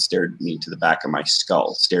bear when it stared me to the back of my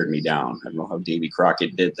skull, stared me down. I don't know how Davy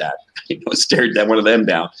Crockett did that. Stared that one of them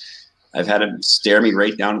down. I've had him stare me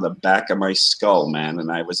right down to the back of my skull, man.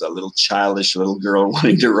 And I was a little childish little girl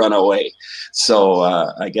wanting to run away. So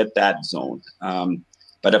I get that zone.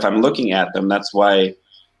 But if I'm looking at them, that's why,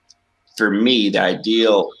 for me, the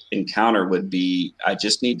ideal encounter would be I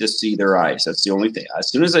just need to see their eyes. That's the only thing.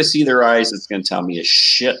 As soon as I see their eyes, it's going to tell me a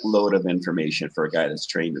shitload of information for a guy that's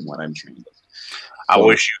trained in what I'm trained in. I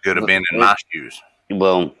wish you could have been in my shoes.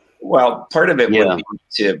 Well, part of it would be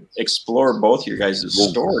to explore both your guys'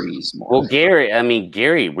 stories more. Well,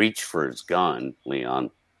 Gary reached for his gun,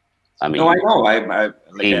 Leon. I mean, no, I know.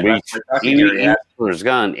 He reached for his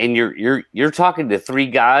gun, and you're talking to three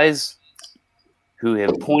guys who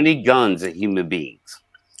have pointed guns at human beings.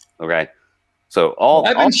 Okay, so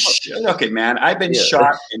okay, man. I've been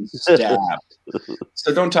shot and stabbed.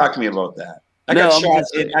 So don't talk to me about that. I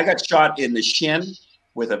got shot in the shin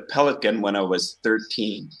with a pellet gun when I was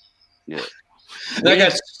 13. Yeah. And I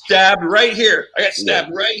got stabbed right here.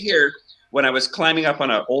 Right here when I was climbing up on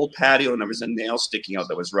an old patio and there was a nail sticking out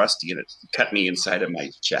that was rusty and it cut me inside of my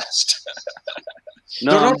chest.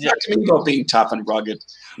 Don't talk to me about being tough and rugged.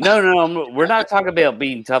 No, we're not talking about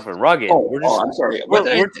being tough and rugged. I'm sorry.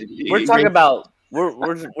 We're talking about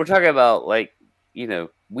we're talking about, like, you know,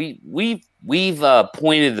 we've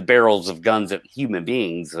pointed the barrels of guns at human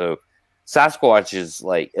beings. So Sasquatch is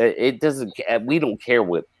like, it doesn't. We don't care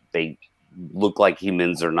what they look like,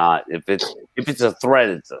 humans or not. If it's a threat,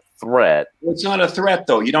 it's a threat. It's not a threat,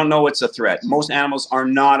 though. You don't know it's a threat. Most animals are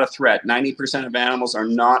not a threat. 90% of animals are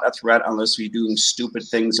not a threat unless we're doing stupid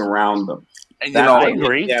things around them. I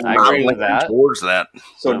agree. I agree with that. Towards that.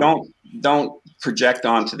 So don't project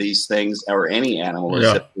onto these things or any animal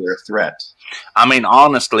as if they're a threat. I mean,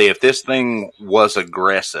 honestly, if this thing was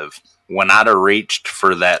aggressive, when I'd have reached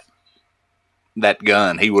for that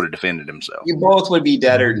gun, he would have defended himself. You both would be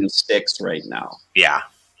deader than sticks right now. Yeah.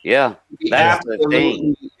 That's the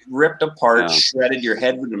thing. Ripped apart, shredded. Your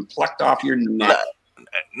head would have been plucked off your neck.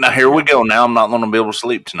 Now here we go. Now I'm not going to be able to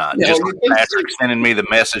sleep tonight. Just like Patrick sending me the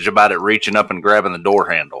message about it reaching up and grabbing the door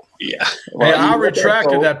handle. Yeah. Well, I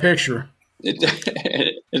retracted that picture.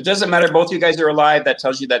 It doesn't matter. Both you guys are alive. That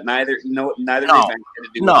tells you that neither.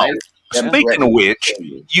 Speaking of which,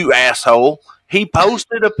 you asshole, he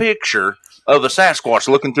posted a picture of a Sasquatch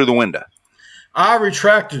looking through the window. I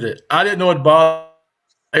retracted it. I didn't know it bothered.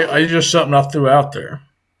 It's just something I threw out there.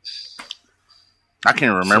 I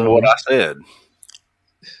can't remember what I said.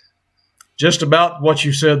 Just about what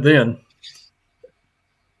you said then.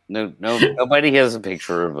 No, nobody has a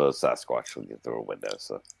picture of a Sasquatch looking through a window.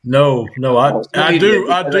 So no, I do,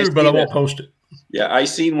 but I won't post it. Yeah, I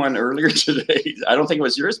seen one earlier today. I don't think it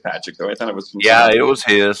was yours, Patrick, though. I thought it was. It was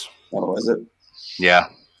his. Oh, was it? Yeah.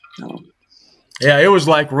 Oh. Yeah, it was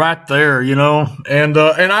like right there, you know, and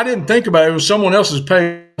I didn't think about it. It was someone else's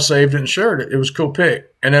page. I saved it and shared it. It was a cool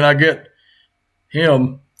pic, and then I get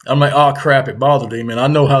him. I'm like, oh crap! It bothered him, and I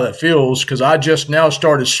know how that feels because I just now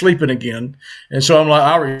started sleeping again, and so I'm like,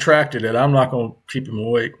 I retracted it. I'm not going to keep him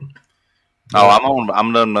awake. Oh,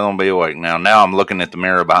 I'm done going to be awake now. Now I'm looking at the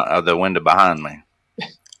mirror the window behind me.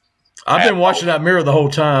 I've been watching that mirror the whole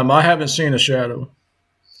time. I haven't seen a shadow.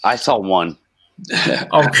 I saw one.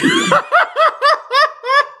 Okay.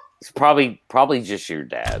 It's probably just your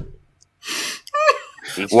dad.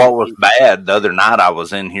 What was bad, the other night I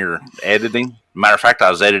was in here editing. Matter of fact, I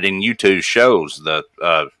was editing you two's shows, the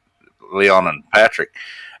Leon and Patrick.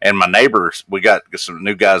 And my neighbors, we got some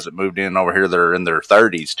new guys that moved in over here that are in their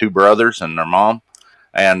 30s, two brothers and their mom.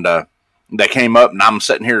 And they came up, and I'm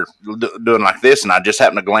sitting here doing like this, and I just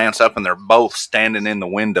happened to glance up, and they're both standing in the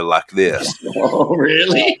window like this. Oh,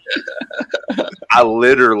 really? I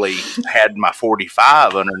literally had my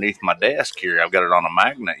 45 underneath my desk here. I've got it on a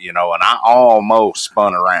magnet, you know, and I almost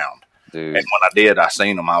spun around. Dude. And when I did, I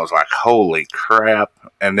seen them. I was like, holy crap.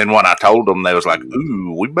 And then when I told them, they was like,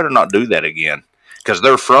 ooh, we better not do that again. Because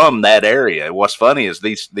they're from that area. What's funny is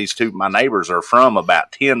these two, my neighbors, are from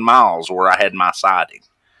about 10 miles where I had my sighting.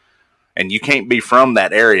 And you can't be from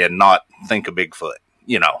that area and not think of Bigfoot.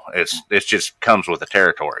 You know, it just comes with the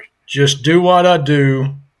territory. Just do what I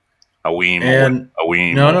do. A weem and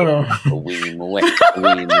away. No. A weem away. A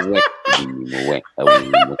weem away. A weem away. A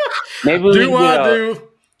weem away. Maybe we do what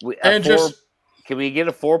I do. Can we get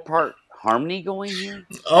a 4-part harmony going here?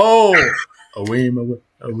 Oh, a weem away.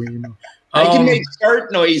 A weem away. I can make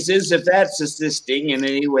fart noises if that's assisting in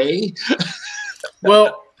any way.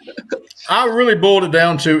 Well, I really boiled it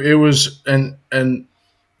down to it was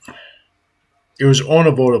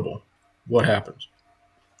unavoidable. what happens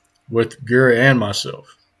with Gary and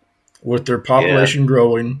myself. With their population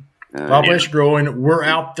growing, we're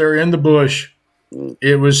out there in the bush.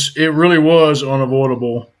 It really was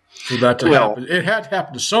unavoidable for that to happen. It had to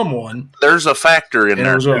happen to someone. There's a factor in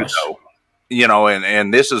there too, us. though. You know,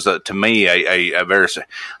 and this is to me a very.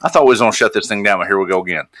 I thought we was going to shut this thing down, but here we go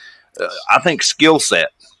again. I think skill set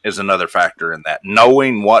is another factor in that.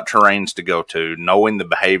 Knowing what terrains to go to, knowing the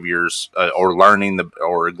behaviors, or learning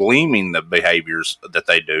or gleaming the behaviors that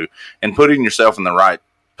they do, and putting yourself in the right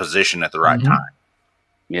position at the right time.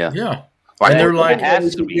 Yeah. Like, and they're like, all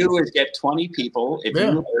you do is get 20 people. If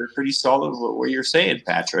you are pretty solid with what you're saying,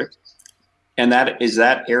 Patrick, and that is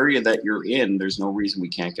that area that you're in, there's no reason we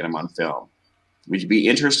can't get them on film. Would you be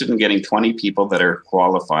interested in getting 20 people that are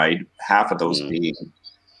qualified? Half of those being.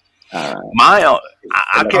 I'm not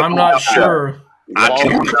sure.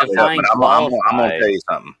 I'm going to tell you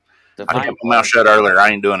something. I kept my mouth shut earlier. I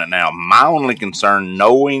ain't doing it now. My only concern,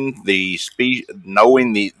 knowing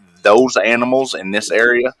those animals in this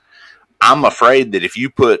area, I'm afraid that if you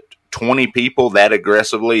put 20 people that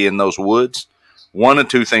aggressively in those woods, one of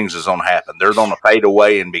two things is going to happen. They're going to fade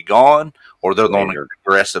away and be gone, or they're going to get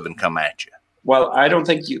aggressive and come at you. Well, I don't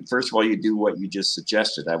think first of all, you do what you just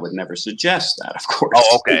suggested. I would never suggest that, of course.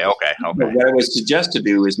 Oh, okay. But what I would suggest to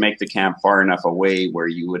do is make the camp far enough away where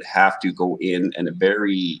you would have to go in a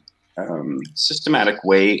very systematic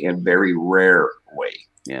way and very rare way.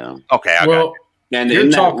 Yeah. Okay. I got you. And in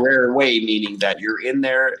that rare way, meaning that you're in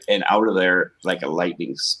there and out of there like a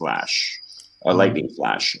lightning flash.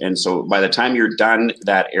 And so by the time you're done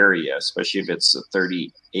that area, especially if it's a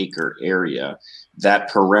 30-acre area, that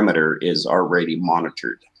perimeter is already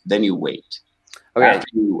monitored. Then you wait. Okay.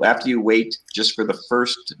 After you wait just for the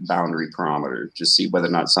first boundary parameter to see whether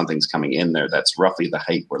or not something's coming in there that's roughly the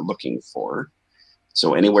height we're looking for.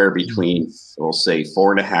 So anywhere between, we'll say,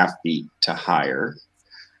 4.5 feet to higher.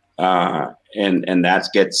 And that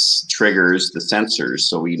triggers the sensors,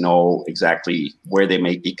 so we know exactly where they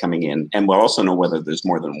may be coming in, and we'll also know whether there's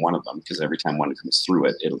more than one of them, because every time one comes through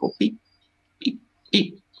it, it'll go beep, beep,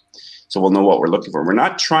 beep. So we'll know what we're looking for. We're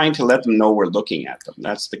not trying to let them know we're looking at them.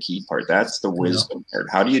 That's the key part. That's the wisdom part.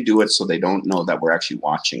 How do you do it so they don't know that we're actually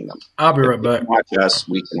watching them? I'll be right back. Watch us,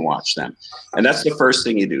 we can watch them. And that's the first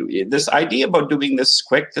thing you do. This idea about doing this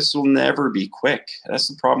quick, this will never be quick. That's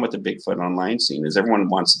the problem with the Bigfoot online scene, is everyone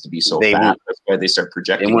wants it to be so fast. That's why they start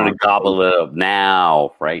projecting. They want to gobble it up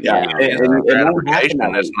now, right now. And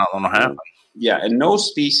that's not going to happen. Yeah, and no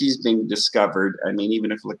species being discovered. I mean,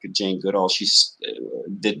 even if you look at Jane Goodall, she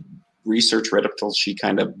did research right up till she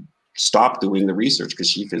kind of stopped doing the research because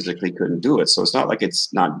she physically couldn't do it. So it's not like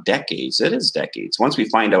it's not decades. It is decades. Once we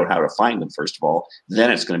find out how to find them, first of all, then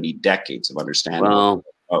it's going to be decades of understanding. Well,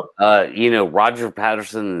 Roger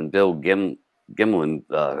Patterson and Bill Gimlin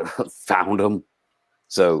found them.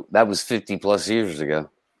 So that was 50 plus years ago,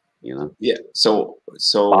 Yeah. So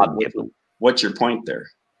what's your point there?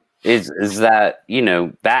 Is that,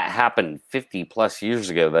 that happened 50 plus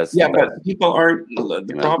years ago. But people aren't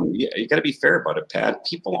the problem. You got to be fair about it, Pat.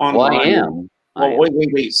 People online. Well, I am. Well,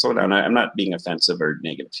 wait, slow down. I'm not being offensive or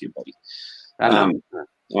negative to you, buddy.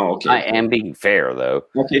 Okay. I am being fair, though.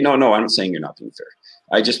 Okay, no, I'm not saying you're not being fair.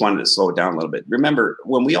 I just wanted to slow it down a little bit. Remember,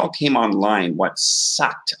 when we all came online, what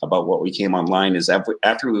sucked about what we came online is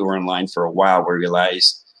after we were online for a while, we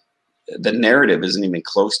realized the narrative isn't even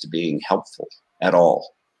close to being helpful at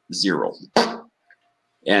all. Zero.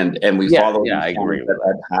 And we follow I agree that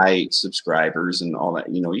had high subscribers and all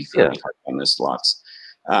that. You feel hard on this lots.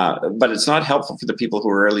 But it's not helpful for the people who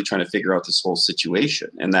are really trying to figure out this whole situation.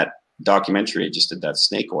 And that documentary, I just did that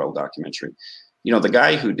snake oil documentary. The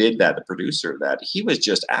guy who did that, the producer of that, he was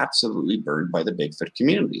just absolutely burned by the Bigfoot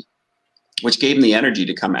community, which gave him the energy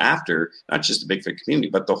to come after not just the Bigfoot community,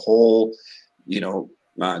 but the whole,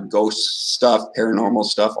 ghost stuff, paranormal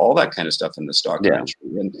stuff, all that kind of stuff in this documentary.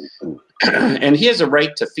 And he has a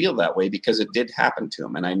right to feel that way because it did happen to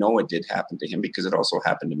him. And I know it did happen to him because it also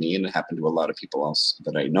happened to me and it happened to a lot of people else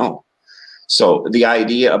that I know. So the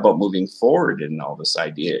idea about moving forward in all this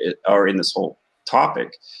idea, or in this whole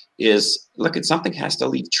topic, is something has to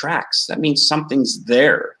leave tracks. That means something's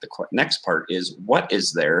there. The next part is what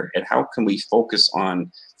is there and how can we focus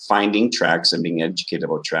on finding tracks and being educated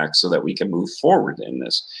about tracks so that we can move forward in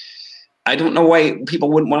this. I don't know why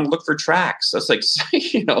people wouldn't want to look for tracks. That's like,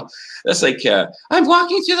 I'm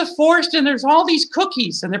walking through the forest and there's all these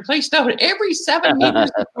cookies and they're placed out every 7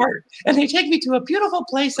 meters apart. And they take me to a beautiful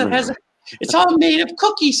place that has, it's all made of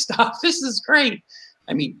cookie stuff. This is great.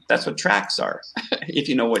 I mean, that's what tracks are, if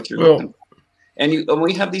you know what you're looking for. And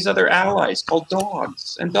we have these other allies called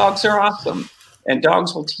dogs, and dogs are awesome. And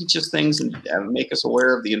dogs will teach us things and make us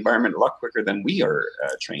aware of the environment a lot quicker than we are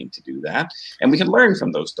trained to do that. And we can learn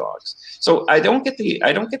from those dogs. So I don't get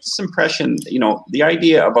this impression, the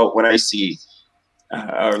idea about when I see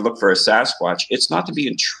or look for a Sasquatch, it's not to be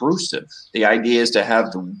intrusive. The idea is to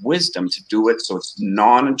have the wisdom to do it so it's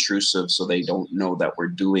non-intrusive, so they don't know that we're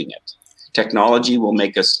doing it. Technology will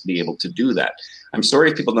make us be able to do that. I'm sorry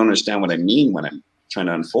if people don't understand what I mean when I'm trying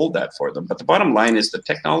to unfold that for them. But the bottom line is the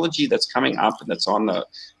technology that's coming up and that's on the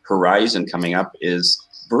horizon coming up is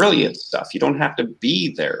brilliant stuff. You don't have to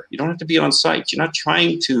be there. You don't have to be on site. You're not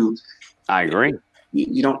trying to. I agree.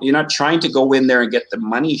 You're not trying to go in there and get the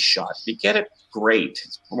money shot. If you get it, great.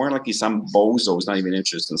 It's more likely some bozo who's not even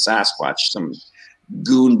interested in Sasquatch, some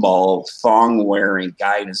goonball thong wearing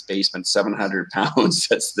guy in his basement, 700 pounds,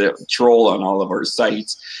 that's the troll on all of our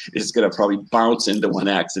sites, is going to probably bounce into one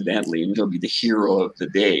accidentally and he'll be the hero of the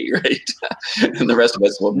day, right? And the rest of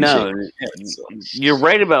us will be You're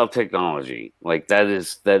right about technology. Like that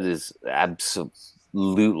is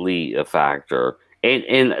absolutely a factor.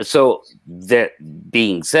 And so that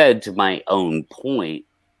being said, to my own point,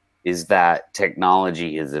 is that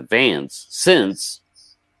technology has advanced since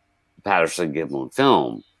Patterson-Gimlin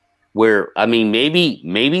film, where I mean,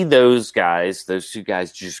 maybe those two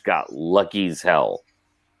guys just got lucky as hell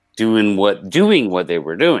doing what they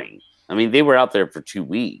were doing. I mean, they were out there for 2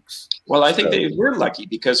 weeks. Well, I think they were lucky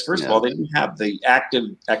because first of all, they didn't have the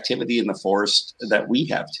activity in the forest that we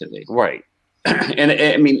have today. Right. And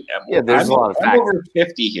I mean, there's a lot of I'm over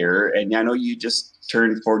 50 here, and I know you just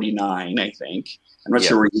turned 49, I think. I'm not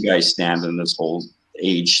sure where you guys stand in this whole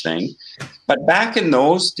age thing. But back in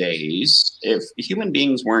those days, if human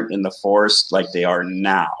beings weren't in the forest like they are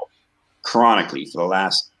now, chronically for the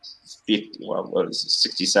last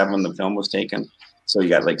 67 when the film was taken. So you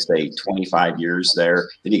got, like, say, 25 years there.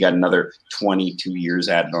 Then you got another 22 years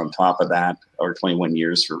added on top of that, or 21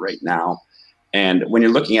 years for right now. And when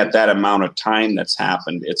you're looking at that amount of time that's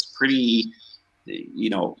happened, it's pretty,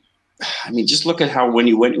 I mean, just look at how when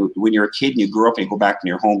you're a kid and you grew up and you go back in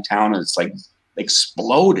your hometown and it's like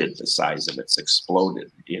exploded, the size of it's exploded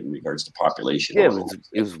in regards to population. Yeah,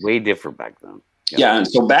 it was way different back then. Yeah, and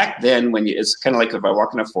so back then, it's kind of like if I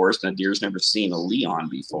walk in a forest and a deer's never seen a Leon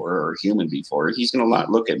before or a human before, he's going to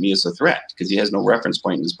look at me as a threat because he has no reference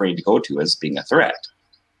point in his brain to go to as being a threat.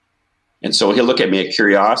 And so he'll look at me at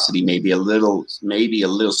curiosity, maybe a little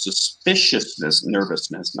suspiciousness,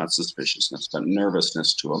 nervousness, not suspiciousness, but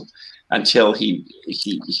nervousness to him until he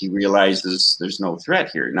realizes there's no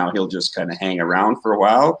threat here. Now he'll just kind of hang around for a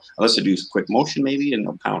while, unless I do a quick motion maybe and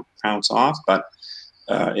he'll pounce off. But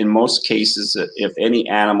in most cases, if any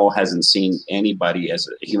animal hasn't seen anybody as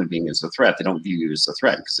a human being as a threat, they don't view you as a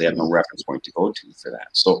threat because they have no reference point to go to for that.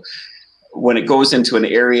 So when it goes into an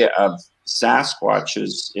area of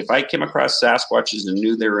Sasquatches, if I came across Sasquatches and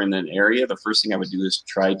knew they were in an area, the first thing I would do is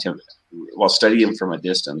try to, study them from a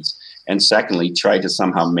distance, and secondly, try to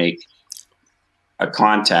somehow make a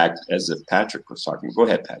contact, as if Patrick was talking. Go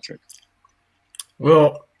ahead, Patrick.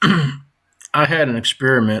 Well, I had an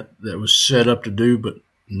experiment that was set up to do, but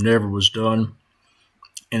never was done,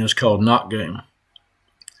 and it's called Knock Game.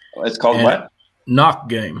 It's called what? Knock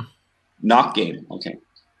Game. Knock Game. Okay.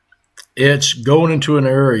 It's going into an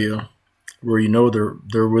area where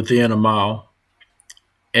they're within a mile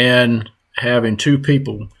and having two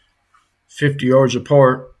people 50 yards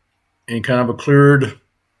apart in kind of a cleared,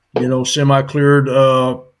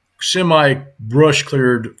 semi-brush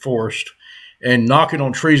cleared forest and knocking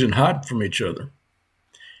on trees and hiding from each other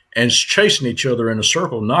and chasing each other in a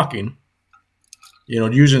circle, knocking,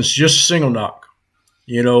 using just a single knock.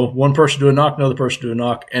 One person do a knock, another person do a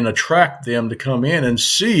knock, and attract them to come in and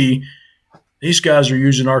see these guys are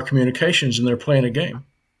using our communications and they're playing a game.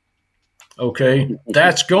 Okay,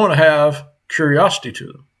 that's going to have curiosity to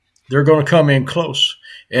them. They're going to come in close,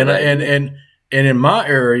 and in my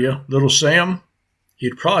area, little Sam,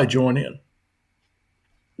 he'd probably join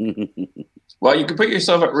in. Well, you can put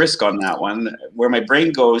yourself at risk on that one. Where my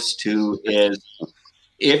brain goes to is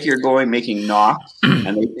if you're making knocks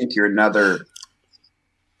and they think you're another,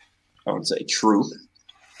 I would say, troop.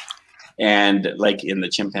 And like in the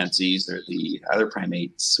chimpanzees or the other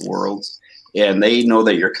primates worlds, and they know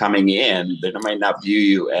that you're coming in, they might not view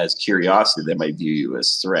you as curiosity. They might view you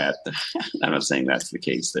as threat. I'm not saying that's the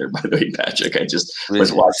case there, by the way, Patrick. I just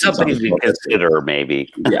was watching something to consider,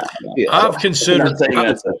 maybe. Yeah. I've considered.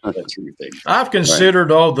 That's a true thing. I've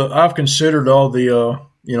considered all the.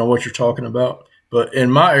 What you're talking about, but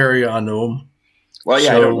in my area, I know them. Well,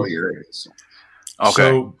 yeah, I don't know your area. So. Okay.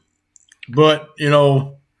 So, but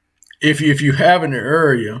if you have an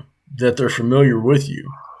area that they're familiar with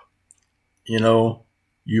you,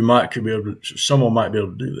 someone might be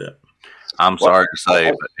able to do that. I'm sorry to say,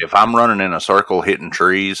 but if I'm running in a circle hitting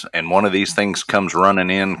trees and one of these things comes running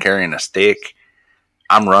in carrying a stick,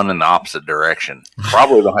 I'm running the opposite direction.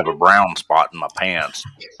 Probably going to have a brown spot in my pants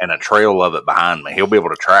and a trail of it behind me. He'll be able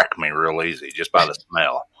to track me real easy just by the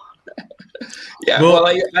smell. Yeah, well,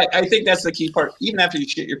 I think that's the key part. Even after you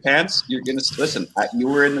shit your pants, you're going to listen. You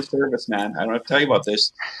were in the service, man. I don't have to tell you about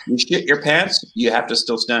this. You shit your pants, you have to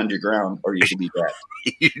still stand your ground, or you could be dead.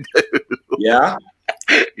 You do. Yeah,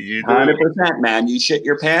 you do. 100%, man. You shit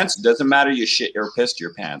your pants. Doesn't matter. You shit or pissed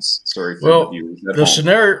your pants. Sorry for well, the viewers.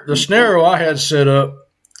 The scenario I had set up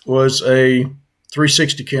was a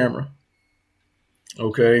 360 camera.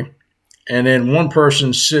 Okay. And then one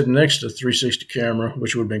person sitting next to the 360 camera,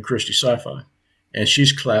 which would have been Christy Sci-Fi. And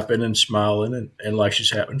she's clapping and smiling and like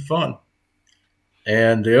she's having fun.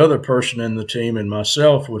 And the other person in the team and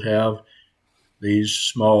myself would have these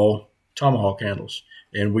small tomahawk handles.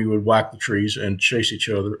 And we would whack the trees and chase each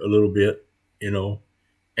other a little bit,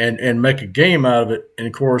 and make a game out of it. And,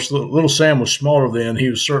 of course, little Sam was smaller then. He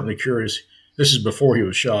was certainly curious. This is before he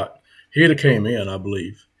was shot. He'd have came in, I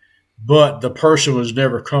believe. But the person was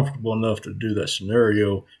never comfortable enough to do that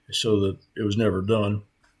scenario, so that it was never done.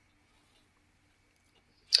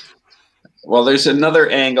 Well, there's another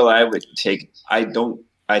angle I would take.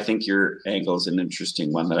 I think your angle is an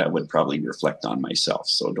interesting one that I would probably reflect on myself.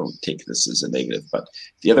 So don't take this as a negative. But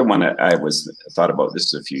the other one I thought about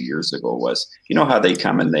this a few years ago was, how they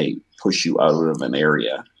come and they push you out of an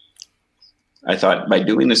area. I thought by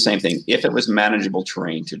doing the same thing, if it was manageable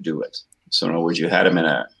terrain to do it. So in other words, you had them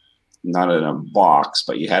not in a box,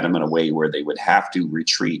 but you had them in a way where they would have to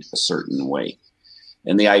retreat a certain way.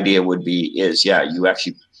 And the idea would be you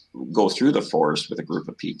actually go through the forest with a group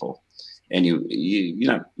of people, and you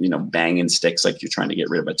banging sticks like you're trying to get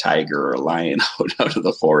rid of a tiger or a lion out of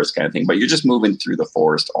the forest kind of thing. But you're just moving through the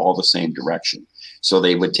forest all the same direction. So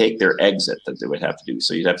they would take their exit that they would have to do.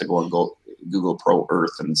 So you'd have to go Google Pro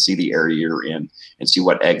Earth and see the area you're in and see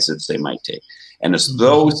what exits they might take. And it's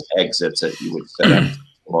those exits that you would set up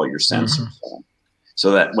all your sensors on. So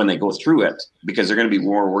that when they go through it, because they're going to be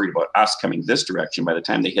more worried about us coming this direction, by the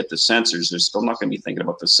time they hit the sensors, they're still not going to be thinking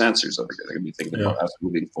about the sensors. They're going to be thinking about us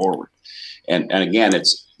moving forward. And again,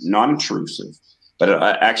 it's non-intrusive, but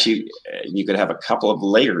actually you could have a couple of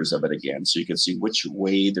layers of it again, so you can see which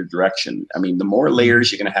way their direction. I mean, the more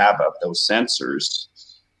layers you're going to have of those sensors,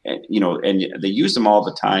 and they use them all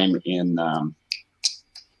the time in.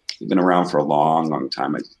 They've been around for a long, long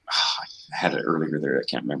time. I had it earlier there. I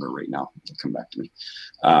can't remember right now. It'll come back to me.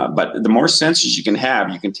 But the more sensors you can have,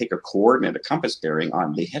 you can take a coordinate, a compass bearing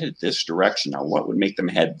on. They headed this direction. Now, what would make them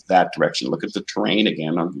head that direction? Look at the terrain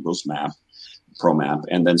again on Google's map, Pro Map,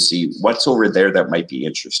 and then see what's over there that might be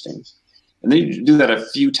interesting. And then you do that a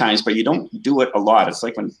few times, but you don't do it a lot. It's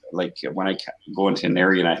like when I go into an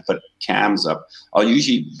area and I put cams up, I'll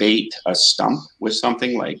usually bait a stump with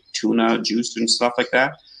something like tuna juice and stuff like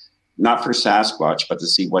that. Not for Sasquatch, but to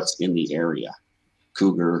see what's in the area.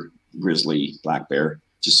 Cougar, grizzly, black bear,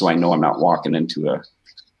 just so I know I'm not walking into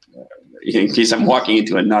in case I'm walking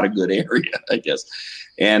into a not a good area, I guess.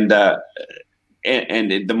 And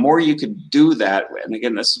the more you could do that, and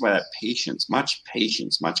again, this is why that patience, much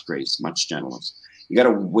grace, much gentleness. You got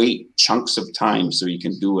to wait chunks of time so you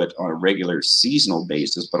can do it on a regular seasonal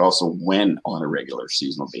basis, but also when on a regular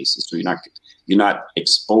seasonal basis. So you're not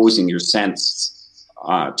exposing your sense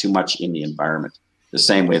too much in the environment. The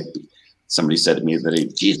same way somebody said to me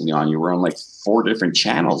that, geez, Leon, you were on like 4 different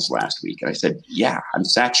channels last week. And I said, yeah, I'm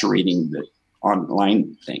saturating the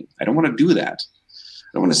online thing. I don't want to do that. I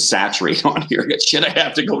don't want to saturate on here. I got shit I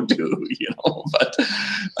have to go do,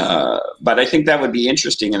 But I think that would be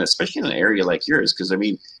interesting, and especially in an area like yours, because I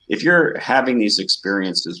mean, if you're having these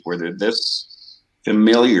experiences where they're this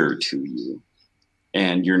familiar to you,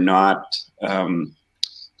 and you're not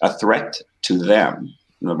a threat to them.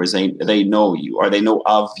 In other words, they know you, or they know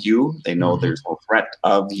of you. They know there's no threat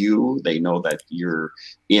of you. They know that you're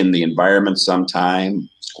in the environment sometime.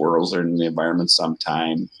 Squirrels are in the environment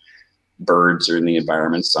sometime. Birds are in the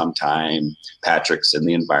environment sometime. Patrick's in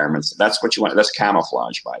the environment. So that's what you want. That's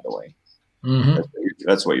camouflage, by the way. Mm-hmm.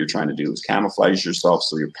 That's what you're trying to do, is camouflage yourself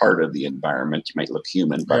so you're part of the environment. You might look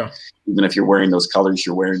human, but even if you're wearing those colors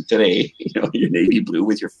you're wearing today, your navy blue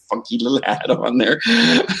with your funky little hat on there.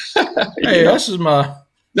 Hey, this is my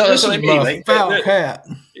that's what I mean. Like, foul hat.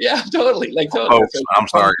 Yeah, totally. Oh, I'm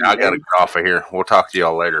sorry. I got to get off of here. We'll talk to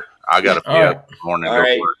y'all later. I got to pee up this morning. All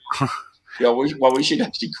right. Yeah, we should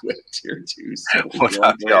actually quit here too. So, we'll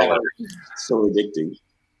talk to y'all later. So addicting.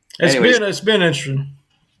 It's been interesting.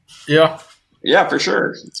 Yeah. Yeah, for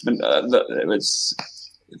sure. It's been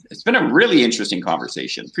it's been a really interesting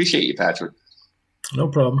conversation. Appreciate you, Patrick. No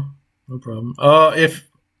problem. No problem. If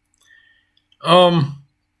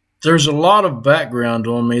there's a lot of background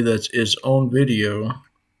on me that is on video,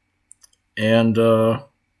 and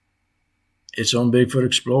it's on Bigfoot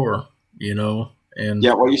Explorer, and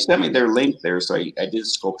yeah, well, you sent me their link there, so I did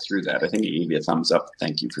scope through that. I think you gave me a thumbs up.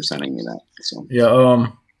 Thank you for sending me that. So. Yeah.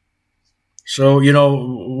 So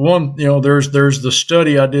there's the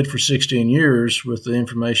study I did for 16 years with the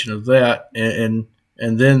information of that, and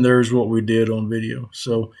then there's what we did on video.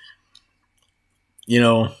 So,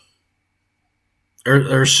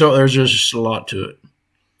 there's just a lot to it,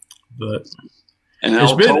 but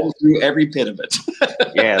I'll go through every bit of it.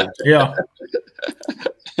 Yeah.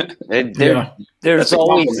 There's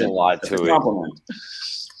always a lot to it.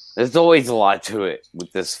 There's always a lot to it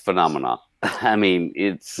with this phenomenon. I mean,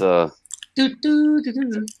 it's a thing.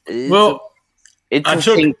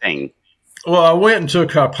 Well, I went and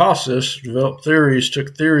took hypothesis, developed theories,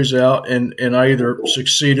 took theories out, and I either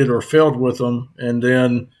succeeded or failed with them, and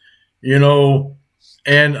then,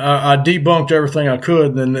 and I debunked everything I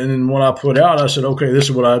could, and then when I put out, I said, okay, this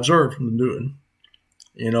is what I observed from doing,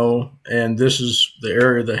 and this is the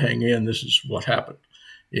area they hang in. This is what happened,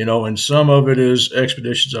 and some of it is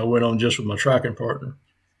expeditions I went on just with my tracking partner,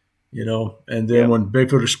 and then when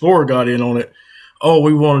Bigfoot Explorer got in on it,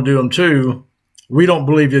 we want to do them too. We don't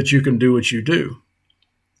believe that you can do what you do.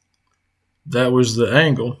 That was the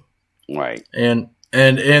angle. Right. And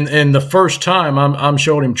the first time I'm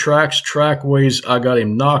showing him trackways I got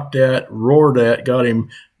him knocked at, roared at, got him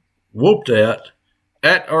whooped at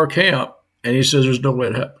our camp, and he says there's no way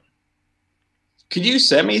it happened. Could you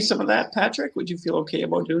send me some of that, Patrick? Would you feel okay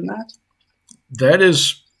about doing that? That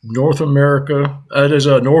is North America. That is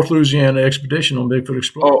a North Louisiana expedition on Bigfoot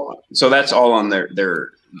Explorer. Oh, so that's all on their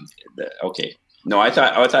okay. No, I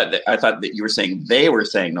thought that you were saying they were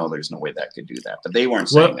saying no, there's no way that could do that, but they weren't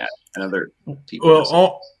saying that. And other people.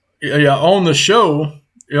 Well, on the show,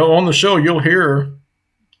 you'll hear,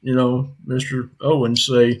 Mr. Owen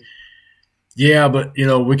say, yeah, but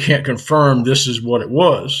we can't confirm this is what it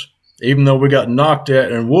was, even though we got knocked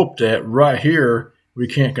at and whooped at right here. We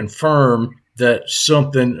can't confirm that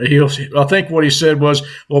something. I think what he said was,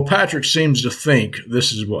 well, Patrick seems to think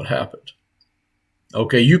this is what happened.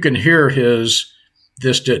 Okay, you can hear this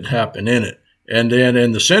didn't happen in it. And then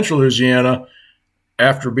in the Central Louisiana,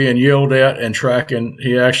 after being yelled at and tracking,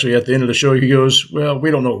 he actually, at the end of the show, he goes, well, we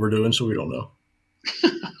don't know what we're doing, so we don't know.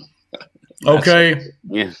 Okay.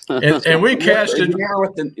 Yeah. and we casted.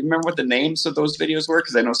 Remember what the names of those videos were?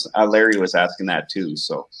 Because I know Larry was asking that too.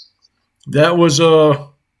 So that was,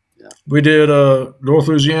 we did a North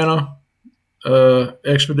Louisiana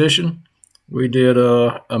expedition. We did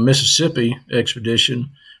a Mississippi expedition.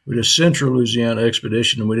 We did a Central Louisiana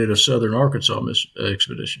expedition, and we did a Southern Arkansas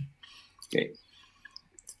expedition. Okay.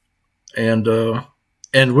 And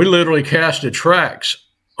we literally casted tracks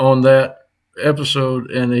on that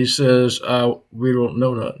episode, and he says, we don't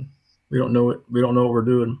know nothing. We don't know it. We don't know what we're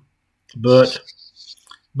doing. But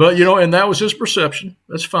and that was his perception.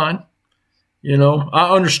 That's fine.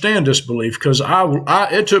 I understand disbelief because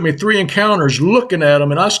it took me 3 encounters looking at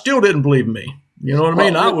him, and I still didn't believe me. You know what I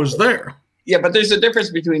mean? I was there. Yeah, but there's a difference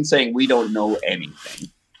between saying we don't know anything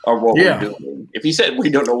or what we're doing. If he said we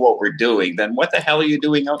don't know what we're doing, then what the hell are you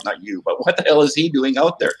doing out? Not you, but what the hell is he doing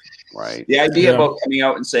out there? Right. The idea about coming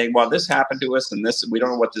out and saying, well, this happened to us and this, we don't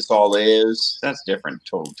know what this all is, that's different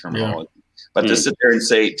total terminology. Yeah. But to sit there and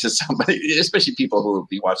say to somebody, especially people who will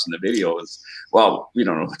be watching the video, is, well, we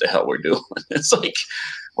don't know what the hell we're doing. It's like,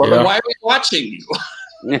 well, then why are we watching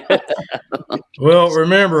you? Well,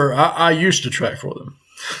 remember, I used to track for them.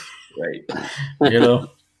 Right.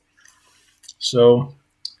 So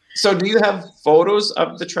do you have photos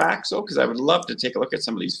of the tracks, though? Because I would love to take a look at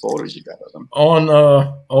some of these photos you got of them.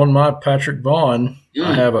 On my Patrick Vaughn,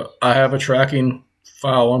 I have a tracking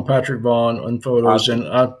file on Patrick Vaughn on photos, awesome.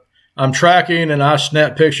 And I'm tracking and I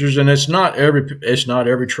snap pictures, and it's not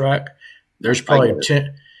every track. There's probably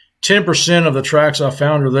 10% of the tracks I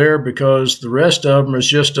found are there because the rest of them is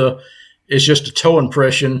just a toe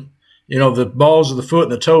impression. The balls of the foot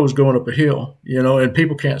and the toes going up a hill, and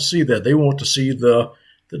people can't see that. They want to see the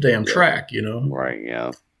damn track, Right,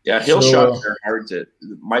 yeah. Yeah, hill shots are hard to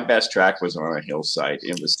 – my best track was on a hillside.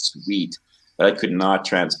 It was sweet, but I could not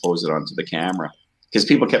transpose it onto the camera because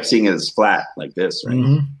people kept seeing it as flat like this, right?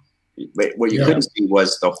 Mm-hmm. But what you couldn't see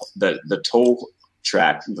was the toe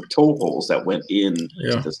track, the toe holes that went in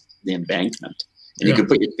to the embankment. And you could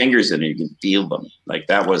put your fingers in it, you can feel them. Like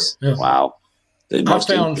that was wow.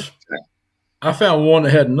 I found one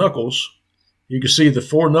that had knuckles. You could see the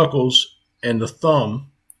 4 knuckles and the thumb.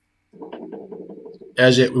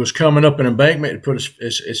 as it was coming up an embankment, it put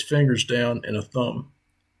his fingers down and a thumb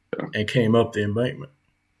and came up the embankment.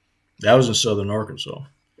 That was in southern Arkansas.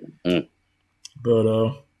 Mm.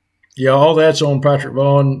 But yeah, all that's on Patrick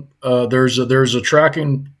Vaughn. There's a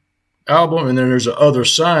tracking album, and then there's a Other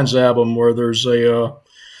Signs album where there's the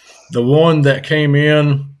one that came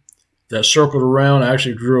in that circled around.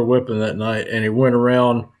 Actually drew a weapon that night, and he went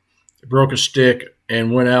around, broke a stick,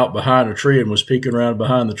 and went out behind a tree and was peeking around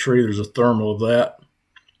behind the tree. There's a thermal of that,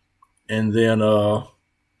 and then of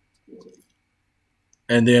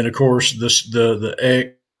course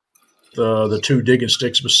the two digging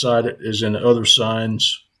sticks beside it is in Other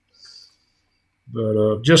Signs.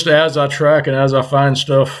 But just as I track and as I find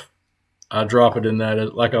stuff, I drop it in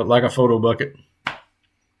that like a photo bucket.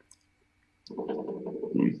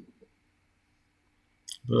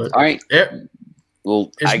 But all right.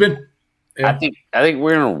 Well, I think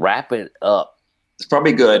we're gonna wrap it up. It's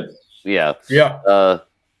probably good. Yeah. Yeah.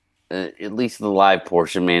 At least the live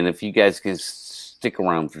portion, man. If you guys can stick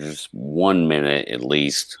around for just 1 minute at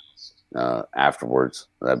least afterwards,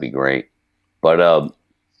 that'd be great. But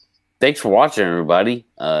thanks for watching, everybody.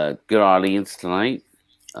 Good audience tonight.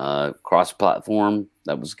 Cross-platform,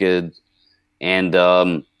 that was good. And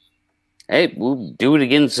hey, we'll do it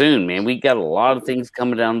again soon, man. We got a lot of things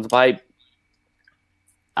coming down the pipe.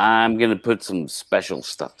 I'm gonna put some special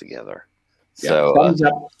stuff together. Yeah, So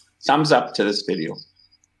thumbs up to this video.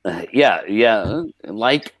 Yeah.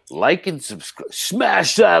 Like and subscribe.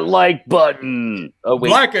 Smash that like button. Oh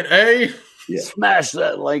wait, like it, eh? Yeah. Smash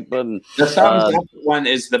that like button. The thumbs up one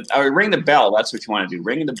is ring the bell. That's what you want to do.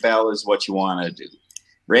 Ring the bell is what you want to do.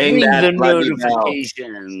 Ring that the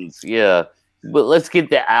notifications. Bell. Yeah, but let's get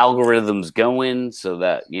the algorithms going so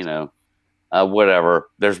that whatever.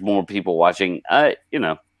 There's more people watching.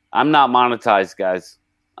 I'm not monetized, guys.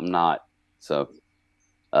 I'm not. So,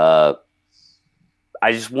 I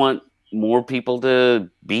just want more people to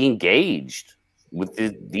be engaged with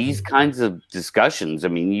these kinds of discussions. I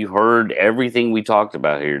mean, you heard everything we talked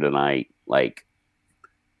about here tonight. Like,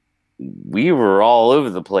 we were all over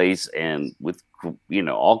the place, and with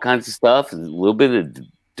all kinds of stuff, and a little bit of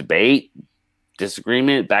debate,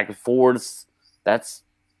 disagreement, back and forth. That's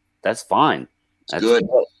fine. That's good.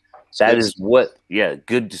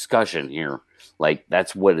 Good discussion here. Like,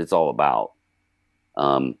 that's what it's all about.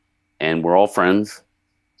 And we're all friends,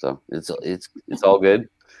 so it's all good.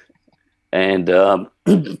 And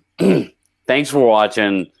thanks for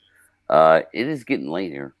watching. It is getting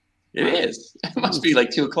late here. It is. It must be like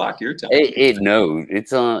 2:00 your time.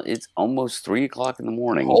 It's almost 3:00 in the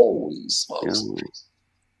morning. Holy smokes!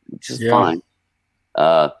 Which is fine.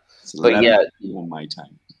 But yeah, on my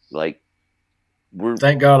time. Like,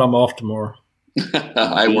 thank God I'm off tomorrow.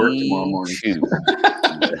 I work tomorrow morning.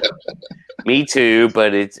 Me too,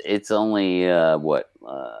 but it's only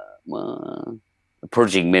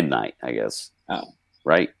approaching midnight, I guess. Oh.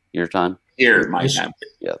 Right? Your time? Here, my time.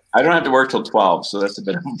 Yeah. I don't have to work till 12, so that's a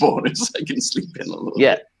bit of a bonus. I can sleep in a little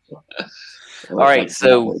bit. All right,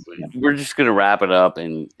 so we're just gonna wrap it up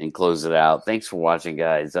and close it out. Thanks for watching,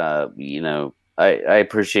 guys. I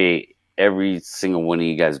appreciate every single one of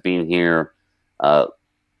you guys being here.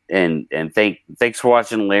 And thanks for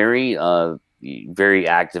watching, Larry. Very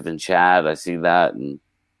active in chat. I see that, and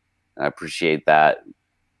I appreciate that.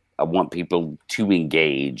 I want people to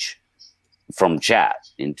engage from chat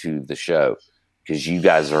into the show because you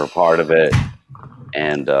guys are a part of it,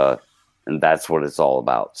 and that's what it's all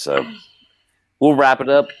about. So we'll wrap it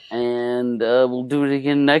up, and we'll do it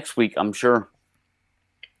again next week, I'm sure.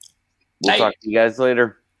 We'll talk to you guys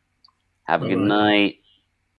later. Have a good night.